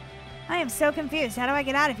 I am so confused. How do I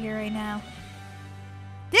get out of here right now?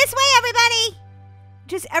 This way, everybody!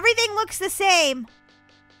 Just everything looks the same.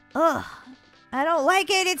 Ugh, I don't like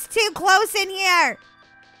it. It's too close in here.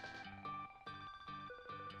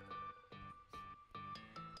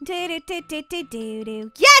 Yes,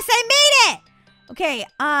 I made it! Okay,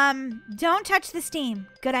 don't touch the steam.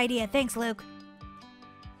 Good idea. Thanks, Luke.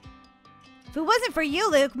 If it wasn't for you,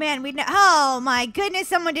 Luke, man, we'd know. Oh, my goodness,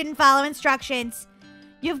 someone didn't follow instructions.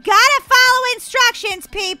 You've got to follow instructions,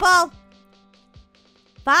 people.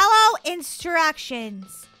 Follow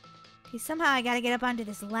instructions. Okay, somehow I got to get up onto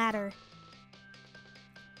this ladder.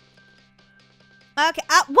 Okay,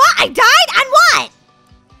 what? I died? On what?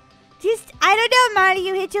 I don't know, Molly.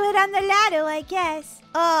 You hit to it on the ladder, I guess.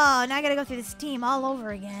 Oh, now I gotta go through the steam all over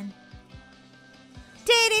again.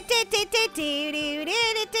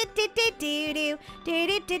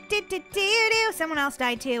 Someone else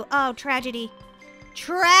died too. Oh, tragedy.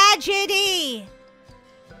 Tragedy!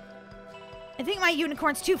 I think my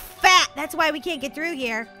unicorn's too fat. That's why we can't get through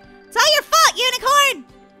here. It's all your fault, unicorn!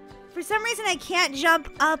 For some reason, I can't jump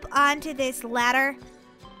up onto this ladder.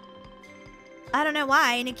 I don't know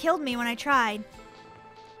why, and it killed me when I tried.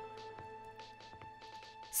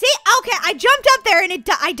 See? Okay, I jumped up there and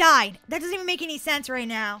I died. That doesn't even make any sense right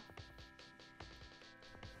now.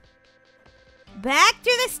 Back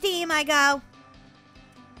through the steam I go.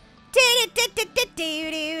 Okay, I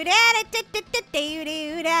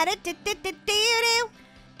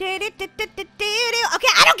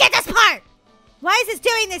don't get this part. Why is this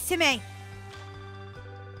doing this to me?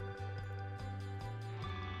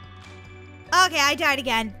 Okay, I died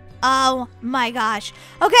again. Oh my gosh.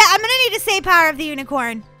 Okay, I'm gonna need to say Power of the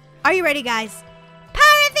Unicorn. Are you ready, guys?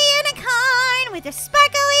 Power of the Unicorn with a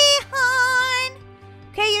sparkly horn.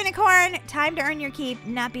 Okay, Unicorn, time to earn your keep,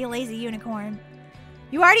 not be a lazy unicorn.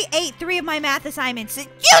 You already ate 3 of my math assignments. You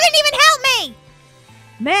didn't even help me!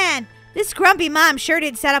 Man, this grumpy mom sure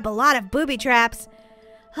did set up a lot of booby traps.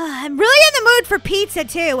 I'm really in the mood for pizza,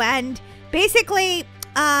 too, and basically,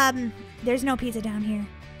 there's no pizza down here.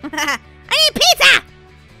 I need pizza!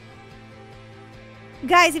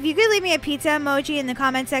 Guys, if you could leave me a pizza emoji in the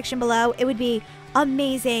comment section below, it would be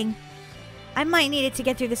amazing. I might need it to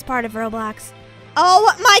get through this part of Roblox.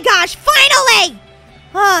 Oh my gosh, finally!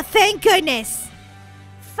 Oh, thank goodness.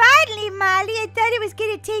 Finally, Molly, I thought it was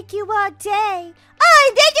going to take you all day. Oh,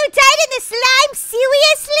 and then you died in the slime?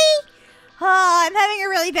 Seriously? Oh, I'm having a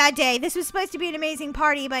really bad day. This was supposed to be an amazing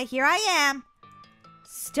party, but here I am.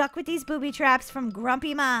 Stuck with these booby traps from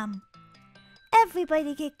Grumpy Mom.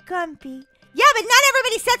 Everybody get grumpy. Yeah, but not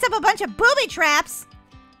everybody sets up a bunch of booby traps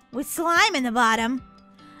with slime in the bottom.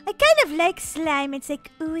 I kind of like slime. It's like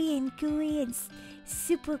ooey and gooey and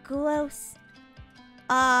super gross.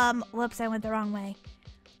 Whoops, I went the wrong way.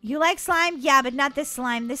 You like slime? Yeah, but not this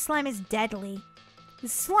slime. This slime is deadly.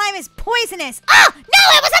 This slime is poisonous. Oh, no,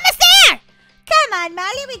 it was on the stair! Come on,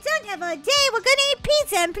 Molly, we don't have all day. We're gonna eat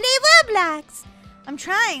pizza and play Roblox. I'm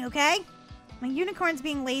trying, okay? My unicorn's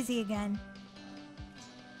being lazy again.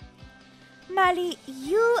 Molly,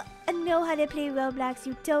 you know how to play Roblox.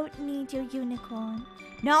 You don't need your unicorn.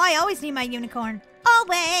 No, I always need my unicorn.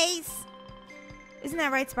 Always. Isn't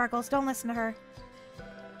that right, Sparkles? Don't listen to her.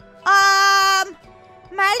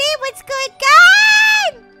 Miley, what's going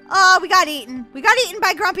on? Oh, we got eaten. We got eaten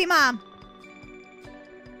by Grumpy Mom.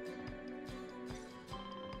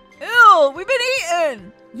 Ew, we've been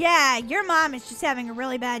eaten. Yeah, your mom is just having a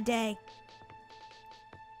really bad day.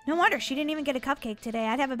 No wonder she didn't even get a cupcake today.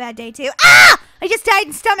 I'd have a bad day too. Ah! I just died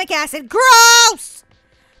in stomach acid. Gross!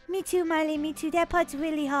 Me too, Miley. Me too. That part's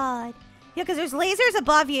really hard. Yeah, because there's lasers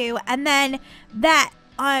above you, and then that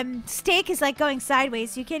steak is like going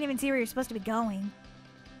sideways, so you can't even see where you're supposed to be going.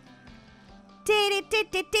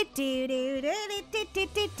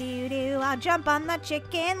 I'll jump on the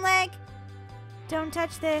chicken leg. Don't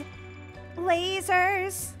touch the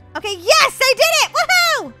lasers. Okay, yes, I did it!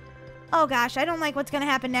 Woohoo! Oh gosh, I don't like what's gonna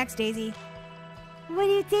happen next, Daisy. What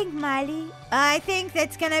do you think, Miley? I think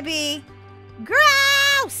that's gonna be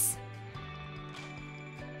gross!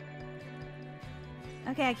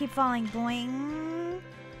 Okay, I keep falling. Boing.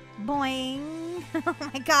 Boing. Oh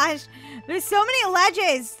my gosh. There's so many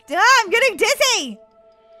ledges. I'm getting dizzy.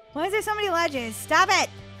 Why is there so many ledges? Stop it.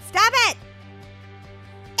 Stop it.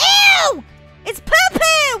 Ew! It's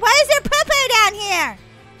poo-poo! Why is there poo-poo down here?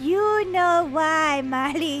 You know why,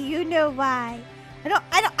 Miley. You know why.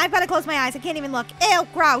 I've got to close my eyes. I can't even look. Ew,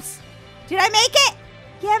 gross. Did I make it?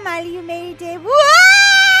 Yeah, Miley, you made it.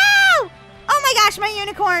 Whoa! Oh my gosh, my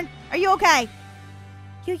unicorn. Are you okay?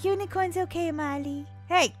 Your unicorn's okay, Miley.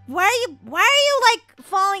 Hey, why are you like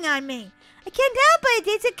falling on me? I can't help it.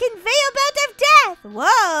 It's a conveyor belt of death.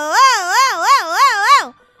 Whoa, whoa, whoa,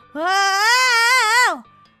 whoa, whoa,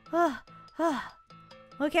 whoa. Whoa.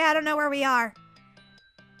 Okay, I don't know where we are.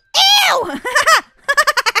 Ew!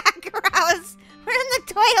 Gross. We're in the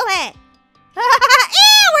toilet.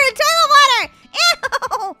 Ew, we're in toilet water.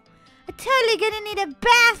 Ew. I'm totally gonna need a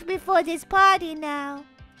bath before this party now.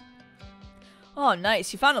 Oh,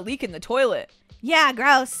 nice. You found a leak in the toilet. Yeah,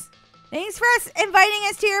 gross. Thanks for inviting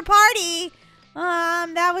us to your party.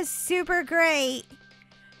 That was super great.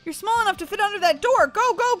 You're small enough to fit under that door.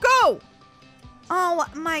 Go, go, go. Oh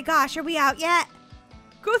my gosh, are we out yet?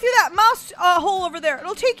 Go through that mouse hole over there.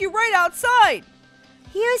 It'll take you right outside.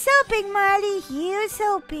 Here's hoping, Marty. Here's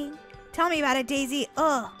hoping. Tell me about it, Daisy.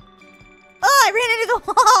 Ugh. Oh, I ran into the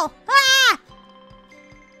wall. Ah!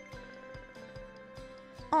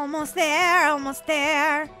 Almost there, almost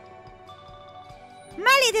there.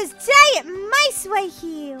 Miley, there's giant mice right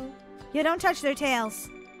here. You don't touch their tails.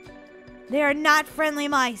 They are not friendly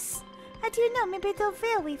mice. How do you know? Maybe they're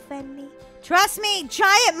very friendly. Trust me,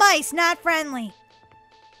 giant mice, not friendly.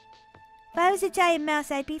 If I was a giant mouse,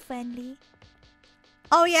 I'd be friendly.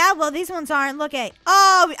 Oh yeah? Well, these ones aren't. Look at.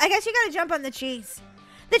 Oh, I guess you gotta jump on the cheese.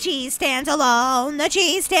 The cheese stands alone. The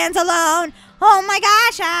cheese stands alone. Oh my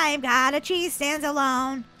gosh, I've got a cheese stands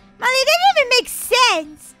alone. Molly, that didn't even make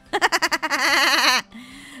sense.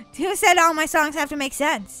 Who said all my songs have to make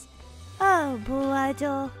sense? Oh, boy.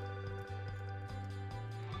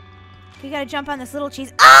 You gotta jump on this little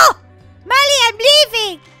cheese. Oh! Molly, I'm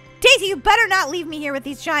leaving! Daisy, you better not leave me here with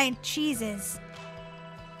these giant cheeses.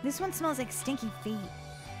 This one smells like stinky feet.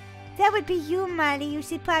 That would be you, Molly. You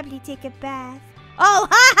should probably take a bath. Oh,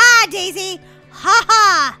 ha ha, Daisy! Ha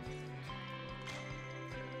ha!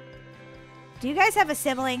 Do you guys have a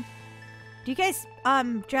sibling? Do you guys,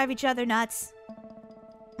 drive each other nuts?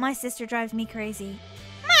 My sister drives me crazy.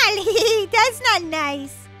 Molly, that's not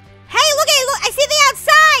nice. Hey, look, I see the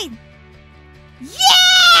outside!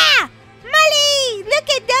 Yeah! Molly, look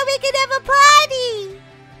at now we can have a party!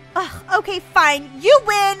 Ugh, okay, fine. You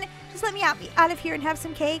win! Just let me out of here and have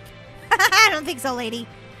some cake. I don't think so, lady.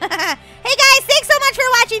 Hey guys, thanks so much for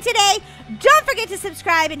watching today. Don't forget to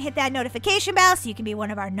subscribe and hit that notification bell so you can be one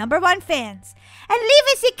of our #1 fans. And leave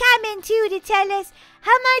us a comment too to tell us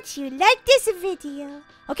how much you liked this video.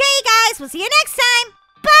 Okay guys, we'll see you next time.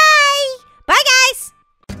 Bye! Bye guys!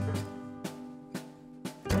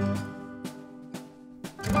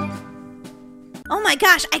 Oh my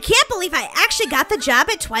gosh, I can't believe I actually got the job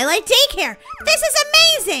at Twilight Daycare. This is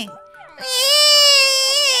amazing!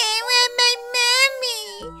 Where's my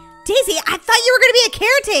mommy? Daisy, I thought you were going to be a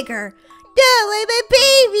caretaker. No, I'm a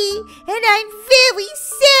baby, and I'm very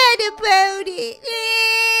sad about it.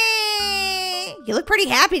 You look pretty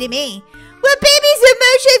happy to me. Well, baby's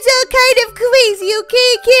emotions are kind of crazy,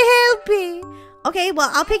 okay? Can't help it. Okay, well,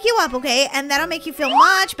 I'll pick you up, okay? And that'll make you feel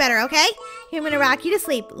much better, okay? Here, I'm gonna rock you to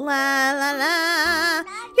sleep. La, la, la.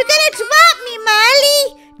 You're gonna drop me,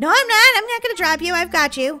 Molly. No, I'm not. I'm not gonna drop you. I've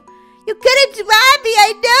got you. You're gonna drop me.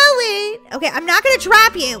 I know it. Okay, I'm not gonna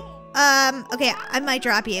drop you. Okay, I might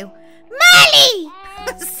drop you. Molly!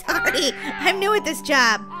 Sorry, I'm new at this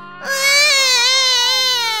job.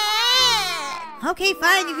 Okay,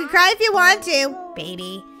 fine. You can cry if you want to,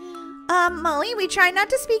 baby. Molly, we try not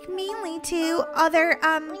to speak meanly to other,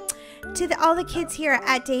 all the kids here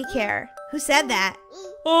at daycare. Who said that?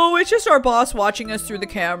 Oh, it's just our boss watching us through the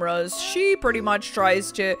cameras. She pretty much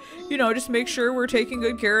tries to, just make sure we're taking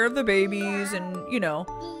good care of the babies and,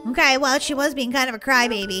 Okay, well, she was being kind of a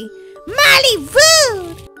crybaby. Molly,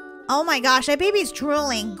 rude! Oh my gosh, that baby's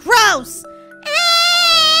drooling. Gross!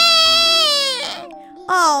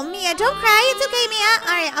 Oh, Mia, don't cry. It's okay, Mia.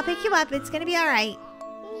 All right, I'll pick you up. It's gonna be all right.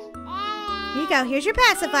 Here you go. Here's your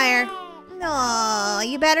pacifier. Oh,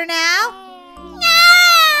 you better now?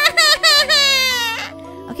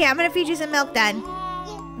 Okay, I'm gonna feed you some milk then.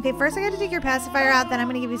 Okay, first I gotta take your pacifier out, then I'm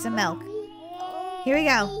gonna give you some milk. Here we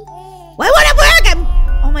go. Why won't it work?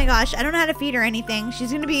 Oh my gosh, I don't know how to feed her anything.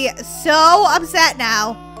 She's gonna be so upset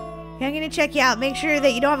now. Okay, I'm gonna check you out. Make sure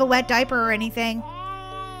that you don't have a wet diaper or anything.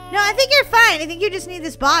 No, I think you're fine. I think you just need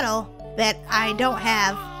this bottle that I don't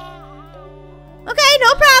have. Okay,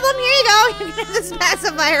 no problem. Here you go. You can have this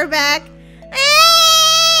pacifier back.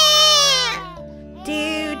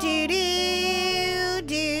 Do, do, do.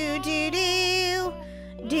 Do, do, do.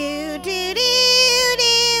 Do, do, do.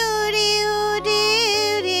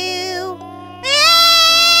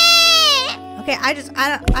 Okay, I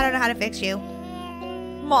don't know how to fix you.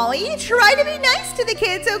 Molly, try to be nice to the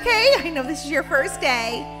kids, okay? I know this is your first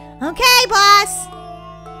day. Okay, boss.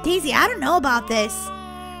 Daisy, I don't know about this.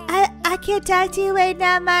 I can't talk to you right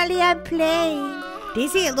now, Molly. I'm playing.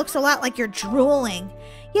 Daisy, it looks a lot like you're drooling.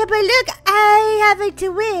 Yeah, but look, I have it to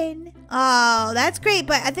win. Oh, that's great,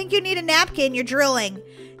 but I think you need a napkin. You're drooling.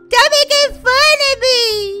 Don't make it fun of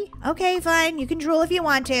me. Okay, fine. You can drool if you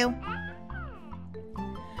want to.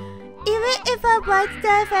 Even if I want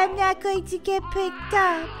stuff, I'm not going to get picked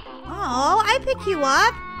up. Oh, I pick you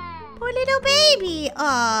up. Poor little baby.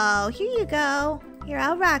 Oh, here you go. Here,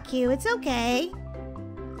 I'll rock you. It's okay.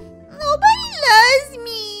 Nobody loves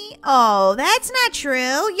me. Oh, that's not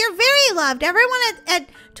true. You're very loved. Everyone at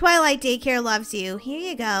Twilight Daycare loves you. Here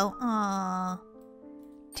you go. Aw.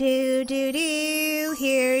 Do, do, do.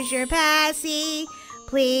 Here's your passy.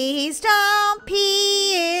 Please don't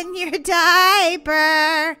pee in your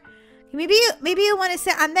diaper. Maybe you want to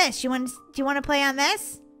sit on this. Do you want to play on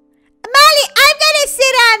this? Molly, I'm gonna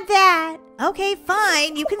sit on that. Okay,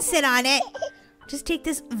 fine. You can sit on it. Just take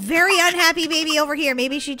this very unhappy baby over here.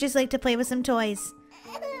 Maybe she'd just like to play with some toys.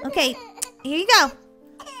 Okay, here you go.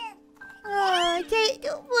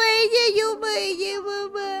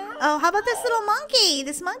 Oh, how about this little monkey?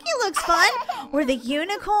 This monkey looks fun. Or the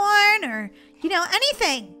unicorn, or,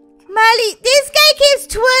 anything. Molly, this guy keeps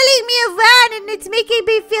twirling me around and it's making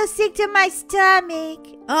me feel sick to my stomach.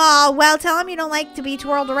 Oh, well, tell him you don't like to be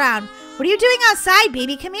twirled around. What are you doing outside,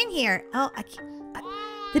 baby? Come in here. Oh,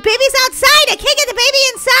 the baby's outside. I can't get the baby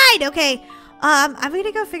inside. Okay, I'm going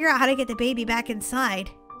to go figure out how to get the baby back inside.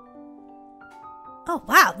 Oh,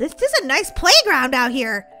 wow, this is a nice playground out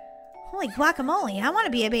here. Holy guacamole, I want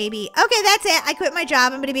to be a baby. Okay, that's it. I quit my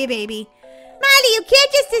job. I'm going to be a baby. Molly, you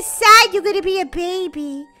can't just decide you're going to be a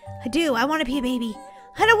baby. I do. I want to be a baby.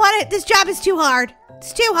 I don't want it. This job is too hard.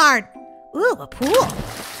 It's too hard. Ooh, a pool.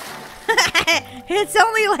 It's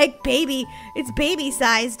only like baby. It's baby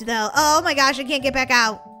sized though. Oh my gosh, I can't get back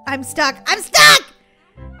out. I'm stuck. I'm stuck!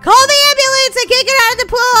 Call the ambulance. I can't get out of the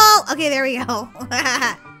pool. Okay, there we go.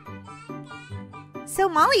 So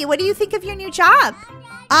Molly, what do you think of your new job?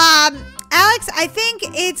 Alex, I think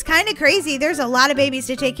it's kind of crazy. There's a lot of babies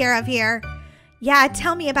to take care of here. Yeah,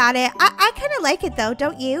 tell me about it. I kind of like it though,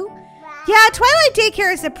 don't you? Yeah, Twilight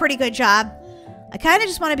Daycare is a pretty good job. I kind of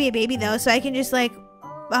just want to be a baby though, so I can just like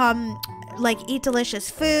eat delicious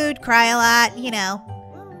food, cry a lot,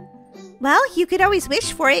 Well, you could always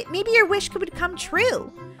wish for it. Maybe your wish could come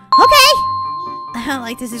true. Okay. I don't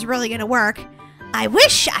like this is really gonna work. I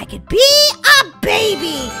wish I could be a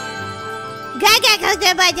baby.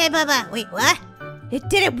 Wait, what?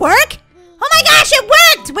 Did it work? Oh my gosh, it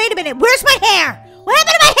worked! Wait a minute, where's my hair? What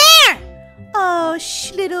happened to my hair? Oh,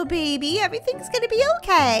 little baby, everything's gonna be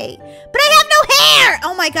okay. But I have no hair!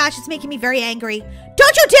 Oh my gosh, it's making me very angry.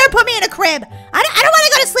 Don't you dare put me in a crib! I don't wanna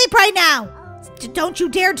go to sleep right now! Don't you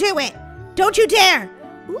dare do it! Don't you dare!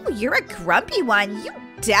 Ooh, you're a grumpy one. You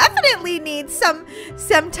definitely need some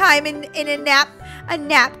time in a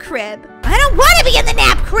nap crib. I don't wanna be in the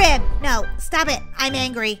nap crib! No, stop it, I'm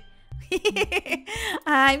angry.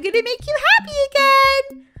 I'm gonna make you happy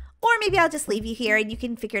again. Or maybe I'll just leave you here and you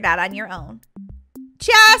can figure it out on your own.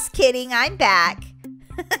 Just kidding, I'm back.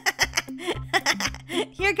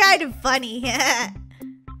 You're kind of funny.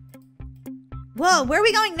 Whoa, where are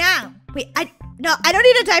we going now? Wait, I don't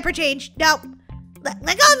need a diaper change. No, let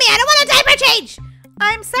go of me, I don't want a diaper change.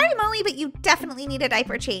 I'm sorry, Molly, but you definitely need a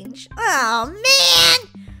diaper change. Oh, man.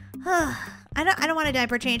 I don't want a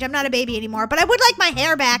diaper change. I'm not a baby anymore, but I would like my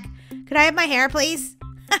hair back. Could I have my hair, please?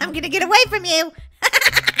 I'm gonna get away from you.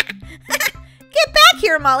 Get back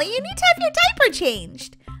here, Molly. You need to have your diaper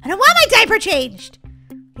changed. I don't want my diaper changed.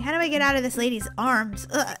 How do I get out of this lady's arms?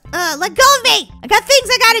 Let go of me. I got things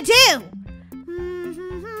I gotta do.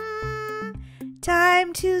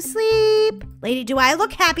 Time to sleep. Lady, do I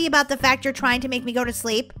look happy about the fact you're trying to make me go to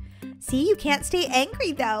sleep? See, you can't stay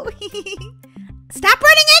angry, though. Stop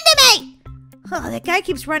running into me! Oh, that guy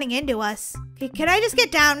keeps running into us. Okay, can I just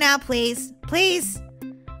get down now, please? Please?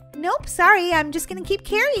 Nope, sorry. I'm just gonna keep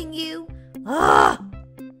carrying you. Ugh.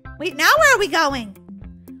 Wait, now where are we going?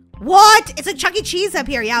 What? It's a Chuck E. Cheese up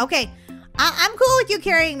here. Yeah, okay. I'm cool with you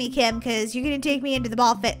carrying me, Kim, because you're gonna take me into the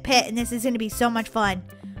ball pit, and this is gonna be so much fun.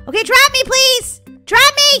 Okay, drop me, please!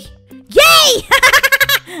 Drop me! Yay!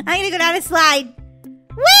 I'm gonna go down a slide.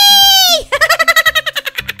 Whee!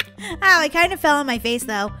 Oh, I kind of fell on my face,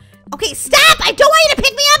 though. Okay, stop! I don't want you to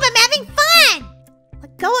pick me up! I'm having fun!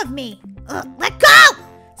 Let go of me. Let go!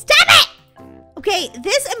 Stop it! Okay,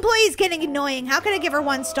 this employee is getting annoying. How can I give her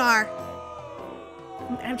 1 star?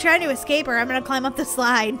 I'm trying to escape her. I'm gonna climb up the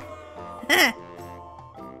slide.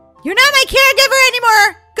 You're not my caregiver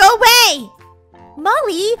anymore! Go away!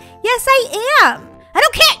 Molly, yes I am. I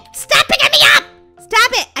don't care! Stop picking me up!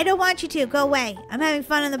 Stop it! I don't want you to. Go away. I'm having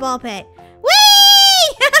fun in the ball pit.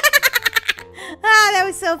 Whee! Oh, that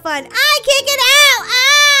was so fun. I can't get out!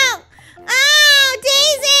 Oh! Oh,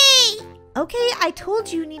 Daisy! Okay, I told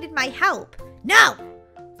you needed my help. No!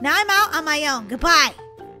 Now I'm out on my own. Goodbye.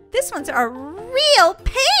 This one's a real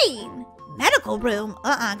pain. Medical room?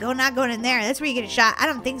 Not going in there. That's where you get a shot. I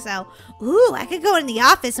don't think so. Ooh, I could go in the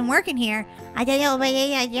office and work in here. I don't know.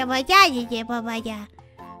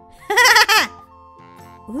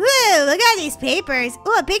 Ooh, look at these papers.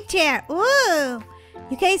 Ooh, a big chair. Ooh.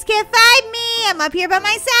 You guys can't find me. I'm up here by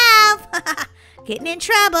myself. Getting in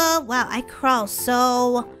trouble. Wow, I crawl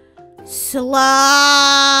so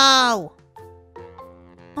slow.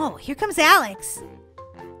 Oh, here comes Alex.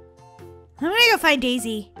 I'm gonna go find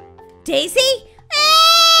Daisy. Daisy?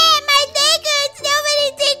 My leg hurts.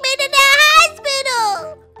 Nobody take me to the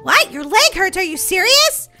hospital. What? Your leg hurts? Are you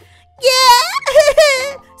serious?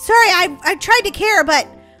 Yeah. Sorry, I tried to care, but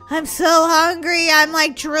I'm so hungry. I'm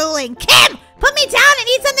like drooling. Kim, put me down and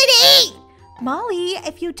eat something to eat. Molly,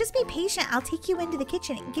 if you just be patient, I'll take you into the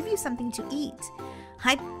kitchen and give you something to eat.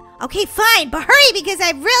 Okay, fine, but hurry because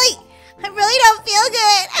I really don't feel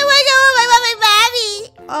good. I want to go with my mom and mommy.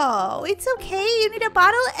 Oh, it's okay. You need a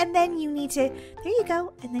bottle and then you need to, there you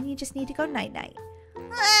go. And then you just need to go night-night.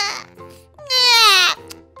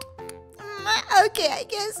 Okay, I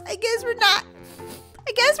guess we're not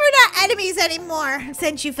enemies anymore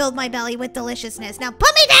since you filled my belly with deliciousness. Now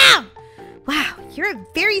put me down. Wow, you're a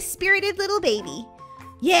very spirited little baby.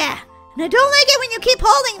 Yeah, and I don't like it when you keep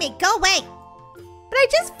holding me. Go away. But I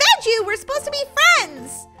just fed you. We're supposed to be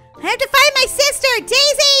friends. I have to find my sister.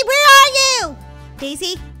 Daisy, where are you?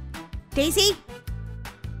 Daisy? Daisy?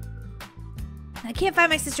 I can't find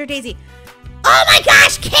my sister Daisy. Oh my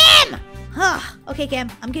gosh, Kim! Okay, Kim,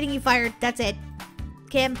 I'm getting you fired. That's it.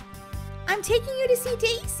 Kim, I'm taking you to see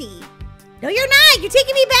Daisy. No, you're not. You're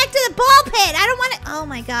taking me back to the ball pit. I don't want to. Oh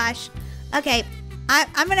my gosh. Okay,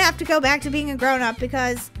 I'm going to have to go back to being a grown-up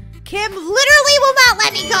because Kim literally will not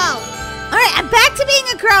let me go. All right, I'm back to being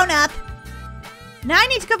a grown-up. Now I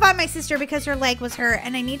need to go find my sister because her leg was hurt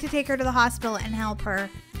and I need to take her to the hospital and help her.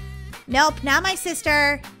 Nope, not my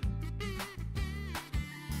sister.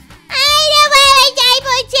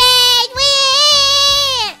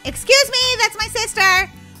 Excuse me, that's my sister.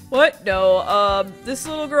 What? No, this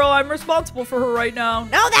little girl, I'm responsible for her right now.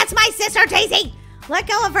 No, that's my sister, Daisy. Let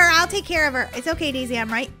go of her. I'll take care of her. It's okay, Daisy.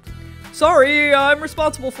 I'm right. Sorry, I'm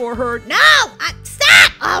responsible for her. No!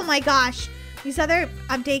 Stop! Oh my gosh. These other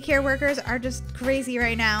daycare workers are just crazy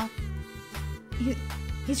right now.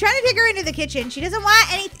 He's trying to take her into the kitchen. She doesn't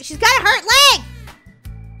want anything. She's got a hurt leg.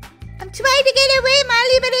 I'm trying to get away,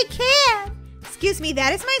 Molly, but I can't. Excuse me,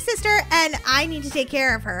 that is my sister, and I need to take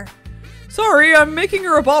care of her. Sorry, I'm making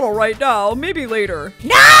her a bottle right now. Maybe later.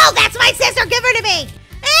 No! That's my sister! Give her to me!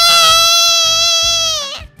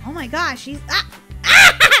 Oh my gosh, she's... What?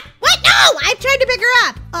 No! I tried to pick her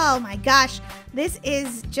up! Oh my gosh. This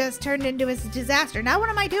is just turned into a disaster. Now what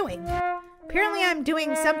am I doing? Apparently I'm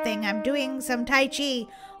doing something. I'm doing some Tai Chi.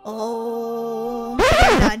 Oh,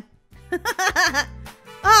 I'm done.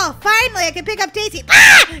 Oh, finally I can pick up Daisy.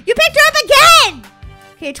 You picked her up again!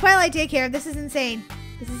 Okay, Twilight Daycare. This is insane.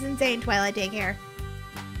 This is insane, Twilight Daycare.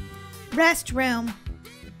 Restroom.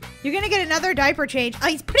 You're gonna get another diaper change. Oh,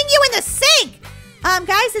 he's putting you in the sink!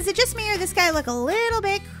 Guys, is it just me or this guy look a little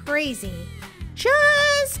bit crazy?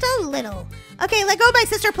 Just a little. Okay, let go of my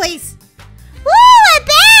sister, please. Woo, I'm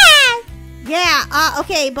back! Yeah,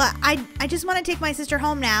 okay, but I just want to take my sister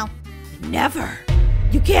home now. Never.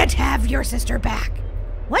 You can't have your sister back.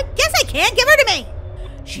 What? Yes, I can. Give her to me.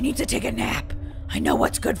 She needs to take a nap. I know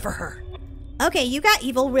what's good for her. Okay, you got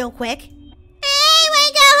evil real quick. Hey,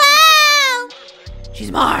 we go home!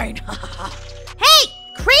 She's mine. Hey,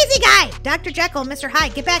 crazy guy! Dr. Jekyll, Mr.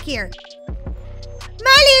 Hyde, get back here.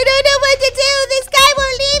 Molly, I don't know what to do. This guy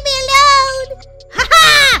won't leave me alone. Ha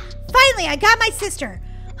ha! Finally, I got my sister.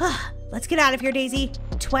 Let's get out of here, Daisy.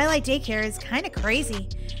 Twilight Daycare is kind of crazy.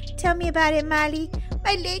 Tell me about it, Molly.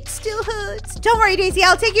 My leg still hurts. Don't worry, Daisy.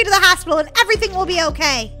 I'll take you to the hospital and everything will be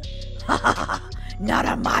okay. Not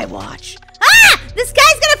on my watch. Ah! This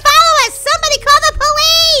guy's gonna follow us! Somebody call the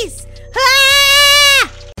police! Ah!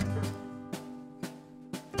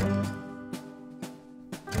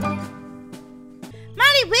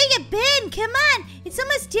 Molly, where you been? Come on. It's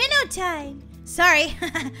almost dinner time. Sorry,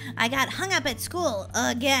 I got hung up at school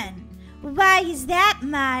again. Why is that,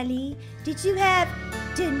 Molly? Did you have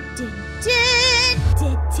detention?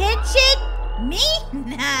 Me?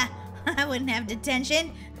 Nah, I wouldn't have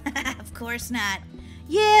detention. Of course not.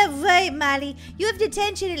 Yeah, right, Molly. You have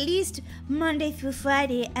detention at least Monday through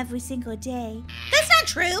Friday every single day. That's not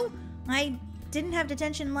true. I didn't have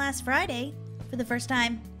detention last Friday for the first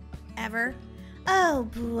time ever. Oh,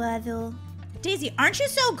 brother. Daisy, aren't you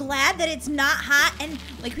so glad that it's not hot and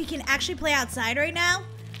like we can actually play outside right now?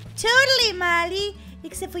 Totally, Molly.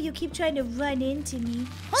 Except for you keep trying to run into me.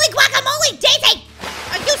 Holy guacamole, Daisy!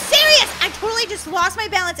 Are you serious? I totally just lost my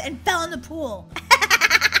balance and fell in the pool.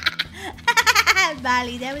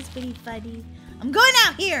 Molly, that was pretty funny. I'm going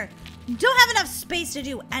out here. Don't have enough space to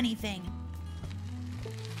do anything.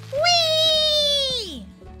 Whee!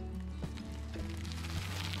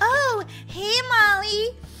 Oh, hey,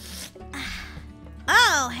 Molly.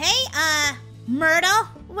 Oh, hey, Myrtle.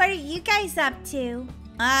 What are you guys up to?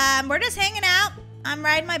 We're just hanging out. I'm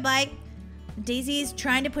riding my bike. Daisy's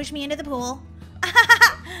trying to push me into the pool.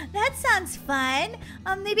 That sounds fun.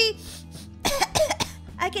 Maybe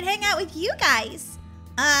I can hang out with you guys.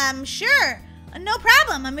 Sure. No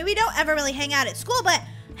problem. I mean, we don't ever really hang out at school, but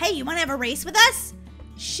hey, you want to have a race with us?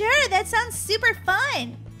 Sure, that sounds super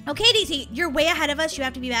fun. Okay, Daisy, you're way ahead of us. You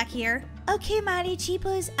have to be back here. Okay, Molly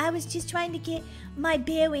Cheapos, I was just trying to get my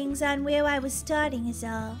bearings on where I was starting is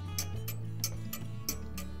all.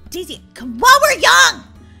 Daisy, come while we're young!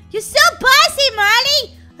 You're so bossy,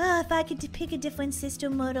 Molly! Oh, if I could pick a different sister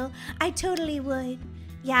model, I totally would.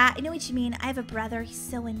 Yeah, I know what you mean. I have a brother. He's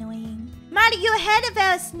so annoying. Molly, you're ahead of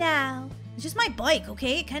us now. It's just my bike,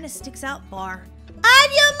 okay? It kind of sticks out far.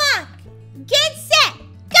 On your mark, get set,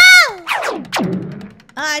 go!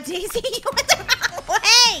 Daisy, you went the wrong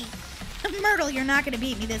way! Myrtle, you're not gonna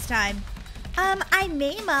beat me this time. I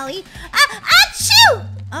may, Molly. Achoo!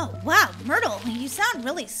 Oh, wow, Myrtle, you sound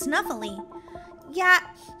really snuffly. Yeah,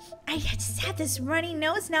 I just had this runny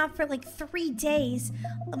nose now for like 3 days.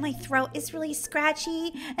 My throat is really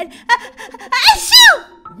scratchy and achoo!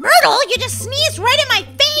 Myrtle, you just sneezed right in my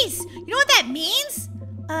face! You know what that means?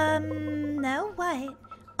 No, what?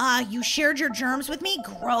 You shared your germs with me?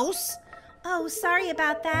 Gross. Oh, sorry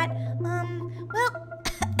about that. Well,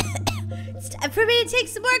 it's time for me to take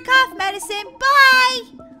some more cough medicine. Bye!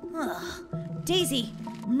 Ugh. Daisy,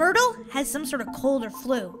 Myrtle has some sort of cold or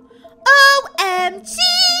flu. OMG!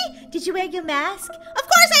 Did you wear your mask? Of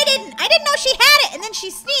course I didn't! I didn't know she had it, and then she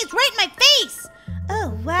sneezed right in my face!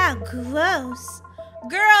 Oh, wow, gross.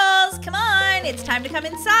 Girls, come on, it's time to come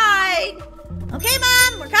inside. Okay,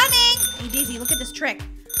 Mom, we're coming. Hey, Daisy, look at this trick.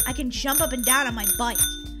 I can jump up and down on my bike.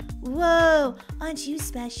 Whoa, aren't you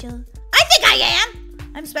special? I think I am!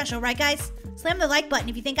 I'm special, right, guys? Slam the like button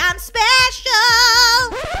if you think I'm special!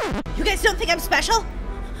 You guys don't think I'm special?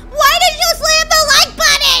 Why did you slam the like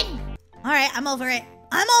button? All right, I'm over it.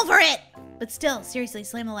 I'm over it. But still, seriously,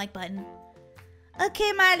 slam the like button.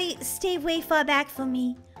 Okay, Molly, stay way far back from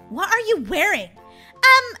me. What are you wearing?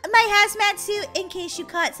 My hazmat suit in case you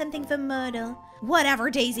caught something from Myrtle. Whatever,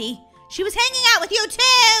 Daisy. She was hanging out with you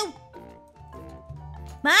too.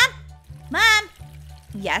 Mom? Mom?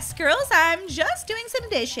 Yes, girls, I'm just doing some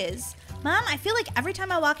dishes. Mom, I feel like every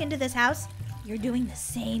time I walk into this house, you're doing the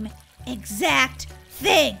same exact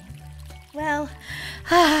thing. Well,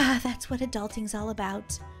 that's what adulting's all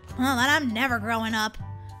about. Well, then I'm never growing up.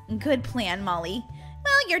 Good plan, Molly.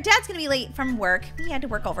 Well, your dad's gonna be late from work. He had to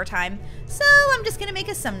work overtime. So I'm just gonna make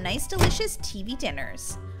us some nice, delicious TV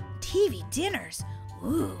dinners. TV dinners?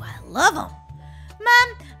 Ooh, I love them.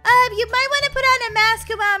 Mom, you might want to put on a mask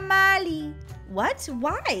around Molly. What?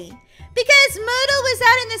 Why? Because Myrtle was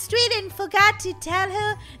out in the street and forgot to tell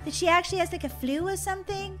her that she actually has like a flu or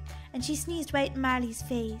something. And she sneezed right in Molly's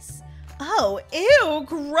face. Oh, ew,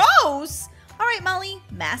 gross. All right, Molly,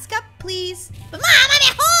 mask up, please. But Mom, I'm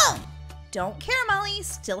at home! Don't care, Molly,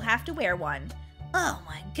 still have to wear one. Oh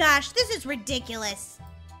my gosh, this is ridiculous.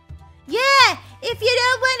 Yeah, if you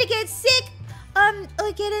don't want to get sick,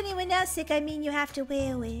 or get anyone else sick, I mean you have to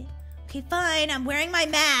wear it. Okay, fine, I'm wearing my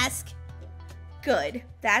mask. Good,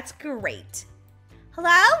 that's great.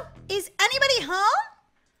 Hello? Is anybody home?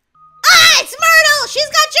 Ah, it's Myrtle! She's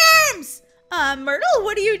got germs! Myrtle,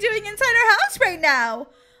 what are you doing inside our house right now?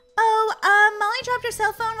 Oh, Molly dropped her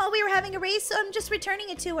cell phone while we were having a race, so I'm just returning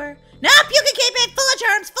it to her. Nope, you can keep it full of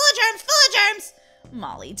germs, full of germs, full of germs!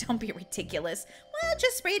 Molly, don't be ridiculous. Well,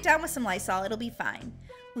 just spray it down with some Lysol, it'll be fine.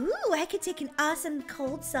 Ooh, I could take an awesome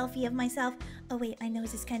cold selfie of myself. Oh wait, my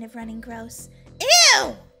nose is kind of running gross.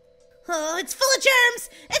 Ew! Oh, it's full of germs!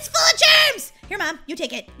 It's full of germs! Here, Mom, you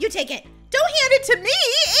take it. You take it. Don't hand it to me!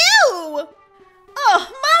 Ew! Oh,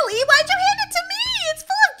 Molly, why'd you hand it to me? It's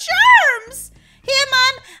full of germs! Here,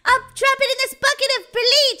 Mom, I'll drop it in this bucket of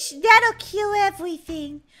bleach. That'll kill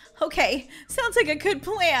everything. Okay, sounds like a good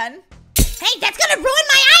plan. Hey, that's gonna ruin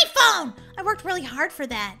my iPhone! I worked really hard for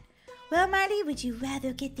that. Well, Molly, would you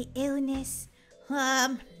rather get the illness?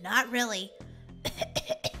 Not really.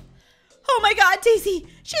 Oh my God, Daisy,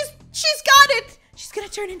 she's got it. She's gonna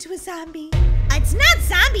turn into a zombie. It's not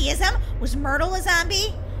zombieism. Was Myrtle a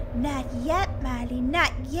zombie? Not yet, Molly,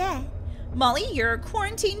 not yet. Molly, you're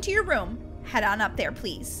quarantined to your room. Head on up there,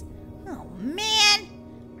 please. Oh, man.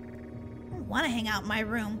 I don't want to hang out in my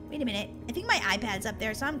room. Wait a minute. I think my iPad's up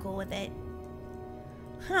there, so I'm cool with it.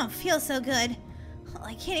 I don't feel so good. Oh,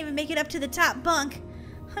 I can't even make it up to the top bunk.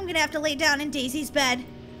 I'm gonna have to lay down in Daisy's bed.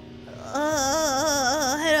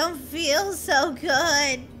 Oh, I don't feel so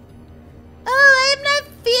good. Oh, I'm not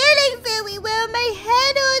feeling very well. My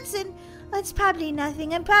head hurts and it's probably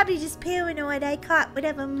nothing. I'm probably just paranoid. I caught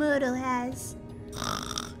whatever Myrtle has.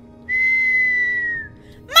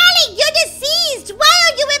 Molly, you're deceased! Why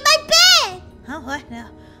are you in my bed? Oh, what? No.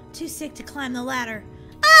 Too sick to climb the ladder.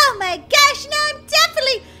 Oh my gosh, no, I'm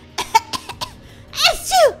definitely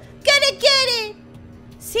Achoo! Gonna get it!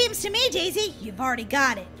 Seems to me, Daisy, you've already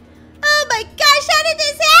got it. Oh my gosh, how did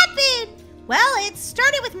this happen? Well, it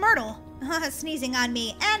started with Myrtle sneezing on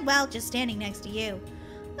me and, well, just standing next to you.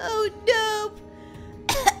 Oh no!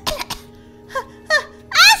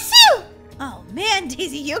 Achoo! Oh man,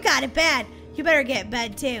 Daisy, you got it bad. You better get in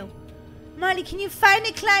bed too. Molly, can you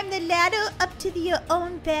finally climb the ladder up to your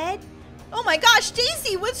own bed? Oh my gosh,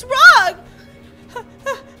 Daisy, what's wrong?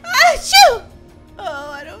 Achoo!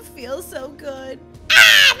 Oh, I don't feel so good.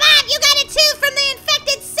 Ah, Mom, you got it too from the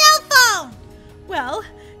infected cell phone! Well,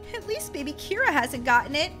 at least baby Kira hasn't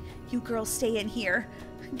gotten it. You girls stay in here.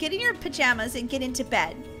 Get in your pajamas and get into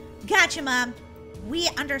bed. Gotcha, Mom. We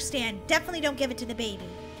understand. Definitely don't give it to the baby.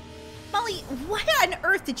 Molly, why on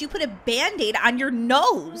earth did you put a Band-Aid on your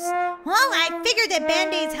nose? Well, I figured that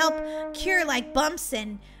Band-Aids help cure like bumps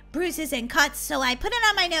and bruises and cuts, so I put it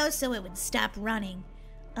on my nose so it would stop running.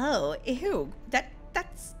 Oh, ew.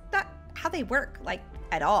 That's not how they work, like,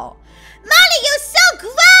 at all. Molly, you're so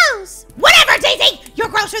gross! Whatever, Daisy! You're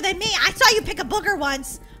grosser than me. I saw you pick a booger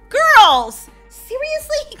once. Girls!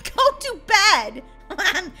 Seriously? Go to bed.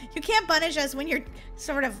 Mom, you can't punish us when you're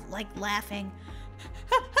sort of, like, laughing.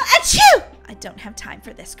 Achoo! I don't have time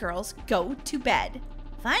for this, girls. Go to bed.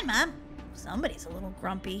 Fine, Mom. Somebody's a little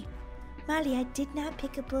grumpy. Molly, I did not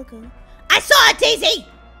pick a booger. I saw it, Daisy!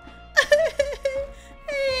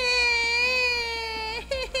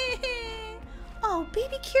 Oh,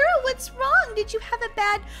 baby Kira, what's wrong? Did you have a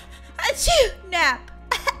bad nap?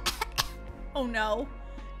 Oh no.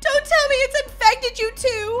 Don't tell me it's infected you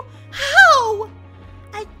too. How?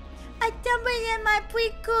 I somebody in my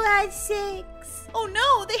preschool had 6. Oh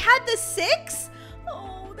no, they had the 6?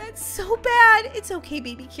 Oh, that's so bad. It's okay,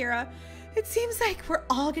 baby Kira. It seems like we're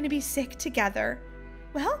all gonna be sick together.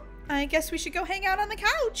 Well, I guess we should go hang out on the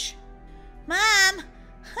couch. Mom,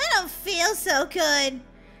 I don't feel so good.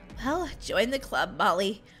 Well, join the club,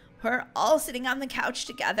 Molly. We're all sitting on the couch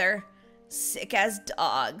together, sick as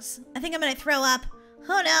dogs. I think I'm gonna throw up.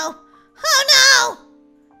 Oh no! Oh no!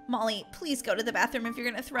 Molly, please go to the bathroom if you're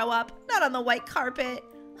gonna throw up. Not on the white carpet.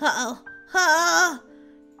 Uh-oh. Oh.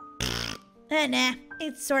 Nah,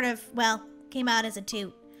 it sort of, well, came out as a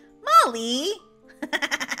toot. Molly!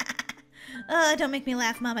 Oh, don't make me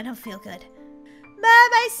laugh, Mom. I don't feel good.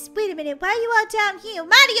 Mom, wait a minute. Why are you all down here?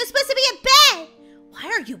 Molly, you're supposed to be in bed! Why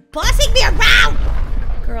are you bossing me around?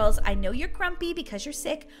 Girls, I know you're grumpy because you're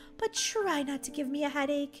sick, but try not to give me a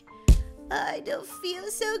headache. I don't feel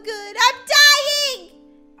so good. I'm dying!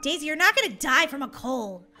 Daisy, you're not gonna die from a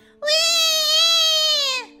cold.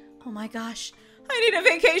 Whee! Oh my gosh. I need a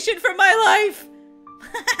vacation from my life.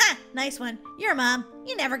 Nice one. You're a mom.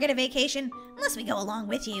 You never get a vacation unless we go along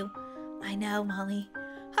with you. I know, Molly.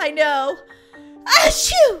 I know.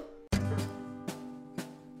 Achoo!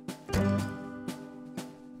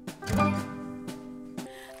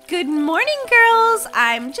 Good morning, girls.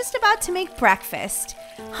 I'm just about to make breakfast.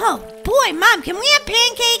 Oh boy, Mom, can we have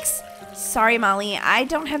pancakes? Sorry, Molly, I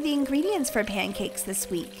don't have the ingredients for pancakes this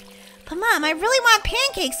week. But Mom, I really want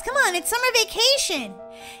pancakes. Come on, it's summer vacation.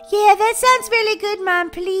 Yeah, that sounds really good, Mom,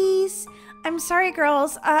 please. I'm sorry,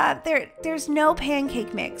 girls. There's no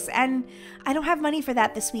pancake mix, and I don't have money for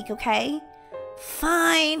that this week, okay?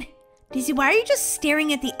 Fine. Daisy, why are you just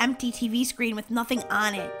staring at the empty TV screen with nothing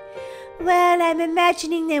on it? Well, I'm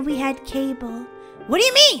imagining that we had cable. What do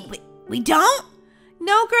you mean? We don't?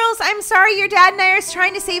 No, girls, I'm sorry. Your dad and I are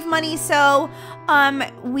trying to save money, so,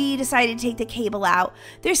 we decided to take the cable out.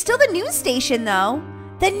 There's still the news station, though.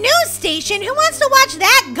 The news station? Who wants to watch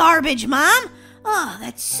that garbage, Mom? Oh,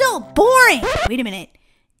 that's so boring. Wait a minute.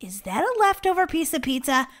 Is that a leftover piece of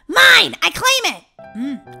pizza? Mine! I claim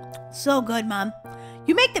it! So good, Mom.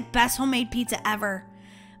 You make the best homemade pizza ever.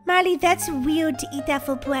 Molly, that's weird to eat that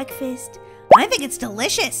for breakfast. I think it's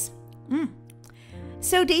delicious.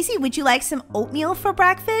 So, Daisy, would you like some oatmeal for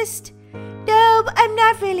breakfast? No, I'm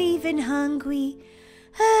not really even hungry.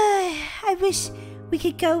 I wish we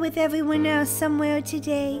could go with everyone else somewhere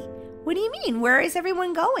today. What do you mean? Where is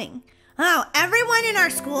everyone going? Oh, everyone in our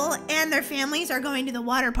school and their families are going to the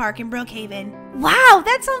water park in Brookhaven. Wow,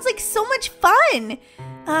 that sounds like so much fun.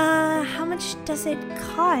 How much does it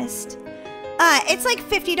cost? It's like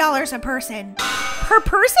 $50 a person. Per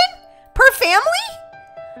person? Per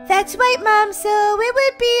family? That's right, Mom. So it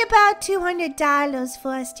would be about $200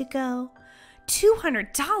 for us to go.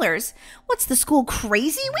 $200? What's the school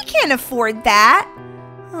crazy? We can't afford that.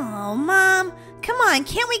 Oh, Mom. Come on,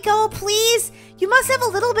 can't we go, please? You must have a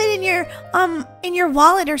little bit in your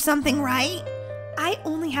wallet or something, right? I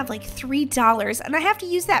only have like $3 and I have to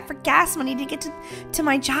use that for gas money to get to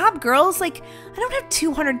my job, girls. Like, I don't have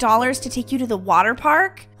 $200 to take you to the water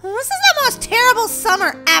park. Well, this is the most terrible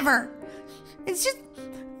summer ever. It's just,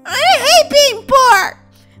 I hate being poor.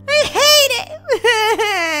 I hate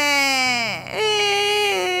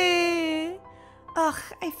it. Ugh,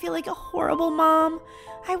 I feel like a horrible mom.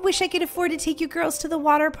 I wish I could afford to take you girls to the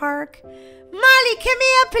water park. Molly, come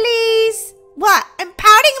here, please. What? I'm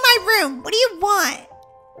pouting in my room. What do you want?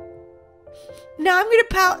 No, I'm going to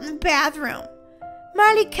pout in the bathroom.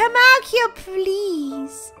 Molly, come out here,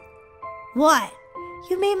 please. What?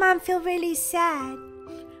 You made Mom feel really sad.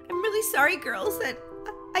 I'm really sorry, girls, that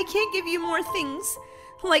I can't give you more things.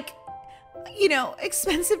 Like, you know,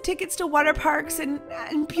 expensive tickets to water parks and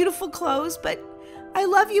beautiful clothes, but I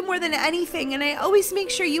love you more than anything, and I always make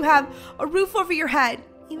sure you have a roof over your head,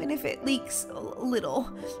 even if it leaks a little.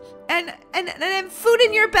 And food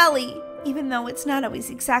in your belly, even though it's not always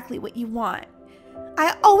exactly what you want.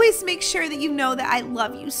 I always make sure that you know that I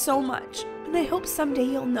love you so much, and I hope someday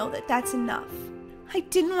you'll know that that's enough. I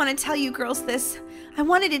didn't want to tell you girls this. I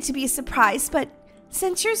wanted it to be a surprise, but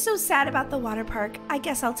since you're so sad about the water park, I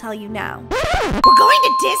guess I'll tell you now. We're going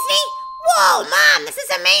to Disney? Whoa, Mom, this is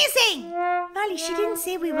amazing! Molly, she didn't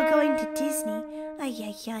say we were going to Disney. Ay,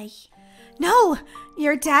 ay, ay. No,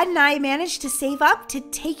 your dad and I managed to save up to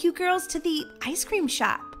take you girls to the ice cream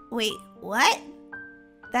shop. Wait, what?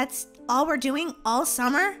 That's all we're doing all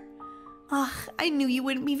summer? Ugh, I knew you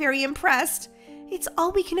wouldn't be very impressed. It's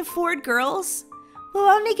all we can afford, girls. We're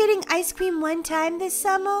only getting ice cream one time this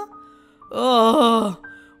summer. Ugh,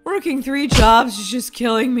 working 3 jobs is just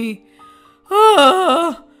killing me.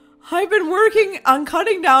 Ugh, I've been working on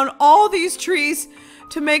cutting down all these trees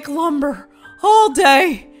to make lumber all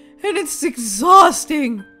day, and it's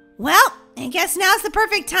exhausting. Well, I guess now's the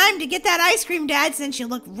perfect time to get that ice cream, Dad, since you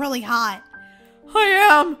look really hot. I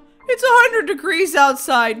am. It's 100 degrees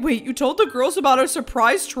outside. Wait, you told the girls about our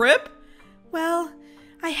surprise trip? Well,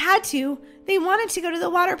 I had to. They wanted to go to the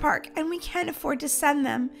water park, and we can't afford to send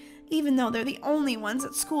them, even though they're the only ones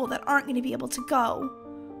at school that aren't going to be able to go.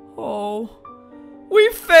 Oh, we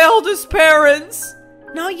failed as parents.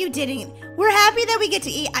 No, you didn't. We're happy that we get to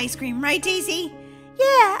eat ice cream, right, Daisy?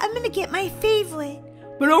 Yeah, I'm gonna get my favorite.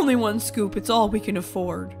 But only 1 scoop. It's all we can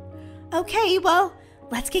afford. Okay, well,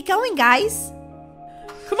 let's get going, guys.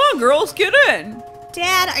 Come on, girls, get in.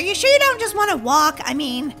 Dad, are you sure you don't just want to walk? I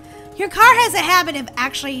mean, your car has a habit of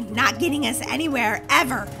actually not getting us anywhere,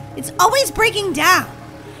 ever. It's always breaking down.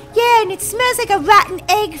 Yeah, and it smells like a rotten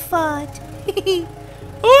egg fart.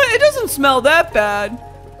 Oh, it doesn't smell that bad.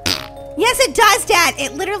 Yes, it does, Dad.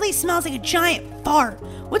 It literally smells like a giant fart.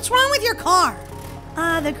 What's wrong with your car?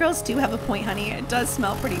 The girls do have a point, honey. It does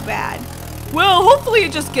smell pretty bad. Well, hopefully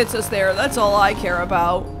it just gets us there. That's all I care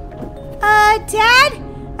about. Dad?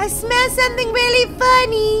 I smell something really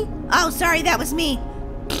funny. Oh, sorry, that was me.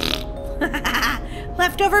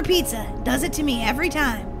 Leftover pizza. Does it to me every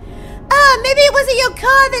time. Maybe it wasn't your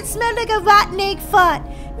car that smelled like a rotten egg fart.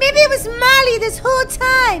 Maybe it was Molly this whole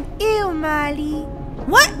time. Ew, Molly.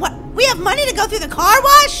 What? We have money to go through the car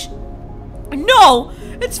wash? No,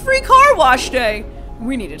 it's free car wash day.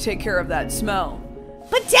 We need to take care of that smell.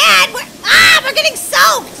 But Dad, we're getting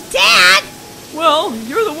soaked, Dad. Well,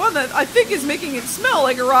 you're the one that I think is making it smell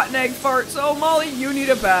like a rotten egg fart, so Molly, you need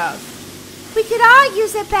a bath. We could all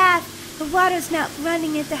use a bath. The water's not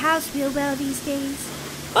running at the house real well these days.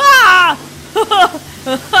 Ah!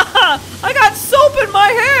 I got soap in my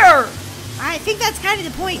hair! I think that's kind of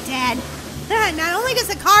the point, Dad. Not only does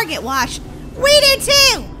the car get washed, we do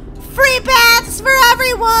too! Free baths for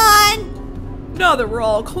everyone! Now that we're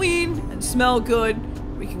all clean and smell good,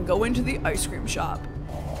 we can go into the ice cream shop.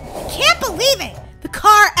 I can't believe it! The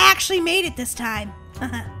car actually made it this time.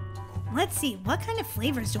 Let's see, what kind of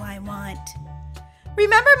flavors do I want?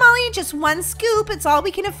 Remember, Molly, just one scoop. It's all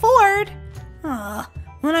we can afford. Oh,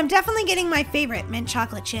 well, I'm definitely getting my favorite mint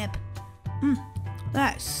chocolate chip.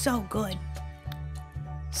 That's so good.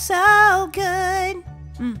 So good.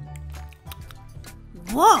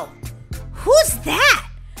 Whoa, who's that?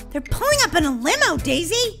 They're pulling up in a limo,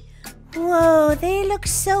 Daisy. Whoa, they look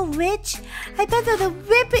so rich. I bet they're the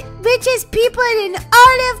richest people in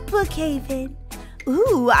all of Brookhaven.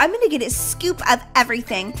 Ooh, I'm gonna get a scoop of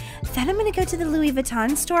everything. Then I'm gonna go to the Louis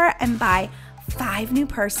Vuitton store and buy 5 new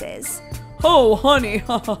purses. Oh, honey,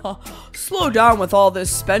 slow down with all this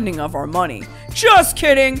spending of our money. Just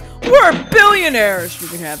kidding, we're billionaires. You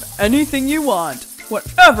can have anything you want,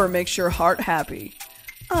 whatever makes your heart happy.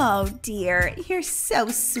 Oh dear, you're so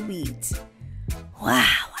sweet. Wow,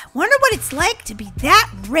 I wonder what it's like to be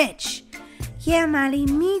that rich. Yeah, Molly,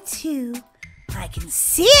 me too. I can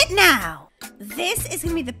see it now. This is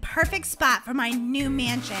gonna be the perfect spot for my new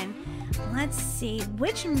mansion. Let's see,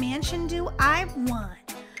 which mansion do I want?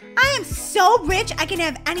 I am so rich, I can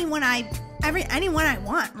have anyone I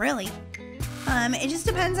want, really. It just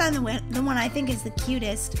depends on the one I think is the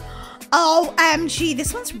cutest. OMG,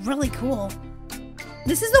 this one's really cool.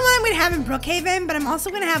 This is the one I'm gonna have in Brookhaven, but I'm also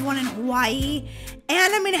gonna have one in Hawaii,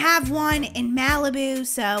 and I'm gonna have one in Malibu,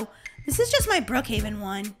 so this is just my Brookhaven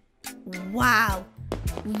one. Wow,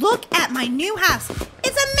 look at my new house.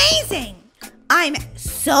 It's amazing. I'm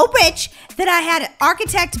so rich that I had an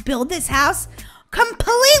architect build this house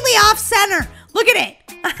completely off center. Look at it.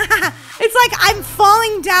 It's like I'm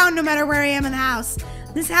falling down no matter where I am in the house.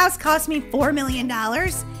 This house cost me $4 million.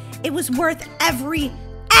 It was worth every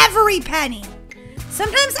penny.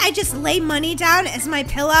 Sometimes I just lay money down as my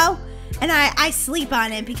pillow and I sleep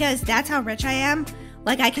on it because that's how rich I am.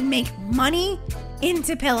 Like I can make money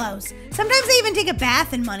into pillows. Sometimes I even take a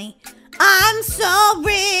bath in money. I'm so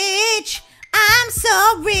rich. I'm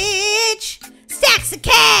so rich. Stacks of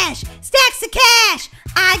cash. Stacks of cash.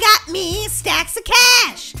 I got me stacks of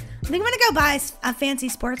cash. I think I'm gonna go buy a fancy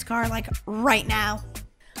sports car like right now.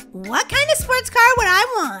 What kind of sports car would I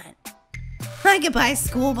want? I could buy a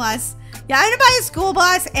school bus. Yeah, I'm gonna buy a school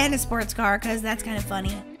bus and a sports car because that's kind of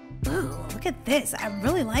funny. Ooh, look at this. I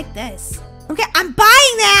really like this. Okay, I'm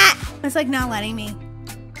buying that. It's like not letting me.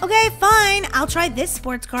 Okay, fine. I'll try this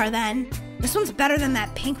sports car then. This one's better than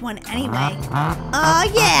that pink one anyway. Oh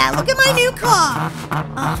yeah, look at my new car.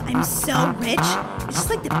 Oh, I'm so rich. It's just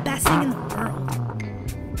like the best thing in the world.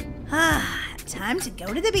 Time to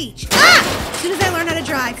go to the beach. As soon as I learn how to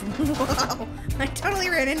drive. Whoa, I totally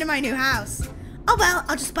ran into my new house. Oh well,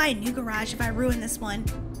 I'll just buy a new garage if I ruin this one.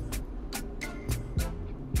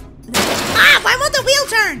 Why won't the wheel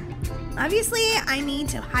turn? Obviously, I need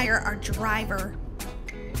to hire our driver.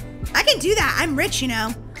 I can do that. I'm rich, you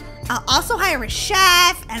know. I'll also hire a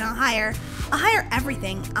chef, and I'll hire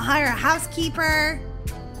everything. I'll hire a housekeeper.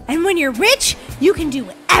 And when you're rich, you can do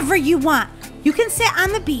whatever you want. You can sit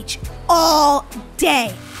on the beach all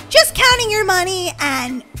day, just counting your money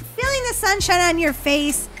and feeling the sunshine on your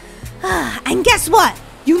face. And guess what?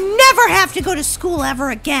 You never have to go to school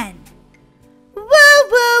ever again.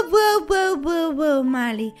 Whoa,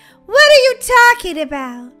 Molly. What are you talking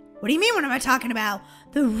about? What do you mean, what am I talking about?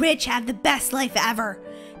 The rich have the best life ever.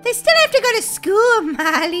 They still have to go to school,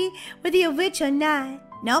 Molly, whether you're rich or not.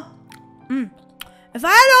 Nope. If I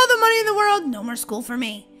had all the money in the world, no more school for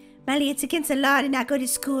me. Molly, it's against the law to not go to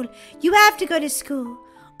school. You have to go to school.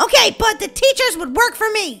 Okay, but the teachers would work for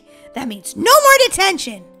me. That means no more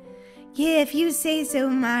detention. Yeah, if you say so,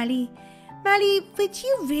 Molly. Molly, would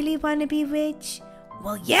you really want to be rich?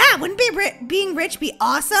 Well, yeah, wouldn't being rich be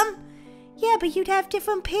awesome? Yeah, but you'd have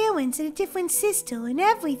different parents and a different sister and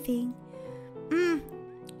everything.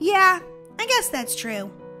 Yeah, I guess that's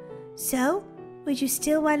true. So, would you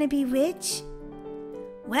still want to be rich?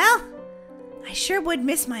 Well, I sure would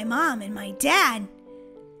miss my mom and my dad.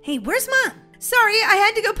 Hey, where's Mom? Sorry, I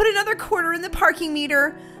had to go put another quarter in the parking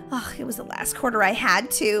meter. Ugh, it was the last quarter I had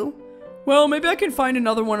to. Well, maybe I can find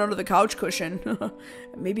another one under the couch cushion.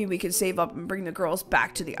 Maybe we can save up and bring the girls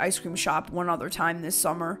back to the ice cream shop one other time this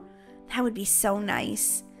summer. That would be so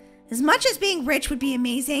nice. As much as being rich would be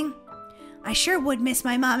amazing, I sure would miss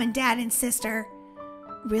my mom and dad and sister.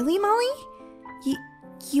 Really, Molly?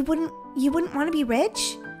 You wouldn't want to be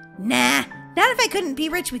rich? Nah, not if I couldn't be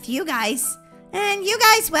rich with you guys. And you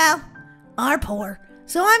guys, well, are poor.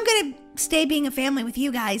 So I'm gonna stay being a family with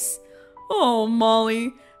you guys. Oh,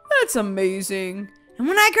 Molly, that's amazing. And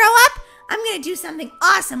when I grow up, I'm gonna do something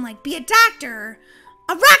awesome, like be a doctor or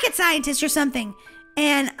a rocket scientist or something.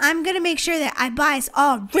 And I'm gonna make sure that I buy us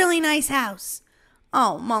all a really nice house.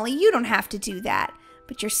 Oh, Molly, you don't have to do that.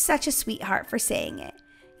 But you're such a sweetheart for saying it.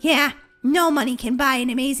 Yeah, no money can buy an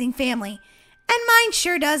amazing family. And mine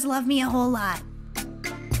sure does love me a whole lot.